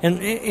just,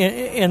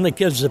 and the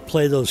kids that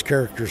play those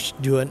characters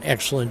do an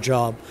excellent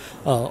job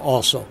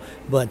also.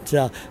 But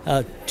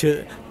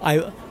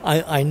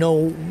I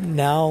know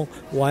now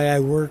why I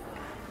work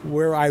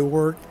where I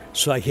work,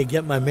 so I could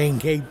get my main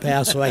gate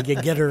pass, so I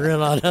could get her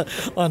in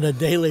on a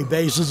daily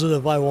basis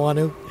if I want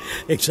to,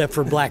 except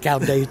for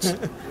blackout dates.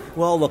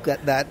 Well, look,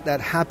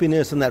 that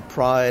happiness and that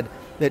pride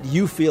that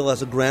you feel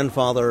as a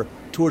grandfather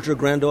towards your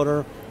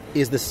granddaughter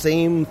is the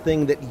same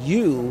thing that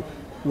you,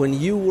 when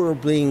you were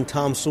being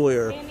Tom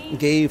Sawyer,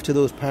 gave to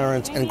those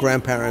parents and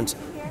grandparents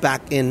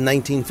back in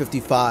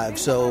 1955.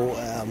 So,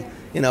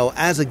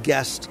 as a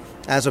guest,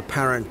 as a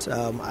parent,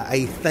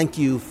 I thank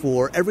you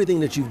for everything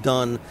that you've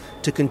done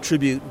to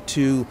contribute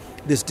to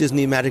this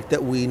Disney magic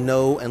that we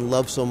know and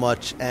love so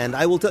much. And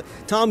I will tell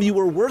Tom, you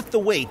were worth the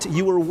wait.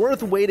 You were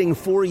worth waiting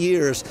 4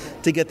 years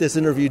to get this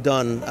interview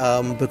done,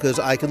 because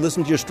I could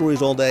listen to your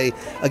stories all day.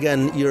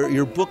 Again,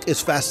 your book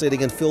is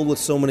fascinating and filled with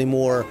so many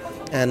more.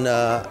 And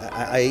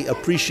I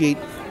appreciate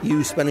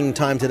you spending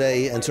time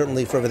today, and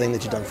certainly for everything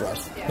that you've done for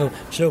us.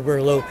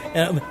 Super, Lou.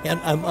 And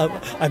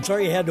I'm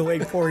sorry you had to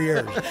wait 4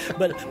 years,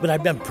 but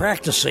I've been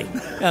practicing.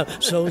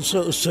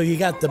 So you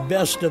got the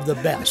best of the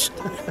best.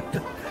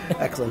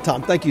 Excellent,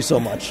 Tom. Thank you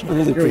so much. I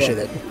really appreciate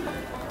it.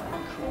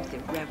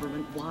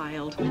 Irreverent,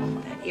 wild,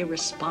 that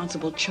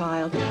irresponsible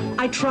child.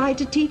 I tried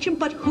to teach him,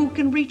 but who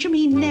can reach him?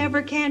 He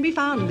never can be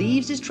found.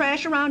 Leaves his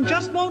trash around,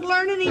 just won't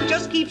learn, and he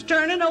just keeps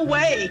turning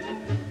away.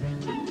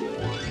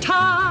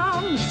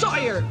 Tom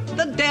Sawyer,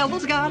 the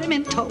devil's got him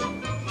in tow.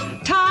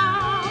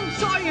 Tom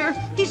Sawyer,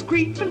 he's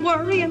grief and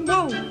worry and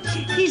woe.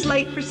 He's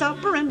late for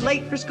supper and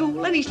late for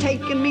school, and he's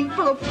taking me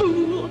for a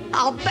fool.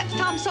 I'll bet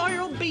Tom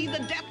Sawyer will be the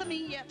death of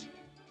me yet.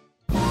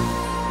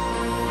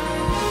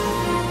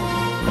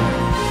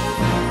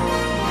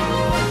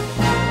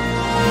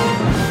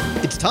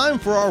 It's time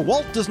for our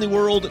Walt Disney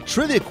World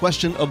Trivia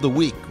Question of the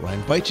Week, where I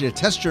invite you to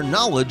test your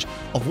knowledge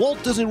of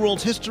Walt Disney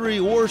World's history,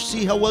 or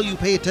see how well you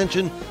pay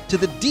attention to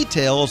the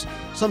details,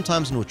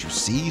 sometimes in what you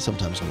see,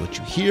 sometimes in what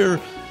you hear,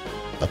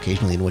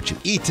 occasionally in what you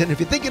eat. And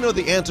if you think you know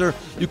the answer,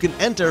 you can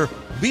enter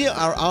via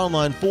our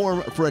online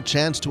form for a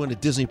chance to win a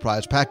Disney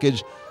Prize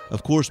package.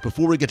 Of course,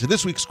 before we get to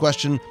this week's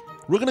question,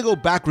 we're going to go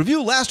back,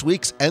 review last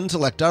week's, and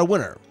select our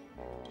winner.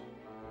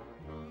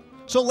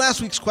 So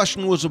last week's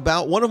question was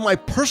about one of my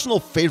personal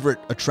favorite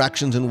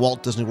attractions in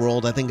Walt Disney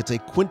World. I think it's a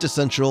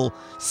quintessential,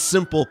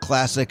 simple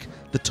classic,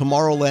 the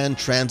Tomorrowland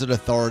Transit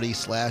Authority /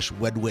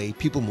 Wedway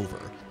People Mover.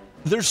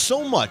 There's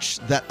so much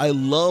that I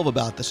love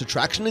about this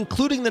attraction,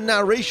 including the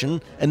narration,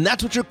 and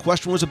that's what your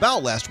question was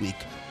about last week.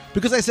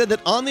 because I said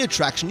that on the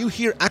attraction you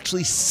hear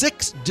actually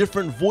 6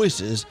 different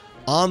voices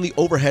on the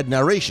overhead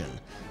narration,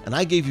 and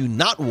I gave you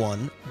not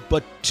 1,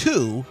 but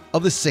 2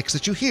 of the 6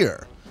 that you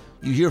hear.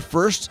 You hear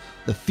first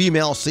the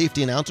female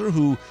safety announcer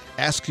who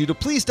asks you to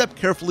please step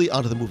carefully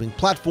onto the moving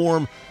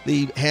platform,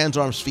 the hands,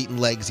 arms, feet, and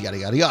legs, yada,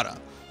 yada,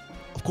 yada.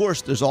 Of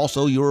course, there's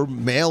also your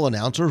male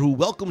announcer who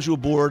welcomes you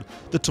aboard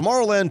the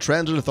Tomorrowland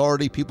Transit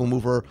Authority People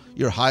Mover,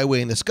 your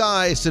highway in the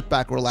sky, sit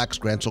back, relax,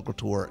 Grand Circle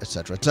Tour,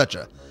 etc.,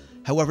 etc.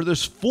 However,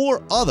 there's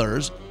 4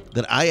 others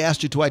that I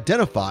asked you to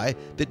identify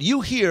that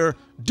you hear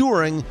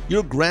during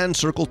your Grand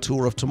Circle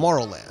Tour of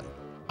Tomorrowland.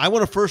 I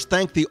want to first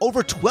thank the over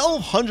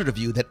 1,200 of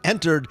you that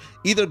entered,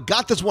 either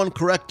got this one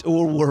correct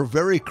or were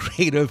very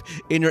creative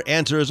in your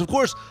answers. Of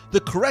course, the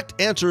correct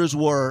answers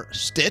were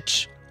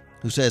Stitch,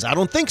 who says, I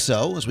don't think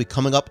so, as we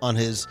coming up on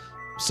his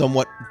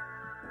somewhat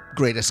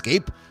great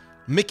escape.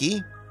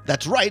 Mickey,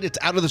 that's right, it's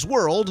out of this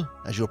world,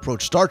 as you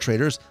approach Star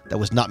Traders. That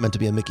was not meant to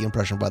be a Mickey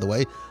impression, by the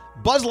way.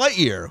 Buzz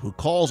Lightyear, who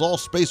calls all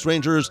space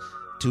rangers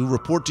to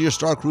report to your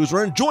Star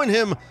Cruiser and join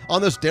him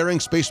on this daring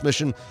space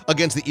mission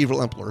against the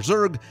evil Emperor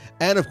Zurg.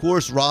 And of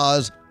course,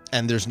 Roz,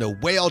 and there's no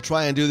way I'll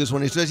try and do this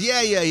when he says,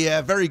 yeah,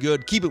 very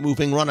good, keep it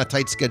moving, we're on a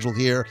tight schedule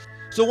here.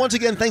 So once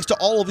again, thanks to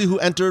all of you who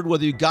entered,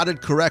 whether you got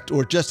it correct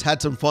or just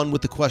had some fun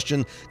with the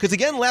question. Because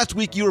again, last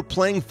week you were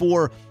playing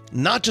for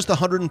not just the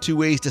 102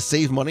 Ways to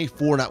Save Money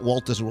for an At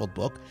Walt Disney World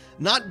book,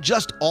 not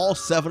just all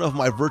 7 of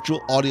my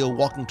virtual audio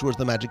Walking Tours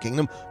the Magic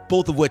Kingdom,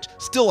 both of which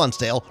still on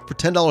sale for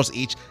 $10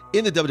 each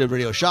in the WDW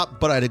Radio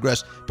shop, but I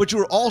digress. But you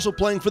were also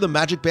playing for the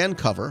Magic Band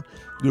cover,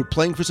 you were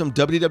playing for some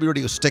WDW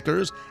Radio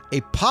stickers,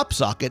 a pop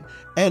socket,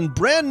 and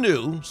brand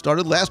new,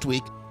 started last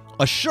week,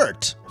 a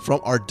shirt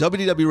from our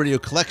WDW Radio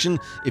collection.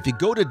 If you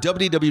go to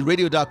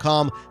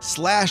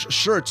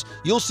wdwradio.com/shirts,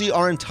 you'll see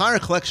our entire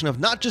collection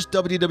of not just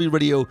WDW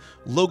Radio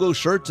logo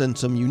shirts and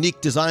some unique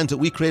designs that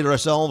we created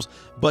ourselves,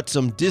 but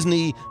some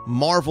Disney,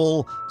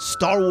 Marvel,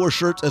 Star Wars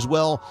shirts as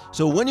well.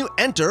 So when you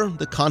enter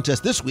the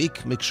contest this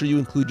week, make sure you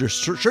include your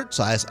shirt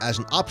size as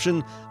an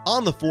option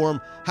on the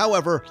form.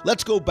 However,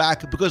 let's go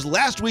back because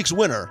last week's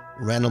winner,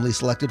 randomly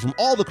selected from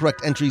all the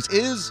correct entries,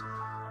 is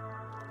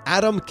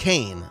Adam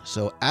Kane.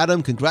 So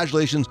Adam,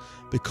 congratulations.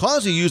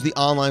 Because you used the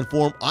online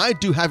form, I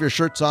do have your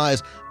shirt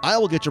size. I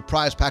will get your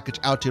prize package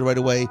out to you right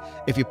away.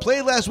 If you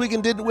played last week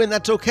and didn't win,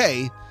 that's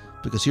okay,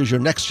 because here's your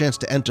next chance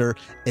to enter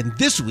in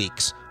this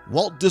week's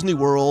Walt Disney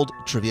World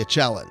Trivia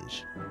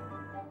Challenge.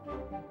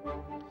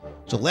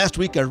 So last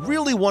week, I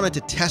really wanted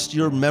to test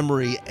your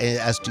memory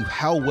as to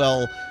how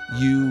well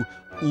you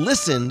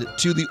listened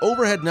to the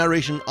overhead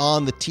narration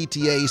on the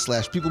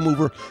TTA/People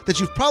Mover that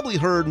you've probably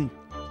heard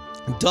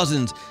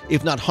dozens,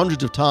 if not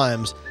hundreds of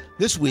times.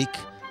 This week,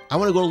 I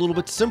want to go a little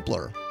bit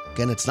simpler.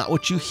 Again, it's not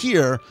what you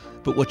hear,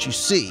 but what you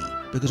see.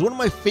 Because one of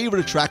my favorite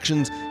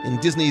attractions in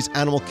Disney's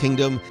Animal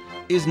Kingdom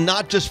is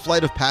not just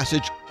Flight of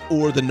Passage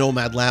or the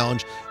Nomad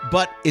Lounge,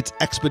 but it's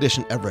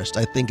Expedition Everest.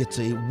 I think it's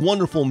a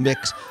wonderful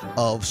mix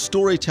of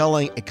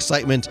storytelling,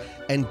 excitement,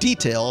 and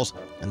details.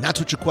 And that's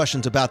what your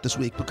question's about this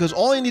week. Because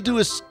all you need to do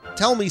is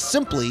tell me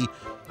simply,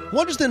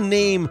 what is the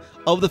name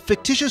of the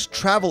fictitious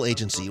travel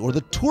agency or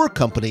the tour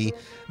company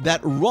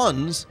that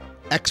runs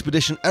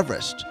Expedition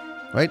Everest?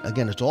 Right?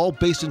 Again, it's all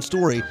based in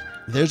story.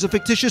 There's a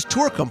fictitious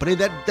tour company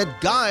that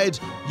guides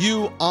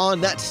you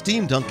on that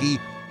steam donkey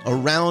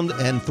around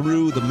and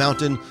through the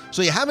mountain.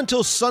 So you have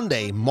until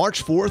Sunday,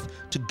 March 4th,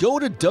 to go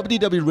to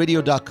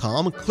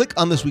wdwradio.com, click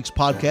on this week's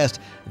podcast.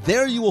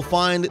 There you will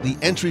find the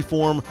entry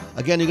form.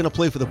 Again, you're going to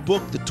play for the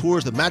book, the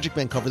tours, the Magic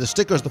Band cover, the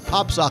stickers, the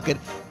pop socket,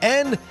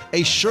 and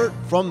a shirt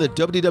from the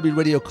WDW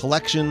Radio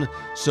collection.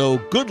 So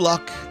good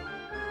luck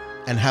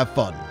and have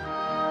fun.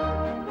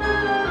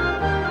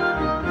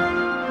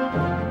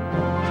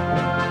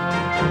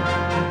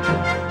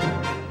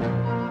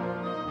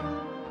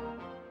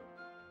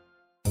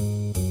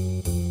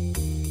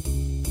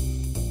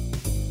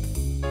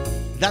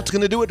 That's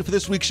going to do it for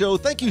this week's show.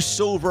 Thank you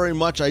so very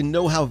much. I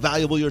know how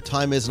valuable your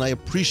time is, and I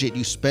appreciate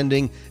you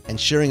spending and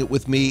sharing it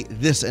with me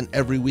this and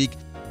every week.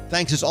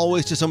 Thanks as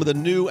always to some of the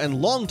new and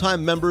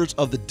longtime members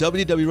of the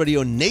WDW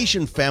Radio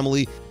Nation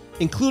family,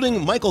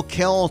 including Michael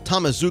Kell,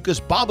 Thomas Zukas,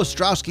 Bob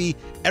Ostrowski,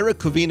 Eric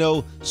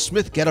Covino,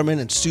 Smith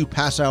Getterman, and Sue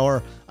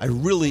Passauer. I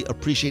really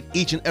appreciate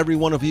each and every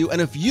one of you. And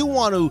if you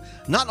want to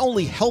not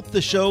only help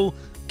the show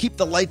keep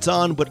the lights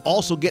on, but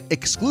also get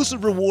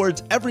exclusive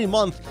rewards every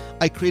month,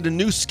 I create a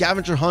new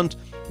scavenger hunt.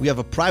 We have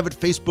a private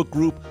Facebook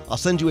group. I'll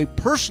send you a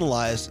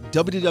personalized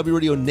WDW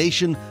Radio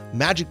Nation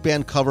Magic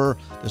Band cover.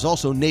 There's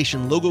also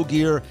Nation logo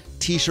gear,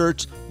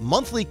 t-shirts,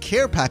 monthly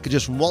care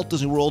packages from Walt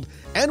Disney World,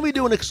 and we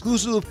do an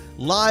exclusive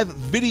live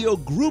video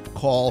group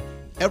call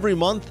every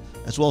month,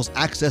 as well as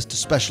access to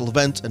special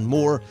events and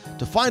more.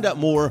 To find out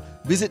more,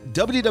 visit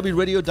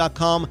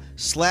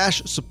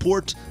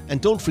wdwradio.com/support,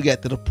 and don't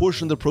forget that a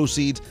portion of the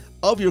proceeds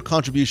of your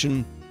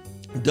contribution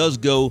does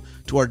go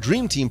to our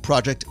Dream Team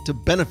project to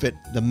benefit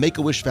the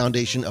Make-A-Wish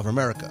Foundation of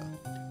America.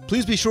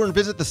 Please be sure and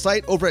visit the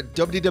site over at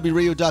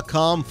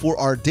wdwradio.com for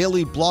our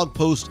daily blog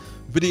posts,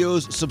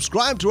 videos,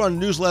 subscribe to our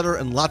newsletter,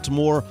 and lots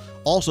more.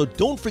 Also,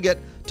 don't forget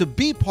to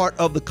be part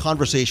of the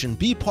conversation,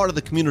 be part of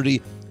the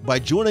community by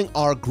joining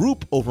our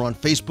group over on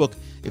Facebook.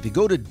 If you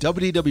go to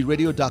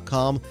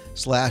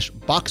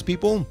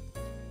wdwradio.com/boxpeople,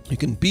 you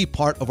can be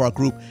part of our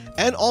group,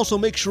 and also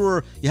make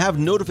sure you have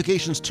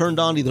notifications turned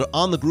on either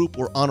on the group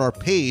or on our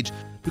page,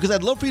 because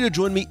I'd love for you to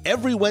join me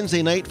every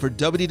Wednesday night for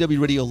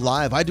WDW Radio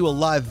Live. I do a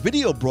live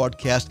video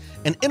broadcast,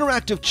 an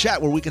interactive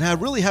chat where we can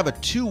really have a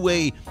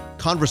two-way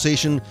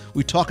conversation.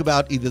 We talk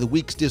about either the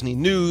week's Disney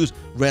news,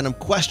 random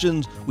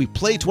questions, we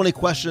play 20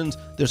 questions,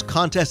 there's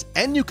contests,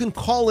 and you can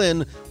call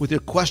in with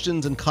your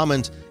questions and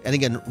comments, and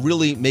again,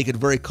 really make it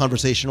very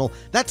conversational.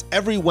 That's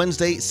every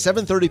Wednesday,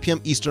 7:30 p.m.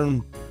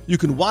 Eastern. You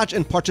can watch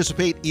and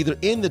participate either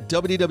in the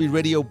WDW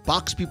Radio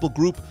Box People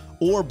group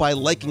or by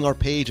liking our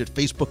page at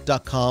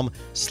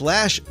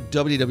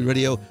facebook.com/WDW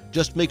Radio.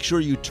 Just make sure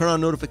you turn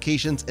on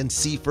notifications and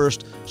see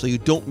first so you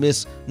don't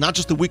miss not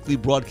just the weekly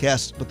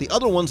broadcasts, but the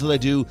other ones that I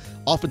do,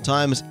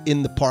 oftentimes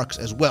in the parks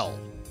as well.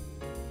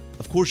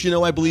 Of course, you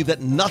know I believe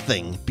that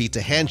nothing beats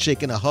a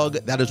handshake and a hug.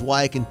 That is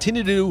why I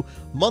continue to do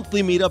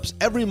monthly meetups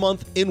every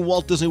month in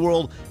Walt Disney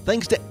World.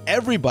 Thanks to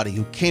everybody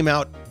who came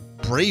out,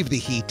 brave the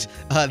heat,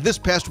 this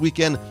past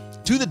weekend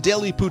to the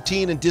Daily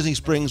Poutine in Disney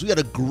Springs. We had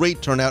a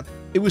great turnout.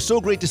 It was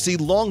so great to see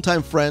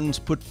longtime friends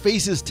put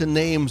faces to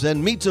names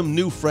and meet some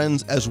new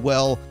friends as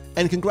well.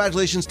 And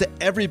congratulations to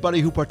everybody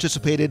who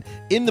participated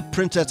in the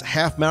Princess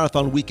Half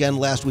Marathon weekend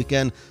last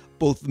weekend,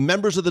 both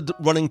members of the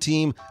running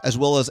team as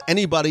well as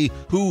anybody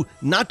who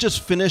not just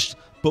finished,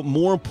 but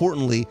more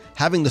importantly,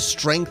 having the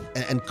strength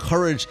and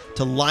courage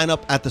to line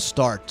up at the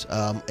start.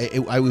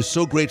 I was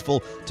so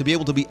grateful to be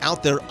able to be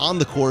out there on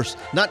the course,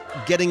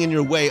 not getting in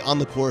your way on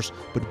the course,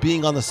 but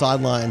being on the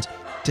sidelines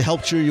to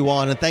help cheer you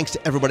on. And thanks to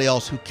everybody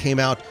else who came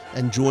out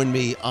and joined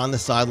me on the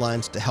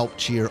sidelines to help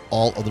cheer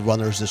all of the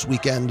runners this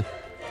weekend.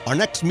 Our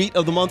next meet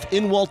of the month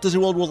in Walt Disney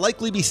World will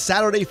likely be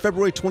Saturday,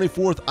 February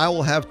 24th. I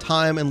will have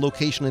time and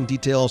location and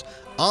details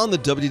on the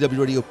WDW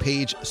Radio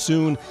page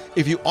soon.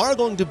 If you are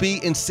going to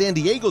be in San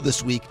Diego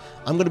this week,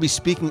 I'm going to be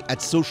speaking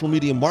at Social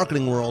Media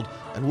Marketing World,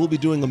 and we'll be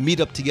doing a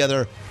meetup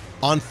together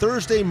on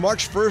Thursday,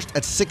 March 1st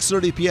at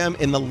 6:30 p.m.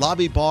 in the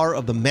lobby bar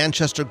of the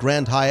Manchester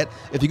Grand Hyatt.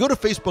 If you go to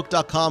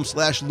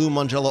facebook.com/Lou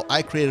Mongello,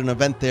 I created an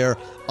event there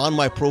on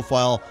my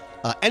profile.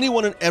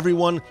 Anyone and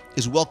everyone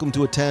is welcome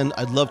to attend.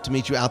 I'd love to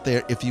meet you out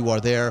there if you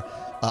are there.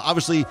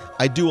 Obviously,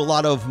 I do a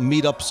lot of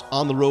meetups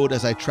on the road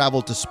as I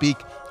travel to speak.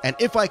 And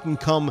if I can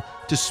come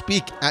to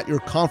speak at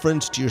your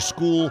conference, to your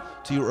school,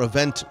 to your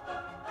event,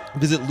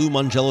 visit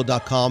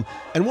LouMongello.com.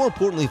 And more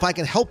importantly, if I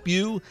can help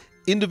you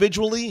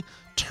individually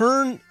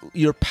turn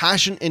your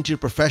passion into your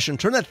profession,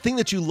 turn that thing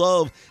that you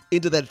love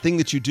into that thing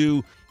that you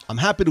do, I'm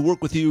happy to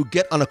work with you,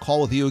 get on a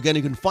call with you. Again,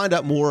 you can find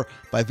out more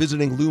by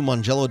visiting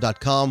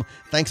LouMongello.com.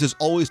 Thanks as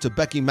always to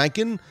Becky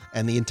Mankin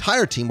and the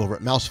entire team over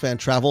at MouseFan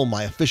Travel,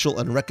 my official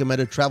and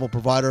recommended travel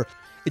provider.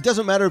 It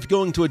doesn't matter if you're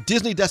going to a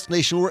Disney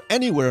destination or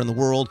anywhere in the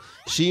world,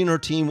 she and her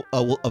team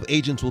of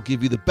agents will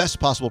give you the best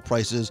possible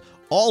prices,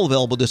 all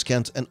available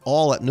discounts, and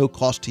all at no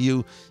cost to you.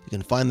 You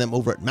can find them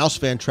over at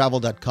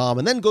mousefantravel.com,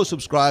 and then go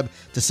subscribe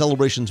to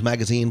Celebrations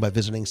Magazine by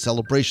visiting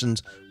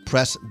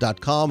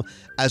celebrationspress.com.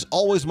 As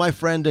always, my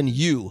friend, and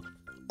you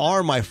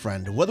are my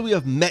friend, whether we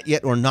have met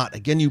yet or not.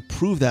 Again, you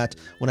prove that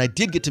when I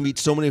did get to meet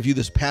so many of you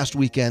this past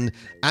weekend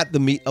at the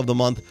Meet of the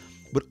Month.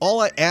 But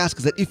all I ask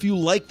is that if you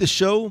like the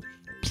show,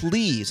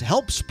 please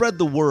help spread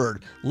the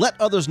word. Let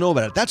others know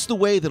about it. That's the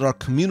way that our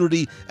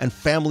community and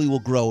family will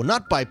grow,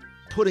 not by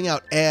putting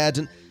out ads.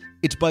 And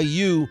it's by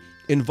you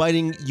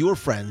inviting your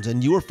friends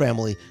and your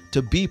family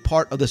to be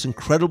part of this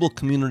incredible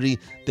community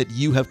that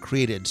you have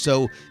created.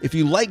 So if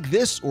you like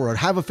this or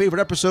have a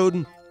favorite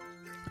episode,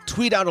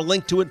 tweet out a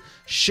link to it,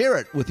 share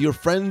it with your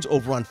friends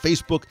over on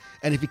Facebook,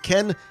 and if you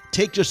can,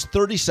 take just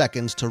 30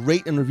 seconds to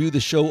rate and review the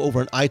show over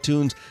on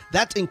iTunes.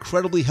 That's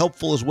incredibly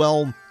helpful as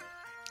well.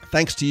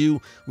 Thanks to you,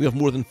 we have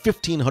more than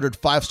 1,500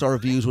 five-star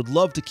reviews. Would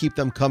love to keep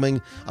them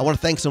coming. I want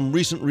to thank some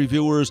recent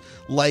reviewers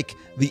like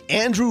the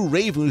Andrew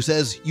Raven, who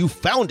says, "You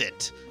found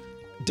it."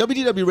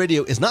 WDW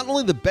Radio is not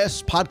only the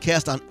best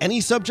podcast on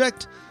any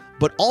subject,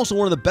 but also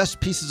one of the best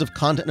pieces of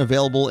content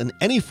available in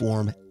any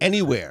form,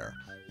 anywhere.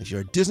 If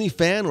you're a Disney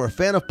fan or a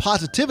fan of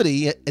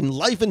positivity in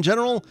life in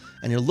general,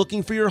 and you're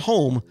looking for your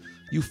home,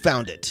 you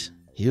found it.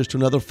 Here's to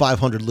another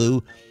 500,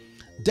 Lou.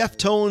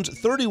 Deftones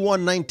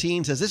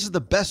 3119 says this is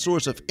the best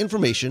source of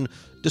information,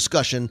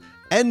 discussion,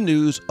 and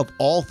news of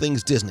all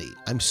things Disney.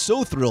 I'm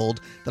so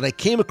thrilled that I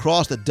came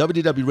across the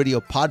WDW Radio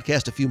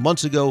podcast a few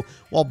months ago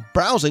while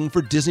browsing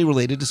for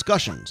Disney-related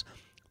discussions.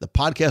 The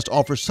podcast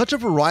offers such a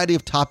variety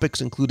of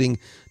topics, including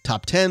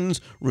top 10s,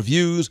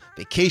 reviews,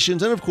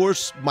 vacations, and of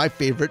course, my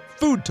favorite,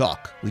 food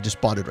talk. We just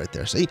bonded right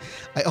there, see?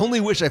 I only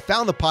wish I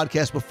found the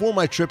podcast before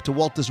my trip to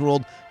Walt Disney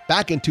World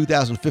back in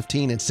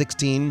 2015 and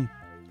 16.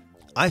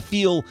 I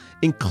feel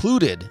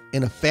included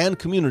in a fan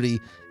community,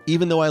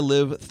 even though I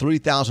live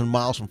 3,000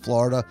 miles from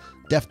Florida.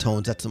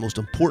 Deftones, that's the most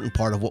important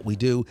part of what we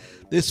do.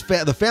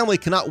 The family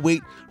cannot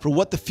wait for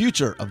what the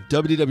future of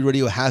WDW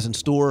Radio has in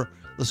store.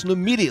 Listen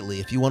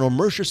immediately if you want to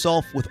immerse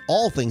yourself with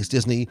all things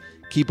Disney.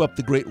 Keep up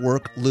the great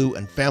work, Lou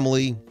and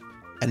family.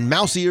 And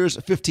Mouse Ears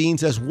 15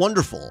 says,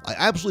 wonderful. I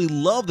absolutely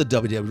love the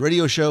WDW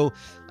radio show.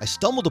 I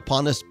stumbled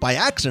upon this by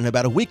accident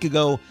about a week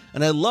ago,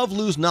 and I love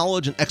Lou's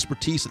knowledge and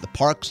expertise at the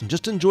parks and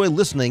just enjoy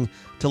listening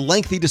to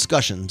lengthy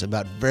discussions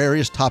about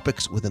various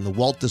topics within the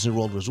Walt Disney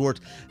World Resort.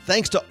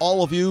 Thanks to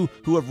all of you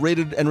who have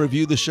rated and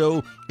reviewed the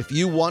show. If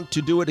you want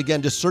to do it,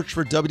 again, just search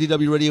for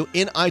WDW Radio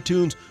in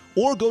iTunes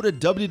or go to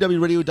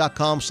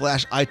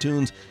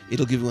www.radio.com/iTunes.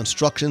 It'll give you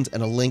instructions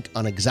and a link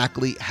on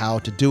exactly how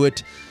to do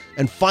it.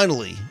 And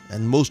finally,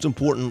 and most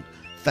important,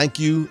 thank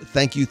you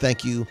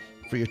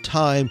for your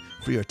time,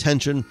 for your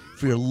attention,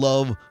 for your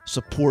love,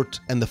 support,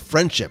 and the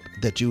friendship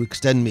that you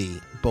extend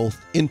me,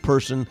 both in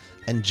person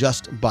and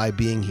just by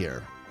being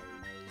here.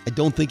 I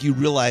don't think you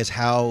realize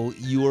how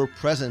your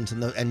presence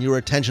and your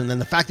attention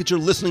and the fact that you're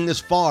listening this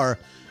far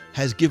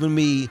has given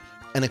me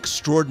an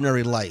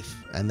extraordinary life.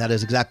 And that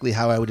is exactly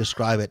how I would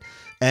describe it.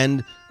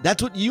 And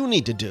that's what you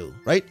need to do,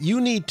 right? You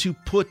need to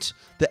put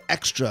the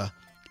extra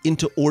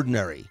into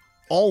ordinary.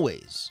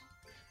 Always.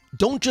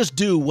 Don't just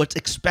do what's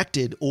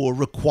expected or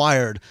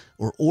required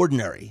or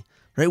ordinary,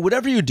 right?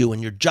 Whatever you do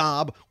in your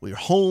job or your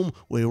home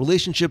or your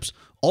relationships,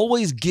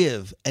 always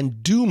give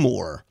and do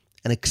more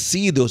and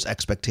exceed those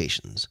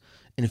expectations.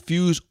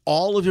 Infuse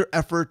all of your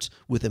efforts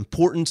with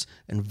importance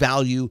and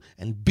value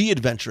and be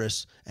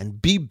adventurous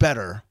and be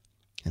better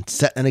and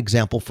set an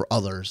example for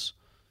others.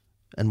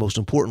 And most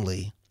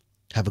importantly,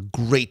 have a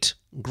great,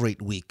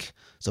 great week.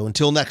 So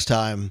until next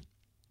time,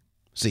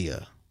 see ya.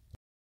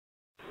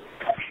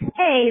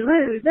 Hey,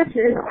 Lou, this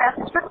is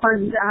Beth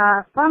Strickland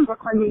from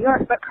Brooklyn, New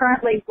York, but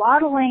currently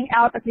waddling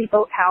out of the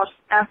boathouse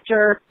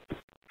after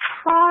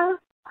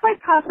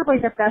quite possibly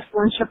the best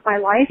lunch of my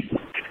life.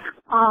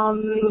 I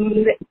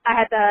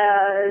had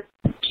the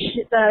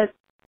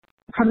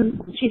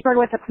cheeseburger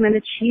with the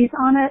pimento cheese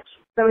on it.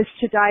 That was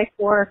to die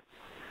for.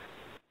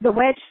 The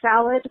wedge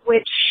salad,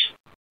 which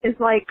is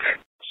like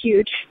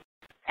huge.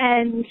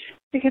 And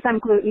because I'm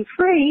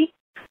gluten-free,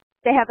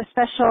 they have a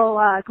special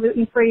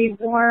gluten-free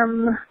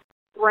warm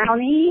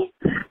brownie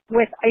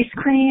with ice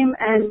cream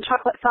and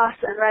chocolate sauce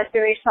and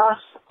raspberry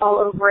sauce all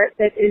over it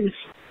that is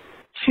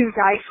to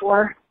die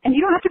for. And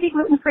you don't have to be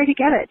gluten-free to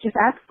get it. Just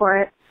ask for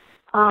it.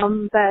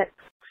 But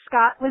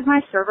Scott was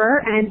my server,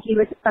 and he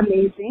was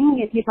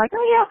amazing. And he's like,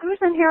 oh, yeah, who's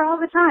in here all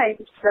the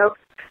time? So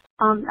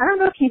I don't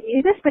know if you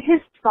knew this, but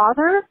his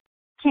father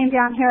came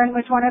down here and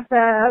was one of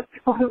the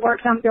people who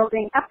worked on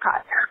building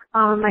Epcot.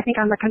 I think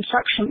on the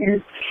construction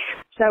is.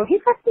 So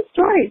he's got some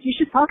stories. You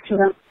should talk to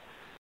him.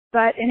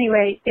 But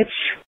anyway, it's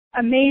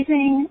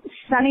amazing,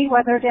 sunny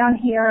weather down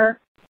here.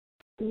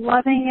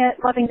 Loving it.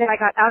 Loving that I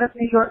got out of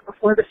New York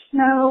before the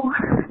snow.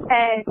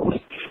 And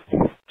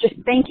just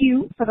thank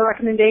you for the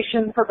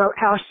recommendation for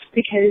Boathouse,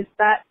 because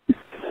that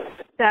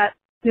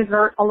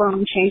dessert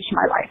alone changed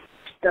my life.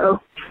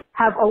 So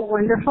have a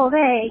wonderful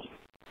day.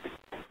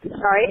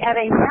 Sorry, have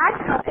a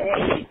magical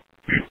day.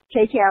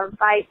 Take care.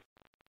 Bye.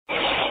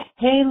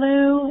 Hey,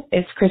 Lou.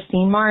 It's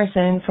Christine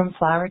Morrison from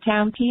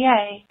Flowertown,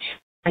 PA.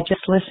 I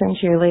just listened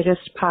to your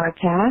latest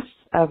podcast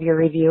of your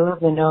review of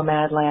the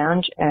Nomad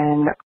Lounge,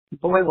 and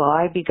boy, will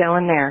I be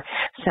going there.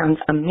 Sounds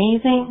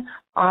amazing,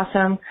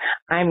 awesome.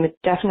 I'm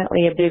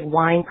definitely a big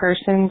wine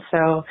person,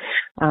 so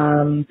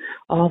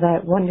all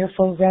that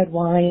wonderful red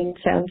wine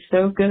sounds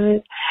so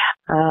good.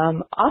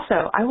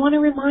 Also, I want to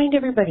remind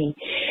everybody,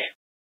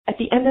 at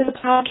the end of the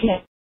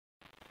podcast,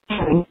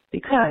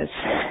 because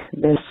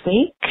this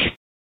week,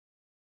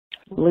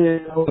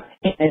 Lou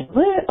is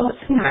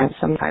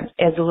sometimes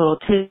adds a little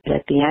tidbit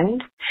at the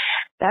end.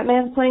 That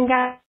man's playing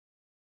guy.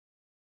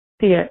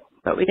 See it,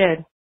 but we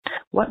did.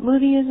 What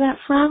movie is that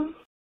from?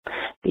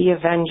 The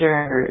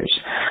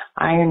Avengers.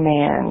 Iron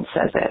Man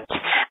says it.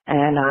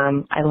 And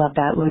I love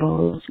that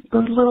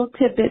those little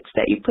tidbits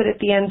that you put at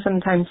the end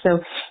sometimes. So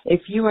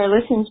if you are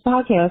listening to the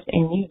podcast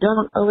and you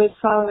don't always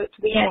follow it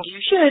to the end, you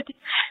should,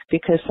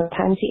 because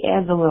sometimes he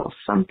adds a little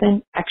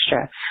something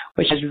extra,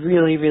 which is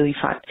really, really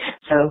fun.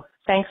 So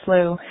thanks,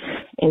 Lou.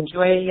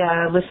 Enjoy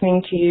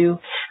listening to you,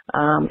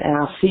 and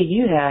I'll see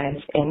you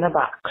guys in the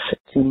box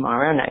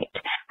tomorrow night.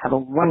 Have a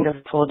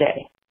wonderful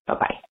day.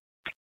 Bye-bye.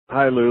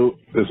 Hi, Lou.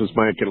 This is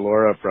Mike and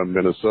Laura from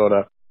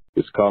Minnesota.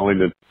 Just calling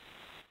to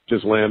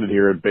just landed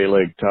here at Bay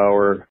Lake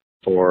Tower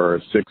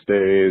for 6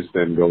 days,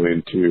 then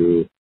going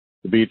to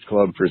the Beach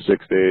Club for 6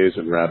 days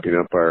and wrapping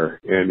up our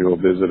annual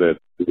visit at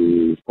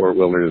the Fort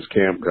Wilderness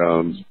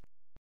Campgrounds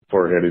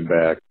before heading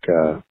back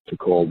to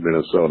cold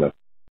Minnesota.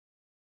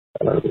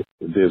 The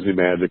Disney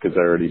magic has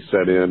already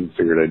set in.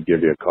 Figured I'd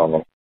give you a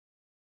call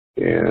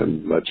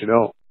and let you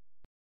know.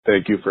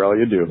 Thank you for all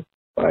you do.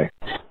 Bye.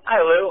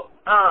 Hi, Lou.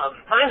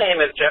 My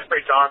name is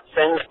Jeffrey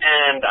Johnson,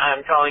 and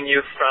I'm calling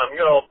you from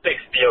good old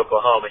Bixby,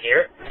 Oklahoma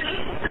here.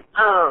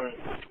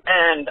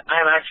 And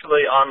I'm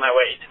actually on my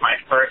way to my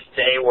first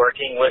day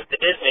working with the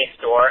Disney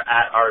store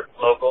at our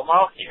local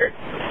mall here.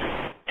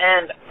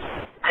 And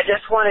I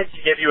just wanted to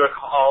give you a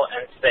call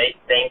and say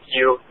thank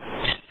you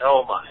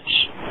so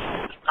much.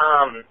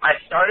 I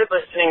started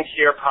listening to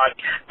your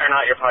podcast, or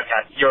not your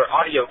podcast, your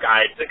audio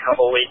guides a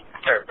couple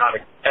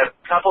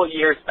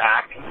years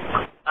back.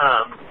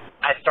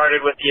 I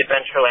started with the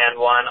Adventureland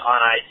one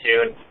on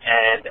iTunes,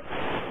 and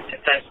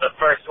since the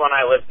first one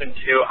I listened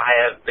to, I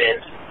have been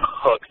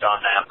hooked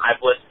on them.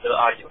 I've listened to the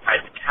audio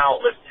guides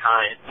countless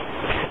times,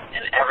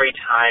 and every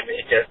time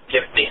it just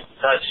gives me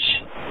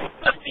such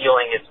a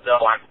feeling as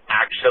though I'm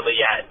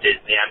actually at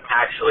Disney. I'm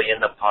actually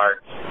in the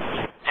park,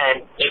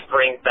 and it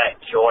brings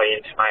that joy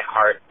into my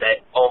heart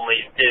that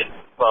only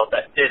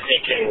that Disney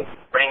can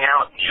bring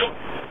out in you.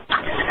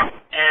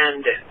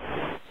 And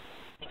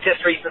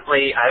just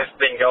recently, I've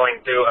been going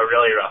through a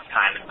really rough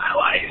time in my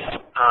life.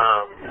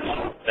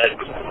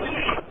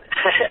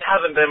 It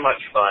hasn't been much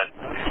fun.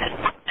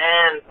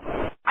 And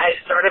I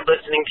started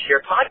listening to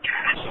your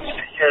podcast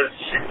because,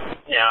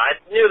 I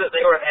knew that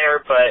they were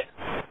there, but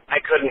I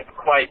couldn't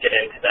quite get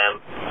into them.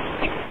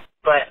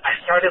 But I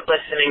started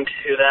listening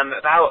to them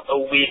about a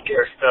week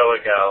or so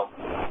ago,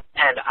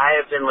 and I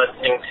have been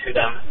listening to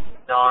them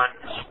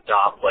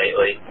non-stop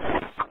lately.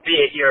 Be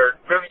it your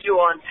review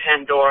on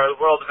Pandora, the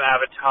World of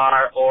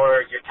Avatar,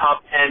 or your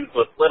top 10s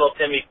with Little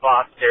Timmy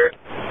Foster.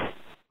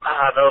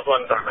 Those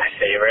ones are my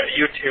favorite.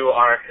 You two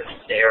are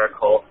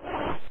hysterical.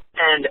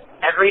 And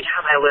every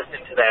time I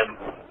listen to them,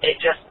 it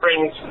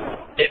brings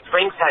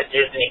that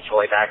Disney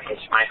joy back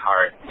into my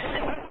heart.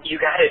 You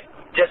guys,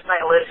 just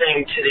by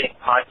listening to these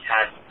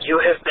podcasts, you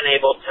have been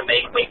able to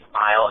make me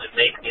smile and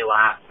make me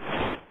laugh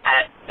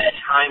at a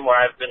time where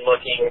I've been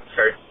looking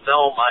for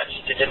so much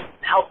to just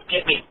help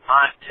get me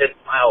to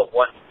smile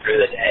once through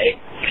the day.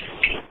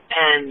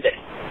 And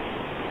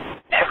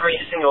every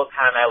single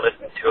time I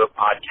listen to a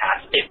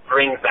podcast, it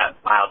brings that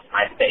smile to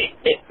my face.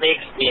 It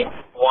makes me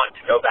want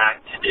to go back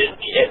to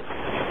Disney.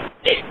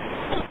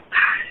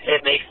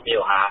 It makes me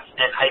laugh.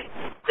 And I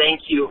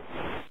thank you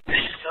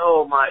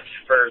so much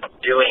for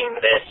doing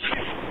this.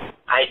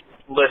 I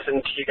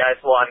listen to you guys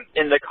while I'm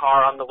in the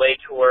car on the way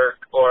to work,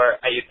 or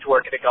I used to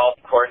work at a golf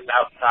course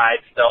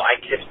outside, so I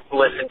could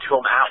listen to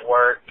them at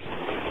work.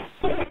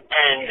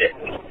 And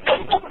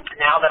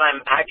now that I'm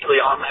actually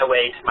on my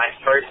way to my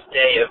first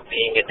day of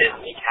being a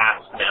Disney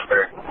cast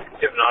member, I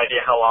have no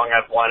idea how long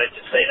I've wanted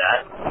to say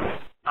that.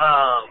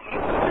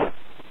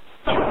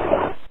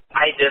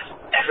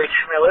 Every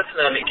time I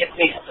listen to them, it gets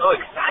me so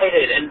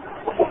excited, and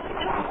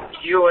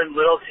you and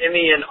Little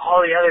Timmy and all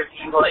the other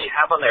people that you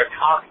have on there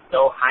talk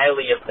so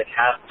highly of the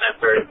cast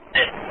members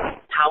and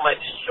how much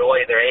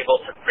joy they're able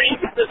to bring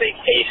to the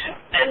vacation.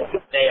 And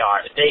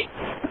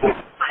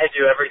I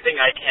do everything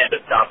I can to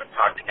stop and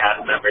talk to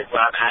cast members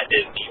when I'm at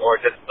Disney or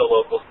just the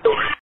local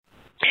store.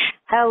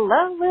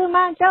 Hello, Lou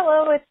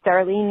Mongello. It's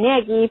Darlene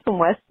Nagy from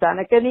West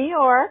Seneca, New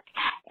York.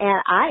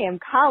 And I am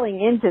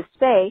calling in to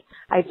say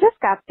I just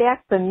got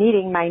back from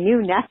meeting my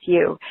new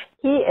nephew.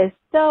 He is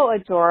so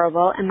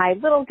adorable, and my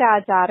little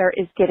goddaughter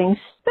is getting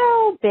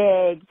so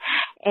big.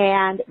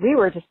 And we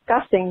were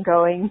discussing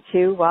going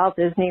to Walt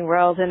Disney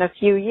World in a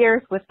few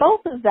years with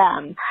both of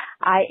them.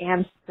 I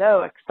am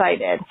so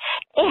excited.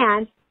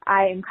 And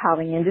I am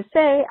calling in to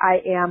say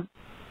I am,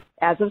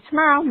 as of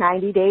tomorrow,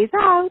 90 days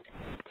out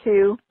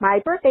to my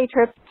birthday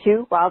trip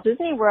to Walt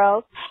Disney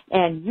World,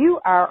 and you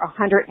are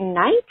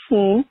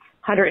 118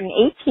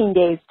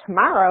 days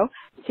tomorrow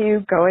to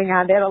going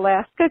on that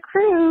Alaska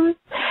cruise.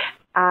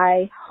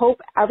 I hope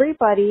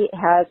everybody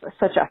has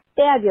such a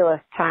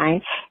fabulous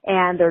time,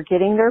 and they're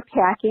getting their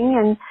packing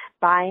and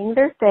buying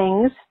their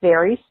things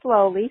very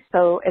slowly,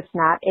 so it's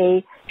not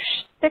a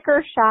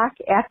sticker shock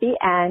at the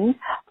end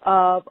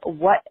of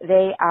what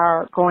they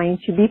are going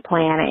to be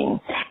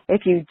planning.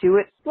 If you do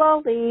it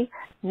slowly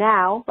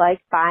now,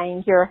 like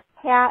buying your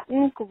hat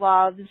and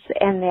gloves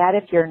and that,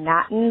 if you're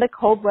not in the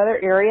cold weather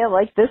area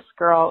like this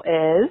girl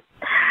is,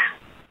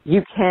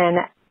 you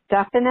can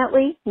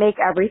definitely make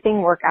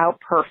everything work out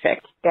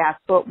perfect.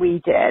 That's what we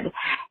did.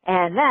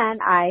 And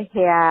then I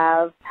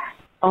have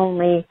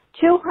only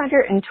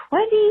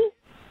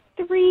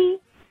 223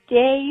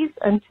 days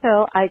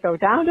until I go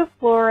down to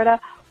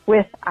Florida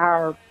with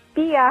our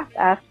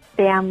BFF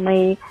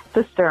family,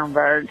 the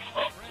Sternbergs.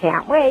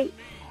 Can't wait.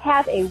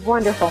 Have a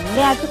wonderful,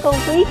 magical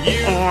week,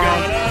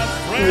 and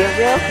see you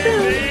real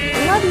soon.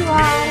 Love you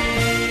all.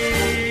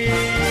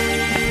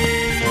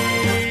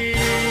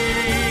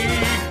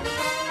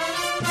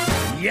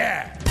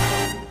 Yeah!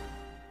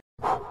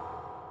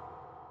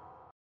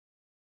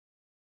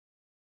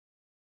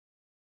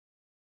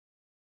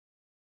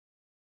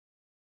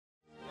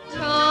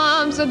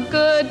 Tom's a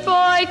good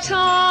boy,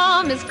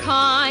 Tom is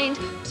kind,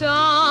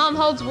 Tom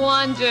holds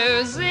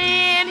wonders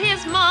in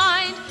his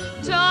mind.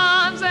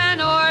 Tom's an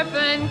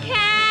orphan,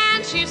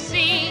 can't you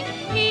see?